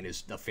Jeri Ryan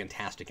is a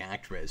fantastic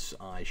actress.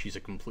 She's a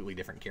completely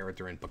different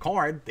character in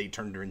Picard. They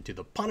turned her into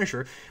the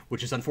Punisher,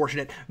 which is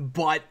unfortunate.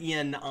 But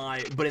in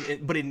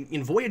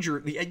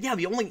Voyager, yeah,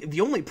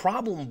 the only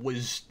problem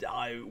was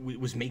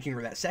making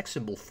her that sex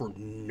symbol for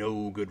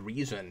no good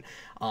reason.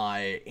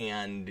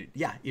 And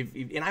yeah,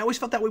 and I always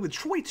felt that way with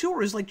Troy too. Where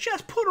it was like,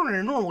 just put her in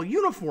a normal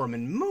uniform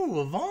and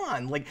move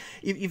on. Like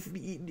if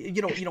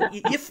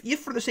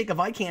for the sake of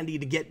eye candy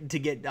to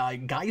get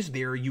get guys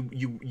there,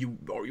 you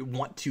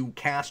want to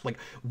cast like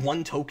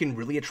one token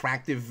really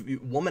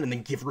attractive woman and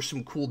then give her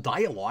some cool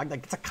dialogue.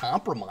 Like, it's a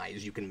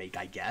compromise you can make,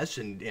 I guess,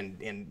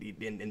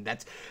 and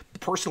that's,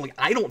 personally,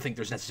 I don't think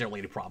there's necessarily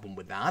any problem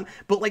with that.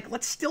 But like,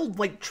 let's still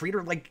like treat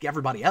her like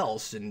everybody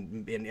else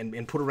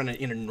and put her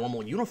in a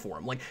normal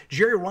uniform. Like,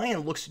 Jerry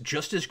Ryan looks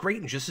just as great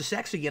and just as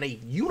sexy in a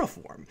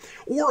uniform.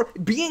 Or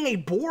being a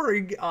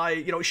Borg,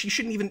 she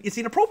shouldn't even, it's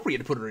inappropriate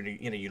to put her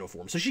in a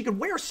uniform. So she could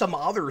wear some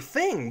other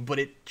thing, but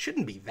it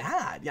shouldn't be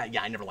that.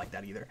 Yeah, I never liked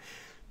that either.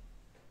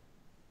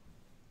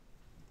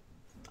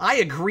 I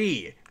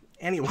agree.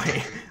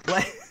 Anyway,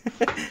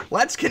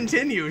 let's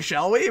continue,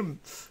 shall we?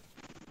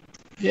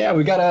 Yeah,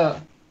 we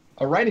got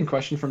a writing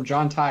question from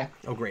John Ty.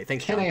 Oh, great.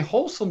 Thanks, Can John. a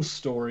wholesome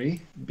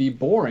story be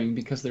boring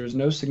because there is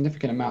no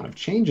significant amount of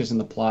changes in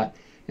the plot?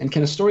 And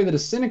can a story that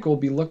is cynical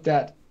be looked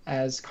at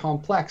as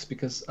complex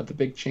because of the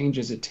big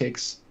changes it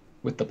takes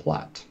with the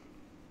plot?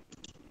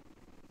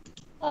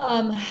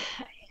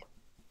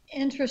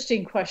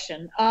 Interesting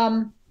question.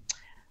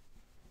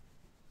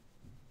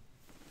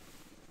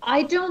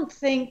 I don't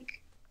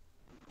think,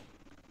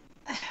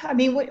 I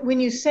mean, when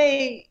you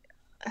say,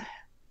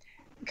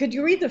 could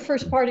you read the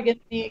first part again?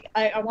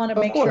 I want to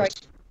make sure.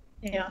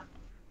 Yeah.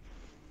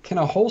 Can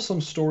a wholesome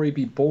story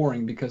be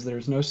boring because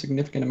there's no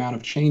significant amount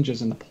of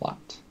changes in the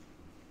plot?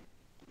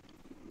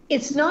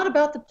 It's not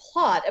about the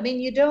plot. I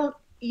mean, you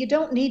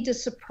don't need to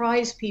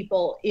surprise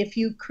people. If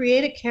you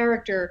create a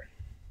character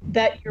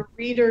that your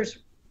readers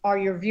or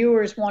your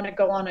viewers want to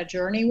go on a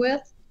journey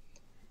with,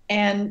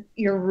 and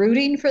you're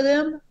rooting for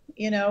them,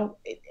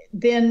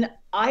 then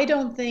I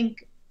don't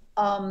think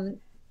a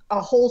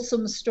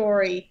wholesome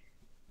story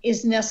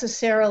is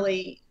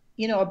necessarily,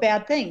 a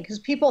bad thing, because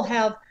people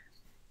have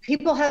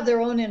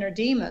their own inner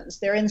demons,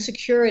 their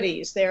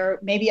insecurities,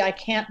 maybe I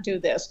can't do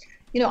this.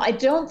 I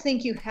don't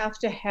think you have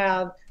to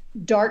have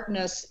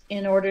darkness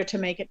in order to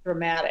make it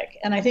dramatic.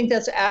 And I think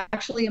that's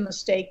actually a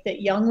mistake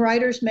that young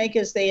writers make,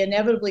 is they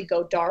inevitably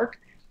go dark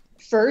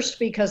first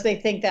because they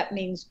think that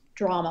means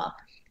drama.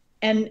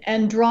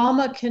 And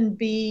drama can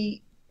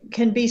be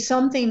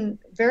something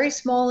very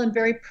small and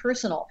very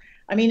personal.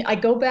 I mean, I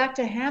go back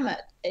to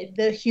Hammett,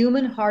 the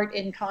human heart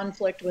in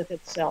conflict with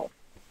itself.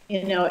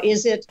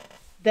 Is it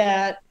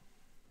that,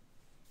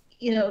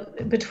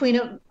 between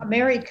a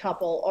married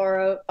couple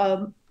or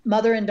a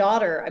mother and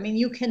daughter? I mean,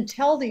 you can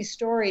tell these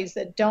stories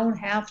that don't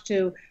have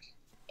to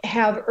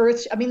have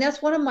Earth. I mean,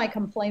 that's one of my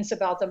complaints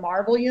about the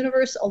Marvel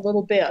universe a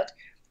little bit,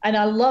 and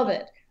I love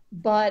it,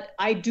 but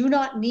I do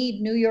not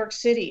need New York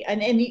City,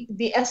 and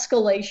the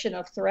escalation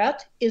of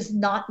threat is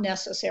not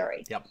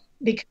necessary. Yep.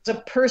 Because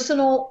a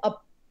personal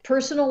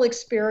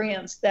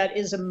experience that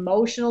is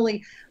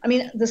emotionally, I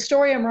mean, the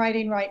story I'm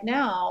writing right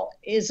now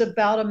is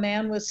about a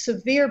man with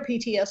severe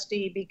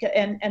PTSD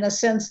and a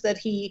sense that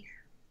he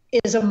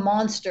is a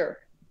monster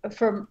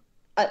from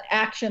an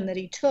action that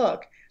he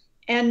took.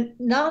 And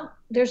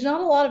there's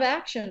not a lot of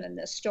action in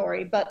this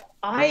story, but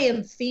I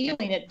am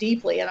feeling it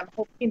deeply, and I'm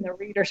hoping the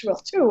readers will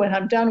too when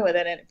I'm done with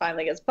it and it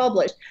finally gets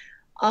published.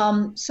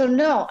 So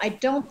no, I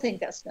don't think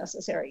that's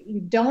necessary.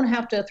 You don't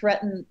have to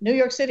threaten New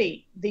York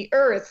City, the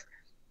Earth.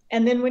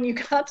 And then when you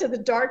got to the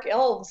dark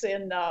elves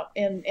in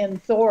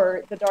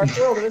Thor, The Dark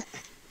World,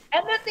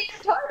 and then the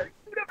entire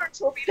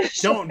universe will be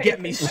destroyed. Don't get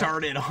me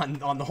started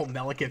on the whole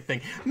Malekith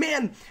thing,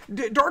 man.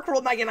 Dark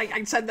World, again,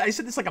 I said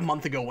this like a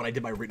month ago when I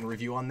did my written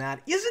review on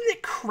that. Isn't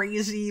it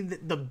crazy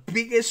that the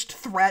biggest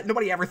threat,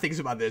 nobody ever thinks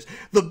about this,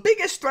 the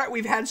biggest threat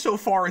we've had so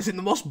far is in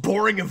the most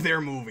boring of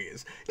their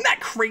movies? Isn't that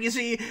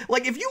crazy?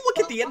 Like, if you look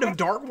at the end of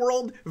Dark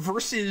World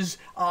versus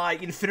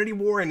Infinity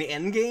War and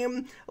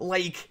Endgame,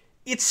 like,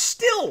 it's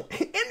still,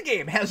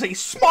 Endgame has a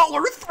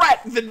smaller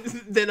threat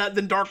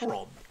than Dark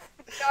World.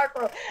 Dark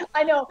World.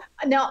 I know.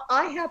 Now,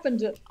 I happen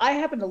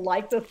to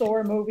like the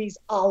Thor movies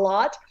a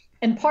lot,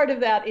 and part of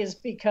that is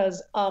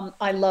because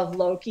I love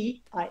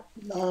Loki. I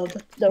love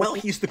Loki. Well,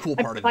 he's the cool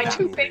part of that movie. My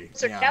two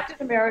favorites are Captain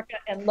America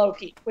and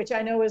Loki, which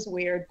I know is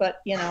weird,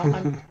 but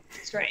I'm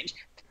strange.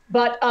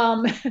 But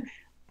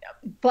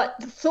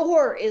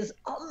Thor is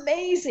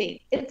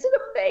amazing. It's an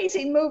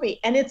amazing movie,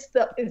 and it's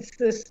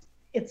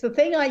the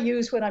thing I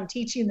use when I'm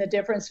teaching the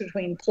difference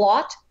between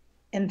plot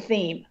and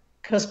theme.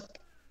 Because,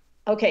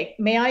 okay,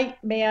 may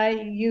I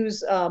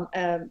use a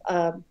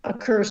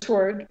curse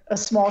word, a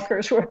small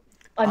curse word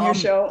on your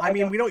show? I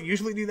mean, we don't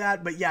usually do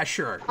that, but yeah,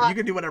 sure. You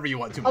can do whatever you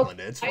want to,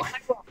 Melinda. It's fine.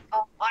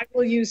 I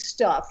will use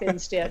stuff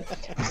instead.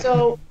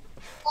 So,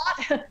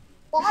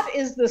 plot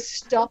is the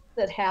stuff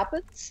that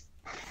happens,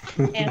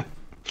 and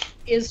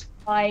is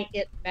why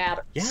it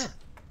matters. Yeah.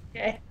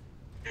 Okay.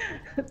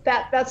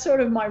 That's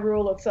sort of my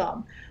rule of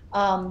thumb.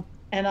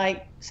 And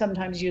I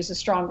sometimes use a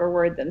stronger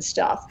word than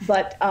stuff,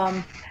 but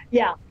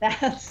yeah,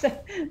 that's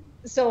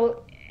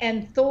so.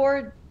 And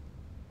Thor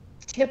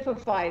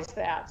typifies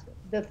that.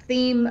 The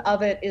theme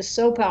of it is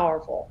so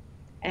powerful,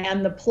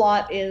 and the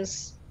plot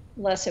is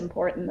less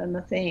important than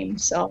the theme.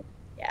 So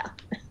yeah,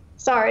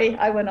 sorry,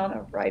 I went on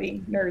a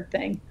writing nerd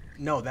thing.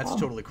 No, that's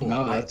totally cool.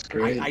 No, that's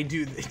great. I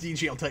do,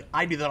 DJ, I'll tell you,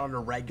 I do that on a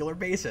regular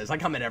basis. I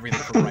come at everything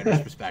from a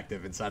writer's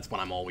perspective, and so that's what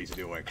I'm always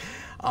doing.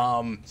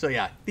 So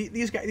yeah,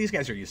 these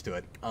guys are used to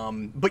it.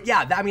 But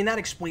yeah, I mean, that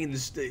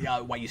explains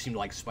why you seem to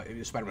like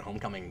Spider-Man: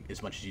 Homecoming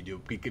as much as you do,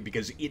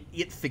 because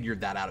it figured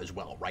that out as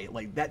well, right?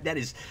 Like that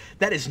is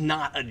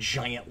not a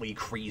giantly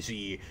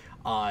crazy,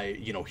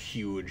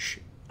 huge,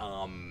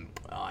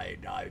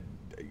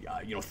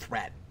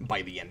 threat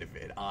by the end of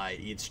it.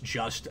 It's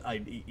just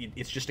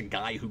a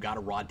guy who got a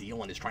raw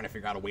deal and is trying to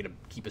figure out a way to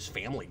keep his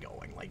family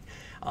going.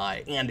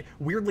 And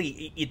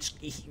weirdly,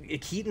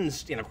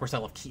 Keaton's, and of course I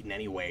love Keaton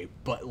anyway,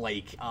 but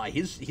like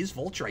his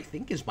Vulture I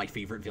think is my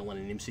favorite villain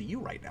in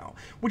MCU right now,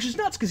 which is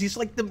nuts because he's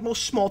like the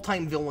most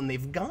small-time villain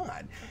they've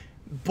got.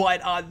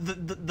 But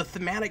the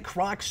thematic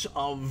crux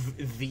of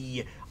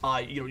the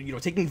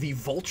taking the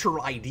Vulture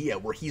idea,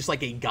 where he's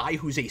like a guy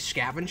who's a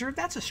scavenger,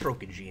 that's a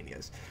stroke of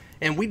genius,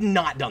 and we've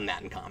not done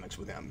that in comics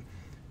with him.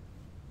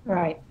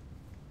 Right.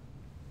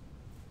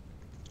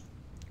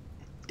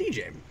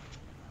 DJ.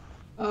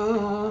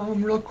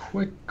 Real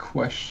quick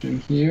question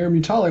here.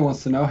 Mutali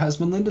wants to know: has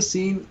Melinda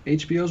seen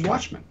HBO's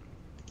Watchmen?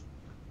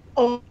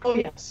 Oh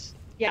yes,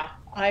 yeah.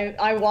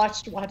 I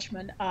watched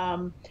Watchmen.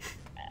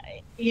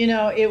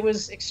 It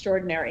was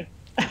extraordinary.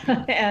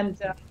 And,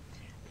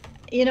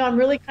 I'm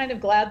really kind of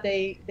glad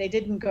they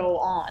didn't go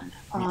on.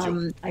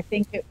 I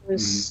think it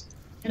was,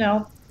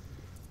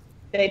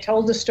 they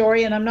told the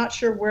story, and I'm not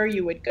sure where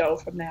you would go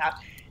from that.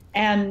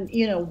 And,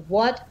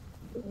 what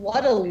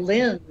a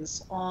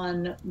lens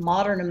on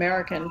modern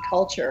American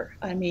culture.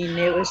 I mean,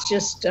 it was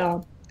just,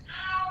 I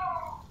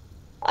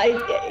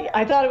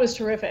thought it was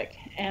terrific.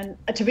 And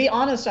to be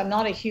honest, I'm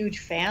not a huge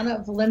fan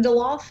of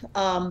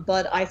Lindelof,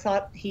 but I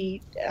thought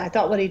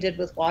what he did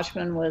with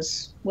Watchmen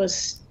was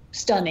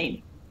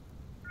stunning.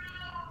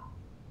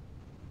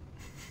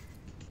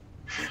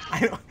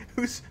 I don't.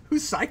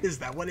 Whose site is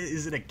that? What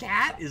is it? A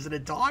cat? Is it a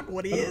dog?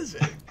 What is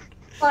it?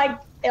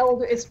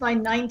 It's my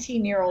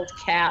 19-year-old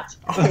cat.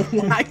 Oh,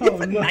 my! You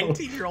have a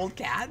 19-year-old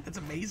cat? That's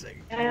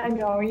amazing. I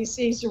know.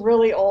 He's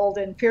really old,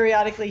 and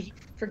periodically he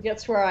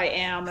forgets where I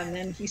am, and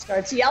then he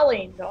starts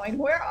yelling, going,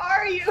 "Where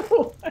are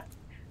you?"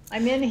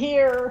 I'm in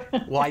here.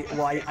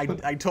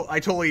 I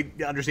totally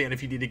understand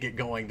if you need to get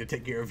going to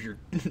take care of your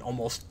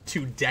almost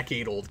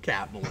 2-decade-old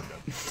cat, Melinda.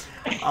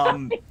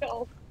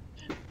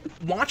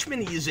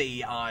 Watchmen is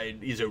a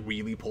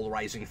really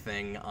polarizing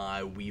thing.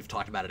 We've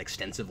talked about it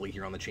extensively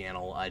here on the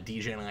channel.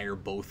 DJ and I are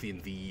both in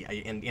the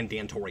and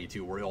Dan Torrey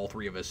too. Where all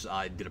three of us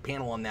did a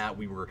panel on that.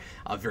 We were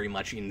very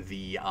much in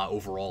the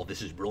overall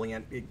this is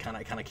brilliant kind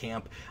of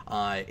camp.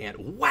 And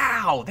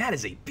wow, that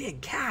is a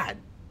big cat.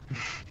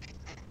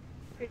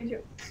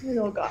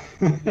 Oh God.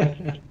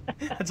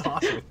 That's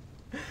awesome.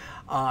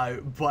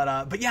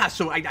 But yeah,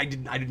 so I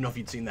didn't know if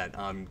you'd seen that.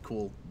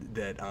 Cool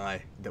that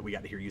we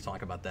got to hear you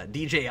talk about that.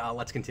 DJ,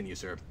 let's continue,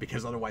 sir,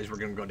 because otherwise we're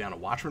gonna go down a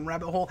Watchmen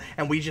rabbit hole,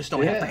 and we just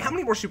don't have time. How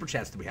many more super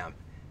chats do we have?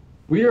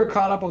 We are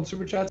caught up on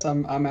super chats.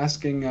 I'm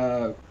asking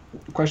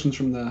questions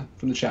from the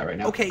chat right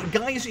now. Okay,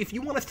 guys, if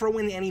you want to throw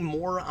in any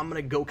more, I'm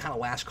gonna go kind of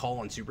last call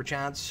on super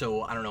chats.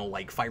 So I don't know,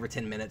 like 5 or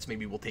 10 minutes.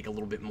 Maybe we'll take a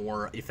little bit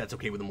more if that's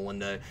okay with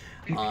Melinda,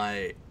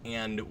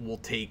 and we'll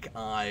take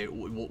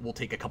we'll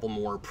take a couple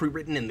more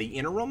pre-written in the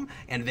interim,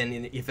 and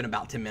then if in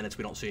about 10 minutes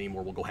we don't see any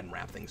more, we'll go ahead and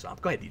wrap things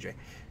up. Go ahead, DJ.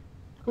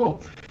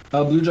 Cool.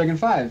 Blue Dragon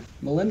 5.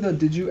 Melinda,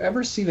 did you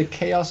ever see the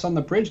Chaos on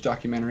the Bridge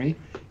documentary?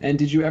 And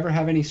did you ever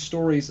have any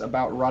stories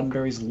about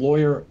Roddenberry's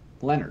lawyer,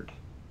 Leonard?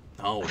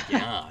 Oh,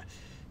 yeah.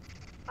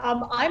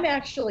 I'm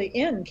actually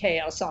in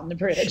Chaos on the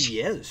Bridge.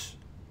 She is.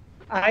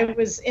 I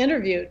was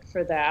interviewed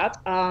for that.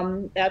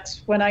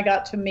 That's when I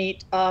got to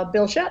meet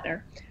Bill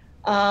Shatner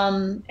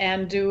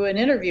and do an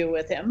interview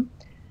with him.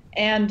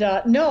 And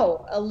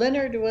no,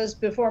 Leonard was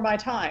before my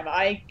time.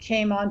 I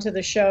came onto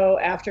the show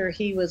after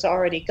he was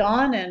already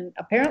gone, and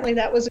apparently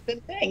that was a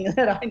good thing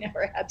that I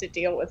never had to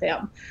deal with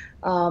him.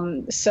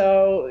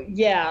 So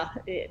yeah,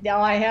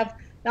 now I have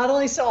not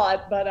only saw it,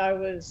 but I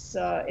was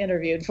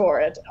interviewed for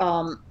it.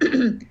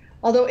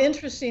 Although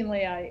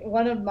interestingly,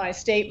 one of my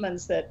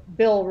statements that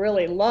Bill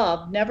really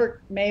loved never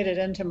made it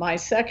into my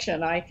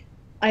section. I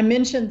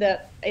mentioned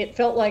that it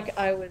felt like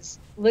I was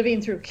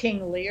living through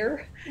King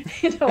Lear,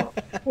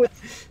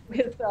 with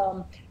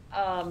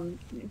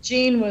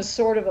Gene was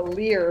sort of a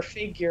Lear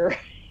figure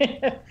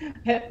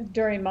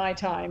during my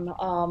time,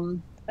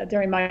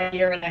 during my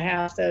year and a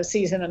half, the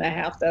season and a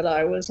half that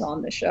I was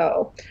on the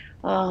show.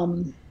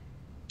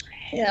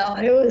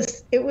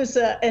 It was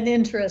an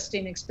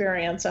interesting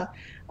experience.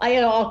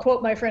 I'll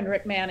quote my friend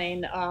Rick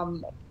Manning.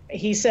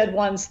 He said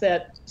once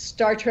that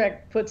Star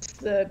Trek puts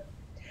the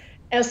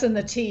S and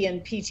the T in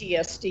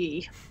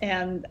PTSD,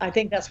 and I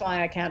think that's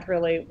why I can't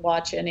really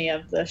watch any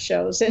of the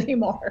shows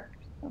anymore.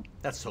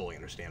 That's totally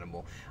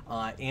understandable.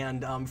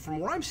 And from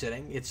where I'm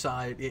sitting, it's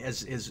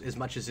as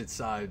much as it's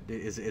sad,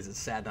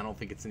 and I don't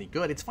think it's any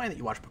good. It's fine that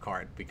you watch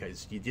Picard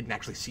because you didn't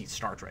actually see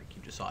Star Trek.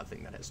 You just saw a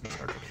thing that has Star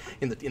Trek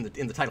in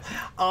the title.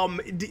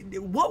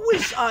 What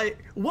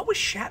was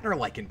Shatner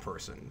like in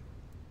person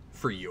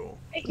for you?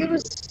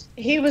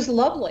 He was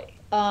lovely.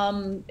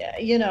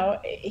 You know,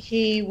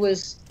 he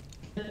was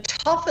the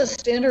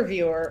toughest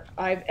interviewer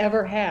I've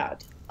ever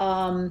had.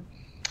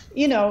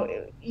 You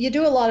know, you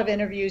do a lot of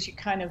interviews, you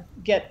kind of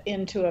get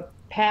into a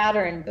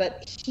pattern,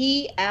 but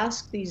he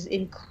asked these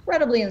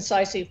incredibly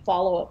incisive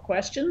follow-up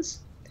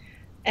questions.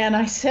 And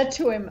I said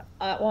to him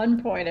at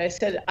one point, I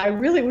said, I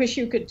really wish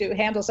you could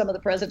handle some of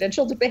the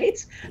presidential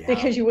debates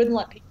because you wouldn't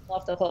let people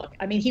off the hook.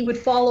 I mean, he would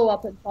follow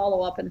up and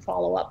follow up and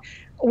follow up.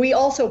 We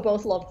also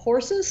both love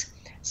horses.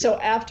 So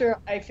after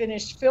I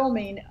finished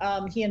filming,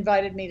 he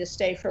invited me to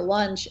stay for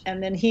lunch,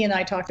 and then he and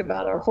I talked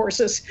about our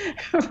horses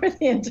for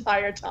the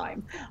entire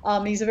time.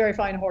 He's a very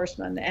fine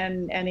horseman,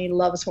 and he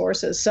loves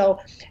horses. So,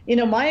 you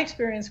know, my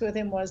experience with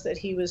him was that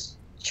he was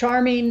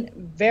charming,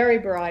 very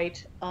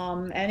bright,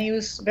 and he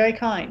was very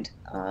kind.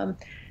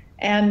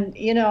 And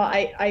you know,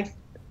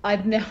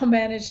 I've now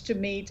managed to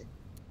meet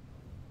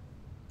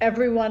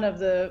every one of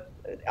the.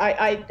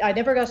 I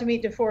never got to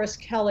meet DeForest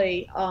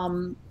Kelley.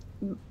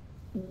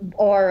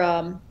 Or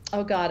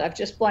oh God, I've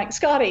just blanked.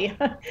 Scotty.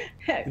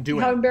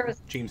 How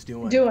embarrassing. James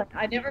Doohan.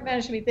 I never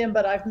managed to meet them,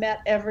 but I've met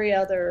every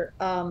other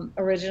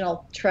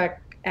original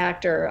Trek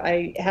actor.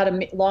 I had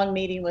a long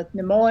meeting with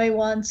Nimoy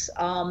once,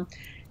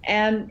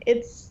 and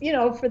it's, you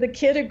know, for the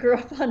kid who grew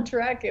up on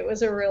Trek, it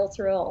was a real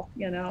thrill,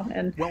 you know.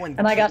 And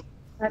I got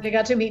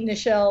to meet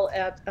Nichelle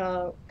at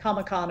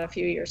Comic-Con a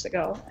few years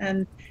ago,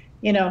 and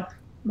you know,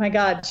 my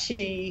God,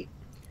 she.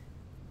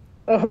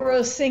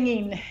 Uhura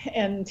singing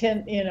and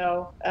you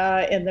know,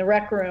 in the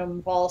rec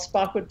room while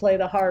Spock would play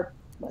the harp.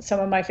 Some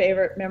of my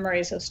favorite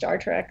memories of Star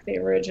Trek, the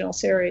original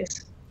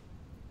series.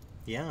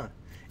 Yeah,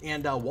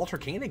 and Walter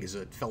Koenig is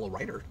a fellow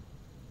writer.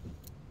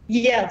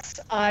 Yes,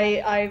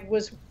 I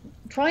was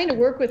trying to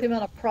work with him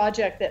on a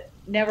project that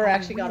never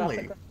actually got off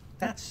the ground.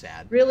 That's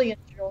sad. Really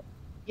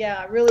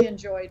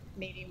enjoyed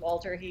meeting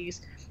Walter. He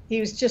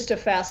was just a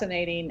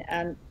fascinating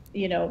and,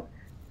 you know,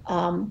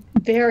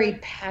 very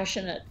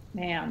passionate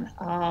man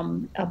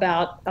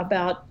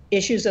about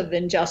issues of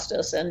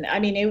injustice, and I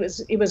mean, it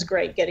was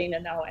great getting to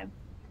know him.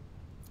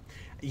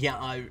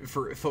 Yeah,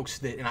 for folks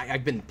that, and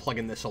I've been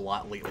plugging this a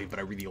lot lately, but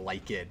I really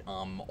like it,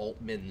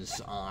 Altman's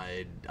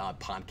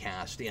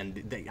podcast,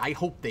 and I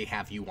hope they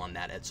have you on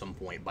that at some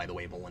point, by the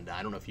way, Melinda.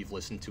 I don't know if you've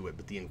listened to it,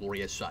 but the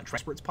Inglorious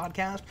Treksperts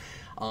podcast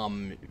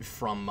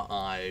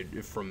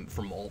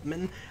from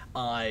Altman.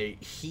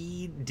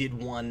 He did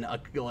one, I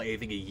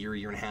think a year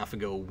and a half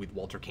ago with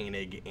Walter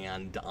Koenig,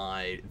 and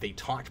they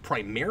talked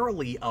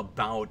primarily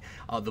about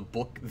the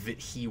book that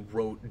he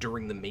wrote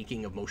during the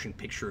making of motion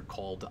picture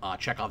called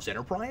Chekhov's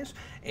Enterprise.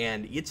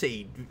 And it's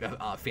a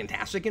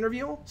fantastic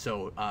interview.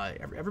 So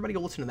everybody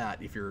go listen to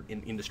that if you're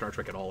into Star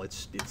Trek at all.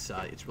 It's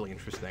really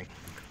interesting.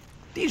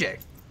 DJ.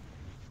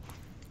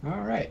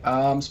 All right.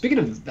 Speaking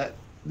of that,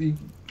 you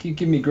keep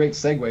giving me great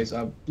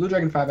segues. Blue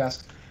Dragon 5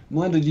 asks,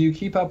 Melinda, do you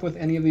keep up with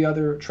any of the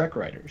other Trek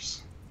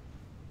writers?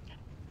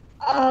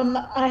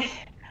 I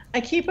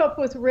keep up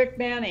with Rick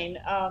Manning.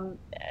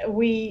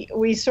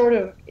 We sort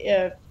of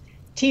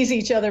tease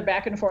each other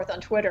back and forth on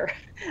Twitter,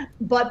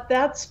 but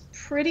that's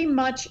pretty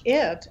much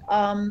it.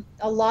 A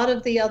lot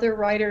of the other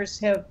writers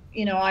have,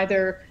 you know,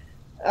 either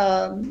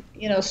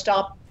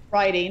stopped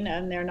writing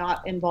and they're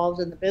not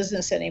involved in the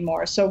business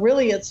anymore. So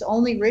really, it's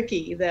only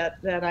Ricky that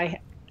I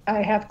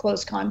have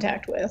close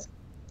contact with.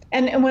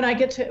 And when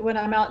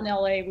I'm out in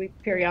LA, we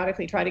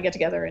periodically try to get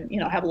together and, you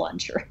know, have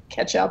lunch or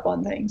catch up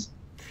on things.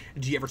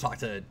 Do you ever talk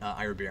to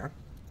Ira Beer?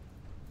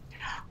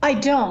 I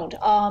don't,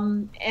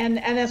 and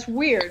that's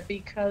weird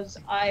because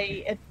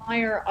I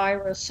admire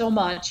Ira so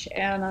much,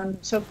 and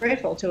I'm so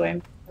grateful to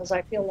him because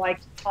I feel like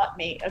he taught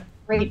me a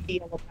great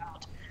deal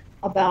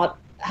about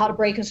how to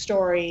break a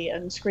story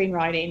and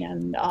screenwriting,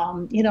 and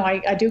you know,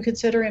 I do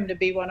consider him to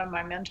be one of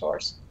my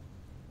mentors.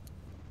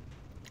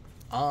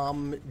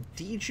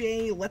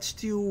 DJ, let's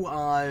do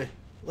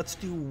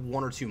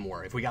one or two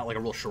more if we got like a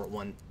real short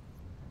one.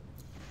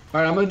 All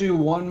right, I'm gonna do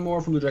one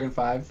more from Blue Dragon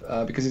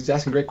 5 because he's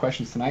asking great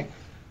questions tonight.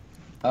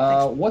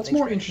 What's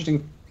more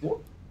interesting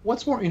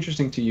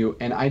to you,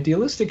 an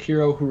idealistic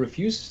hero who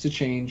refuses to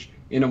change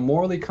in a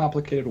morally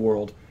complicated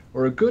world,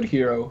 or a good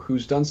hero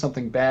who's done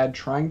something bad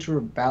trying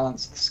to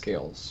balance the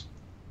scales?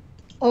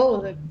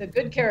 Oh, the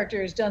good character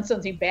has done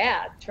something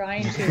bad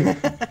trying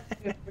to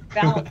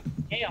balance the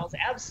scales.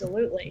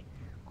 Absolutely.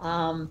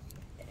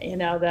 You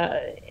know,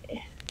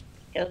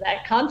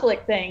 that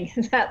conflict thing,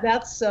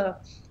 that's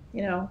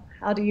you know,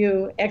 how do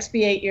you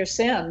expiate your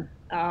sin?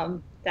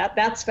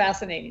 That's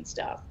fascinating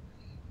stuff.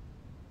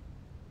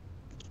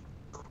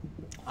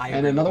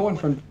 And another one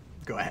from...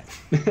 Go ahead.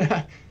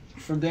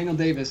 From Daniel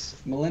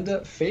Davis.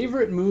 Melinda,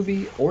 favorite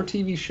movie or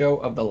TV show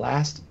of the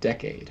last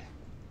decade?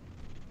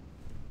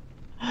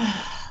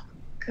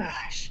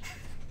 Gosh.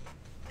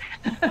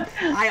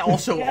 I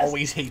also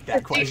always hate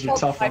that question.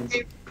 Tough my ones.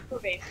 favorite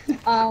movie.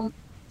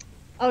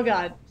 Oh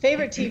God,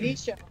 favorite TV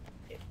show,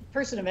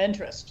 Person of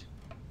Interest.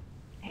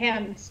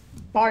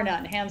 Bar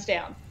none, hands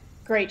down.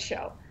 Great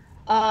show.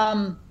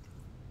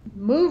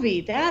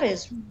 Movie, that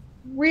is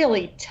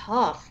really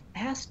tough.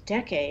 Past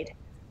decade.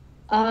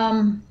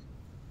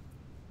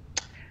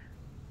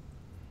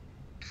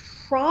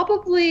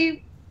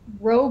 probably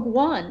Rogue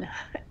One.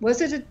 Was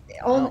it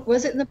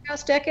was it in the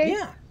past decade?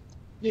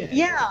 Yeah.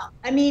 Yeah.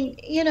 I mean,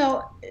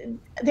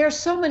 there's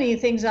so many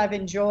things I've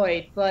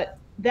enjoyed, but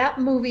that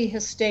movie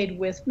has stayed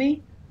with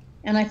me.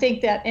 And I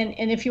think that,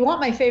 and if you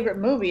want my favorite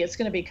movie, it's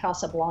going to be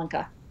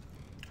Casablanca.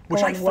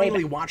 Which I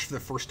finally watched for the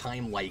first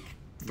time like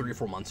 3 or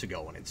 4 months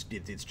ago, and it's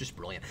just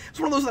brilliant. It's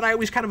one of those that I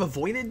always kind of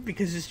avoided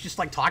because it's just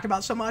like talked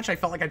about so much. I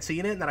felt like I'd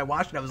seen it, and then I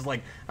watched it. I was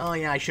like, oh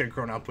yeah, I should have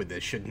grown up with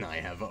this, shouldn't I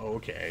have?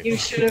 Okay. You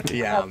should have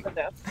grown up with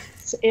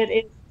this.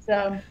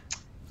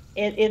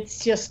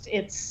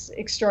 It's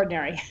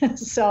extraordinary.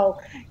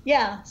 So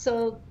yeah,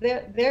 so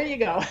there you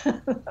go.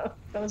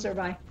 Those are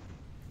my.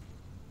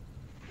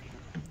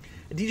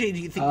 DJ, do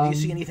you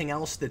see anything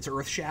else that's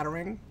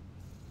earth-shattering?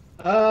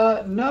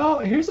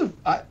 No.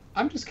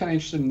 I'm just kind of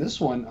interested in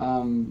this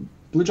one.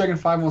 Blue Dragon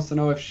 5 wants to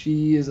know if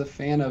she is a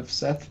fan of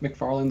Seth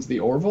MacFarlane's The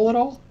Orville at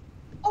all.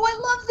 Oh, I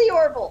love The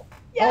Orville.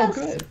 Yes.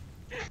 Oh, good.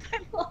 I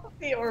love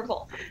The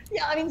Orville.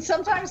 Yeah, I mean,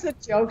 sometimes the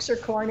jokes are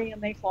corny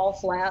and they fall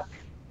flat.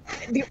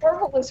 The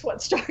Orville is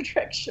what Star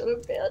Trek should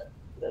have been.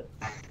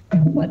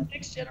 What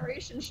Next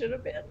Generation should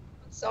have been.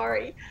 I'm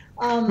sorry.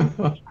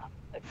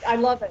 I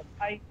love it.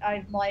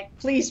 I'm like,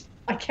 please,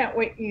 I can't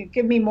wait. You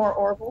give me more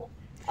Orville.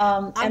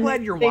 I'm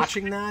glad you're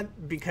watching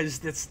that because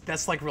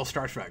that's like real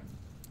Star Trek.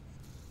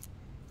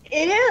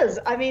 It is.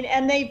 I mean,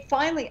 and they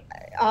finally.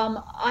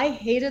 I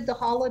hated the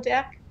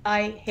holodeck.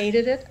 I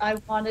hated it. I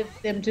wanted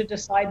them to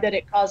decide that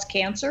it caused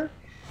cancer,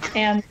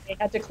 and they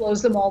had to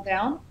close them all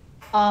down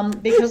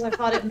because I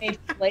thought it made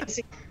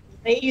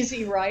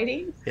lazy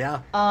writing.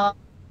 Yeah.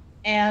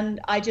 And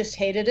I just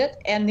hated it.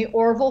 And the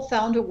Orville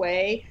found a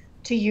way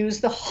to use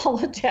the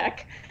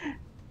holodeck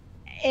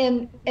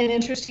in an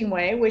interesting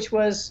way, which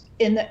was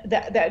in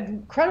that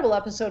incredible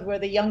episode where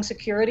the young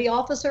security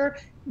officer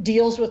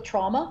deals with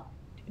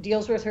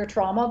her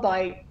trauma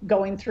by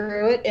going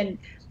through it. And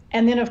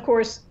then, of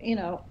course,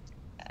 the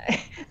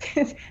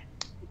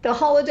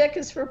holodeck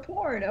is for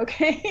porn,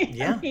 okay?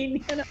 Yeah. I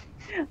mean,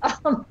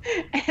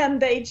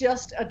 and they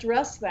just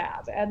address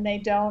that, and they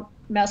don't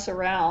mess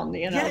around,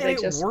 Yeah, they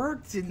it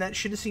worked, and that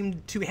should have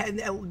seemed to.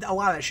 A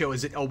lot of that show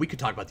is we could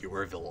talk about the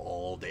Orville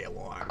all day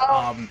long.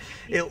 I'm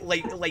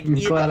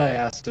glad I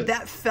asked it.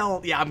 That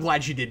felt, yeah, I'm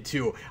glad you did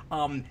too.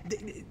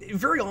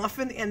 Very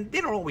often, and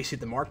they don't always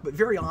hit the mark, but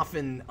very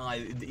often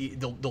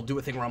they'll do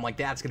a thing where I'm like,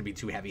 that's going to be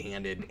too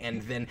heavy-handed,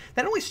 and then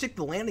they don't only stick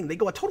the landing; they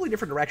go a totally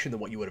different direction than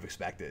what you would have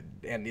expected,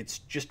 and it's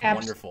just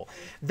wonderful.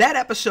 That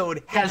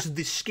episode has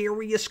the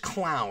scariest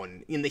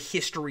clown in the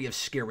history of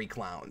scary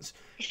clowns.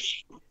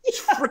 It's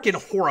freaking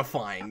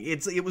horrifying.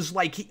 It was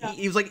like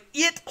he was like,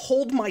 "It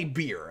hold my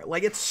beer."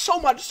 Like, it's so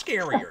much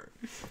scarier.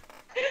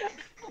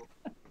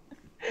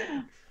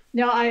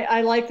 No,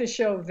 I like the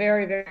show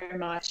very, very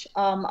much.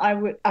 I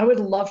would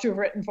love to have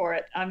written for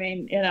it. I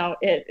mean,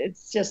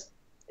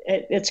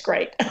 it's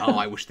great. Oh,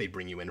 I wish they'd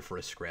bring you in for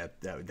a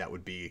script. That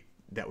would be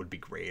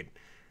great.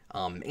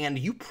 And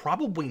you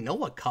probably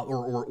know a couple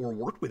or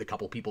worked with a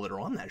couple people that are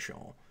on that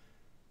show.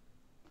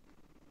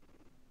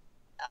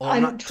 Oh,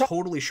 I'm not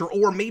totally sure.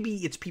 Or maybe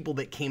it's people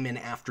that came in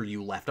after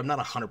you left. I'm not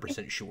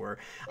 100% sure.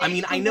 I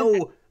mean, I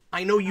know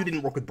you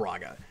didn't work with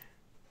Braga.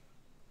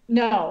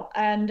 No,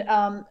 and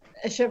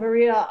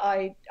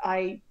Echevarria,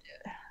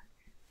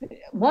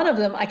 one of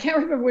them, I can't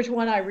remember which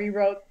one I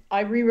rewrote.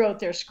 I rewrote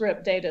their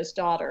script,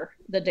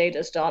 the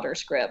Data's Daughter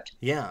script.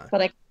 Yeah.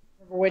 But I can't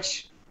remember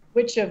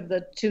which of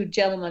the two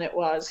gentlemen it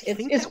was.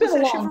 It's been a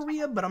long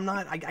time. But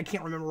I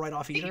can't remember right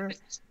off either.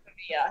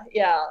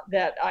 Yeah,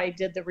 that I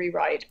did the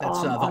rewrite.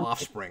 That's The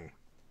Offspring.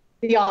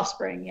 The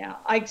Offspring, yeah.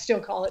 I still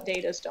call it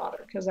Data's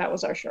Daughter because that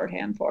was our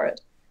shorthand for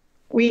it.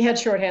 We had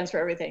shorthands for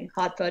everything.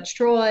 Hot Fudge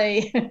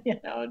Troy,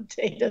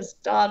 Data's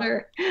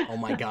Daughter. Oh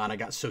my God, I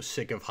got so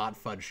sick of Hot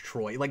Fudge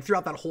Troy. Like,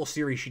 throughout that whole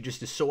series, she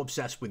just is so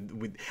obsessed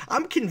with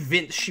I'm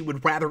convinced she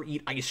would rather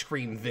eat ice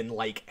cream than,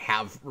 like,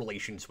 have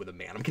relations with a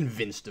man. I'm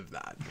convinced of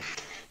that.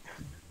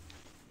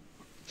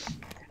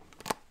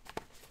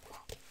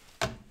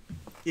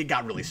 It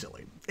got really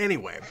silly.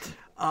 Anyway,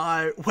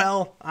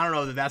 well, I don't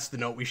know that that's the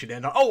note we should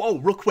end on. Oh,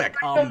 real quick.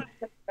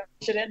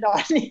 Should end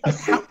on.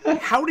 Yes.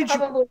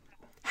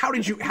 How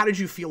did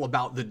you feel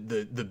about the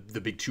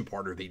big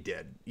two-parter they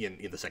did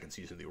in the second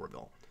season of the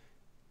Orville?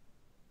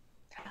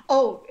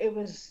 Oh, it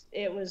was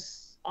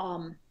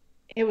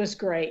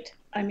great.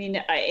 I mean,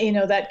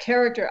 that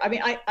character. I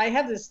mean, I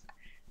have this.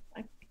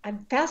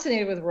 I'm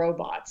fascinated with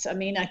robots. I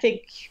mean, I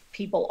think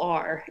people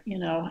are,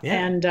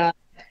 yeah.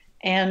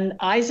 And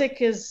Isaac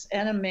is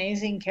an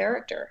amazing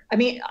character. I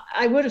mean,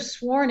 I would have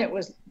sworn it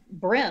was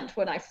Brent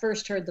when I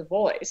first heard the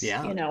voice.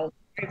 Yeah.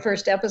 Very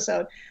first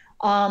episode.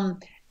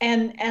 And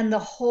the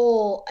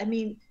whole, I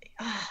mean,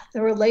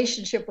 the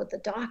relationship with the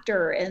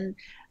doctor and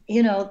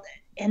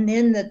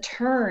then the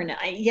turn.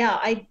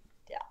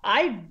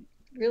 I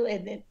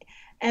really,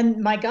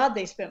 and my God,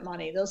 they spent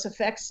money. Those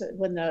effects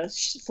when the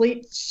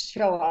fleet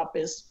show up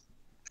is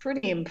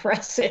pretty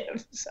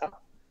impressive. So,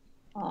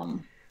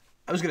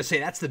 I was going to say,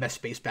 that's the best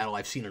space battle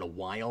I've seen in a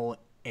while.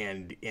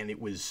 and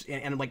it was,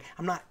 and like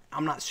I'm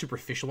not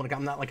superficial when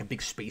I'm not like a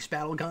big space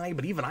battle guy,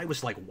 but even I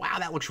was like, wow,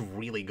 that looks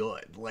really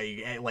good.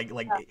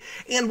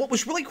 And what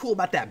was really cool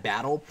about that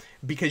battle,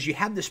 because you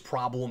had this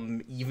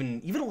problem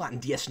even a lot in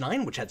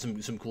DS9, which had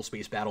some cool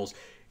space battles.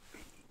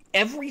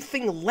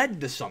 Everything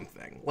led to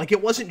something. Like,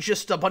 it wasn't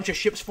just a bunch of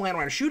ships flying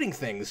around shooting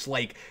things.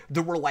 Like,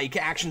 there were, like,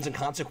 actions and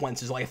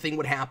consequences. Like, a thing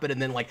would happen,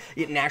 and then, like,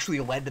 it naturally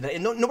led to that.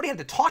 And nobody had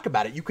to talk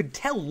about it. You could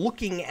tell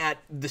looking at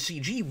the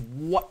CG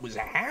what was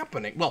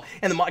happening. Well,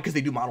 and because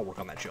they do model work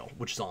on that show,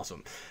 which is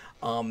awesome.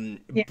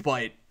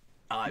 Yeah.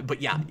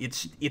 But yeah,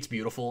 it's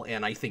beautiful,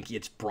 and I think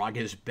it's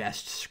Braga's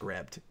best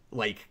script.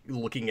 Like,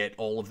 looking at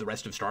all of the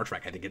rest of Star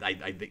Trek, I think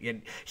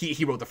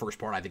he wrote the first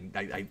part. I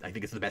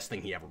think it's the best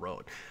thing he ever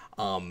wrote,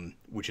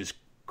 which is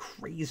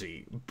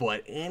crazy.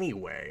 But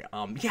anyway,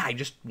 yeah, I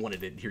just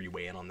wanted to hear you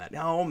weigh in on that.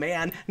 Oh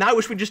man, now I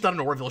wish we'd just done an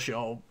Orville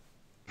show.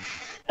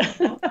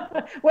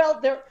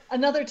 Well,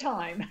 another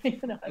time.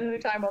 Another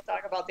time we'll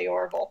talk about the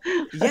Orville.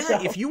 Yeah,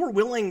 so. If you were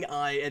willing,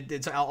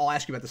 I'll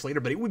ask you about this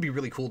later, but it would be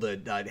really cool to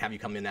have you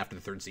come in after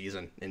the third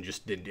season and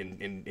just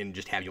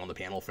have you on the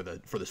panel for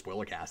the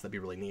spoiler cast. That'd be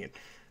really neat.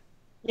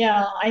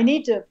 Yeah, I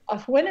need to.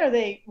 When are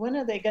they going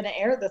to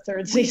air the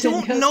third season?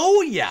 We don't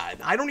know yet.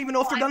 I don't even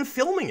know if they're done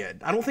filming it.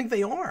 I don't think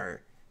they are.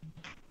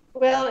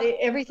 Well,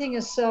 everything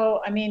is so.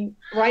 I mean,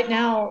 right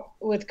now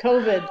with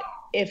COVID,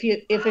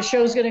 if a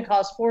show's going to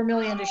cost $4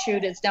 million to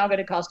shoot, it's now going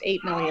to cost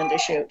 $8 million to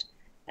shoot,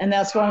 and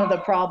that's one of the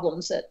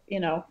problems that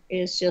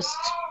is just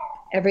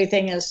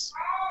everything is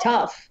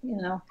tough,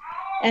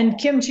 And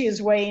Kimchi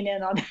is weighing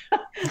in on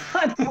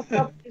how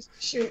tough it is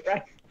to shoot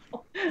right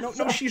now.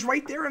 No, she's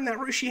right there in that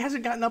room. She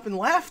hasn't gotten up and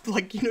left.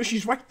 Like,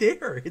 she's right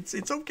there.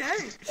 It's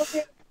okay.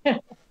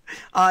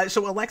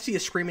 So Alexi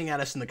is screaming at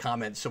us in the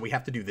comments, so we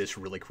have to do this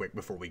really quick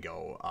before we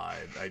go.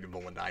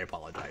 Melinda, I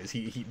apologize.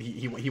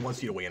 He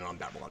wants you to weigh in on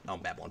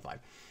Babylon 5.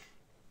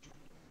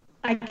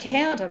 I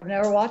can't. I've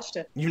never watched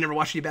it. You've never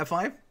watched Bab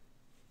 5?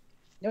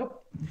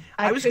 Nope.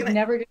 I was gonna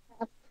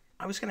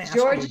ask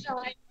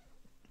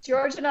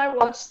George and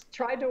I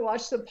tried to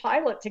watch the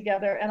pilot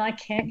together, and I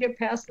can't get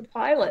past the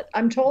pilot.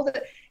 I'm told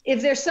that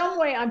if there's some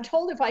way, I'm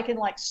told if I can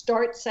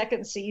start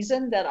second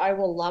season that I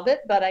will love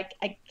it, but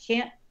I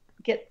can't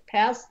get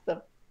past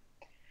the.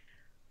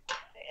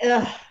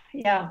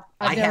 Yeah,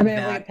 I've never been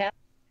able to get past.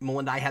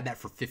 Melinda, I had that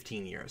for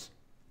 15 years.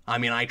 I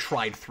mean, I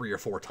tried 3 or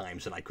 4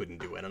 times and I couldn't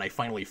do it, and I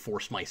finally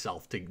forced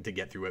myself to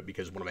get through it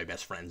because one of my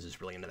best friends is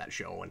really into that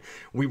show, and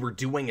we were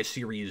doing a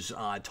series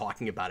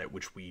talking about it,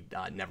 which we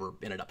never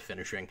ended up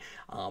finishing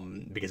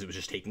because it was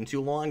just taking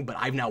too long. But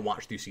I've now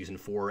watched through season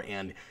 4,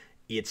 and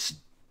it's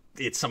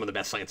some of the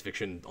best science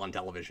fiction on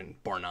television,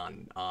 bar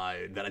none,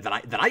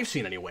 that I've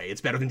seen anyway.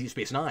 It's better than Deep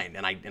Space Nine,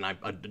 and I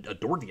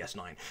adored the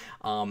S9.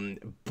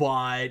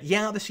 But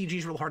yeah, the CG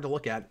is real hard to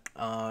look at.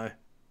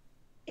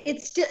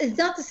 It's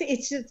not the same.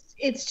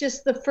 It's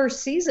just the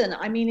first season.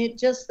 I mean,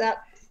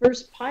 that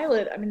first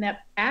pilot. I mean,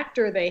 that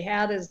actor they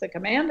had as the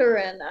commander,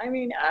 and I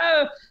mean,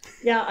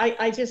 yeah,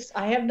 I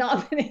have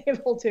not been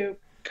able to,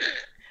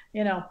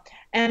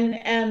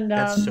 and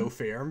that's so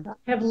fair.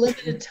 I have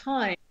limited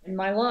time in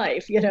my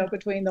life,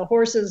 between the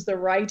horses, the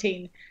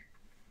writing,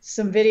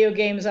 some video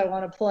games I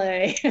want to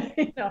play,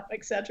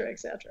 et cetera, et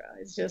cetera.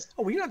 It's just.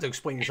 Oh, well, you don't have to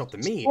explain yourself to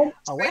me.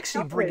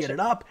 Alexi bringing it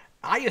up.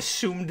 I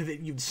assumed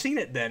that you'd seen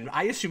it then.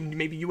 I assumed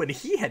maybe you and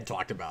he had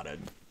talked about it.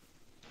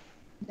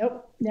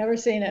 Nope, never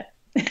seen it.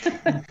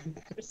 Never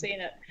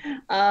seen it.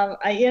 And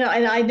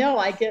I know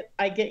I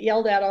get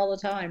yelled at all the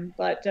time,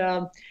 but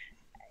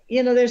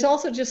there's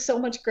also just so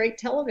much great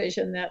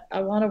television that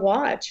I want to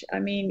watch. I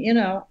mean,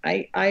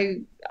 I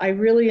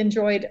really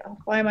enjoyed.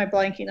 Why am I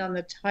blanking on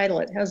the title?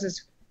 It has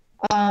this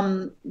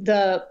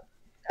the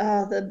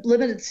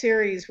limited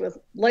series with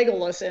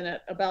Legolas in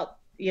it about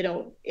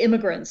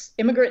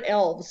immigrant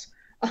elves.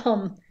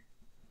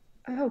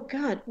 Oh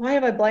God, why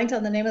have I blanked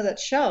on the name of that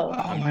show?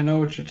 I know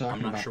what you're talking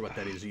about. I'm not sure what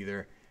that is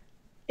either.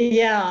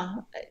 Yeah,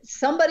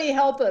 somebody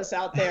help us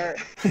out there.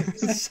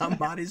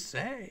 Somebody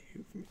save.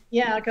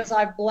 Yeah, because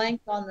I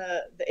blanked on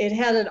it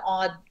had an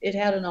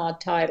odd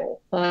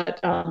title, but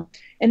and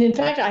in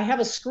fact I have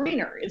a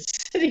screener. It's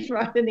sitting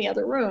right in the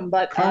other room.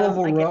 But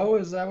Carnival Row,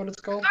 is that what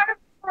it's called?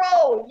 Carnival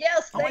Row,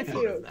 yes, thank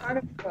you.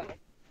 Carnival Row.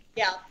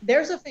 Yeah,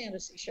 there's a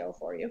fantasy show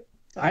for you.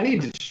 I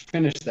need to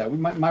finish that.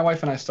 My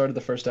wife and I started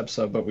the first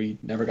episode, but we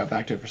never got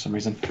back to it for some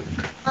reason.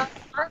 I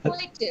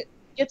liked it.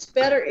 It's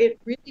better. It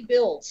really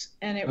builds,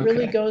 and it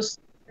really goes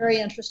to very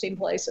interesting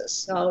places.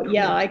 So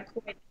yeah, I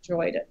quite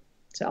enjoyed it.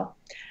 So,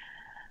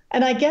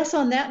 and I guess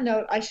on that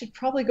note, I should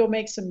probably go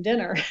make some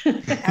dinner.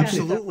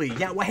 Absolutely.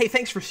 Yeah. Well, hey,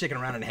 thanks for sticking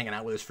around and hanging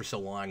out with us for so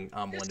long,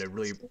 Melinda.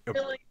 Really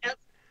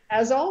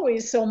as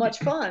always, so much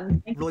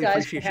fun. Thank Really you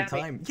guys appreciate for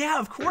your having me. time. Yeah,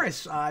 of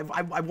course. I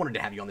wanted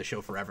to have you on the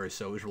show forever,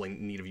 so it was really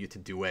neat of you to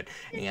do it.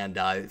 And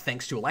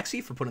thanks to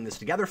Alexi for putting this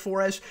together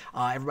for us.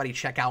 Everybody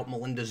check out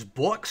Melinda's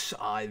books.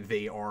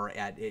 They are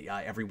at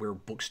everywhere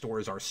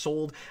bookstores are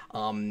sold.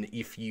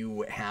 If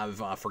you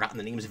have forgotten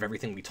the names of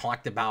everything we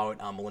talked about,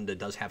 Melinda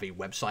does have a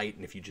website,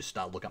 and if you just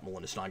look up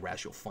Melinda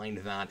Snodgrass, you'll find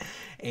that.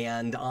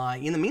 And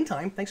in the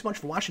meantime, thanks so much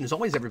for watching. As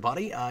always,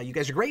 everybody, you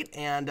guys are great,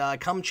 and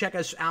come check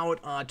us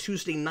out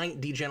Tuesday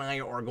night. DJ and I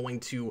are going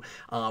to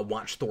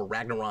watch Thor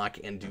Ragnarok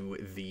and do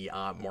the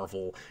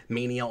Marvel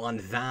Mania on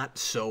that.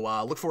 So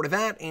look forward to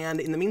that. And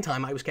in the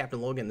meantime, I was Captain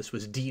Logan. This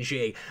was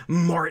DJ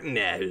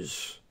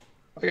Martinez.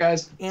 Bye,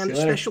 guys. And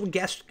special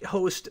guest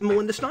host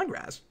Melinda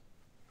Snodgrass.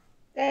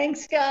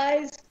 Thanks,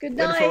 guys. Good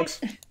Later, night.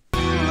 folks.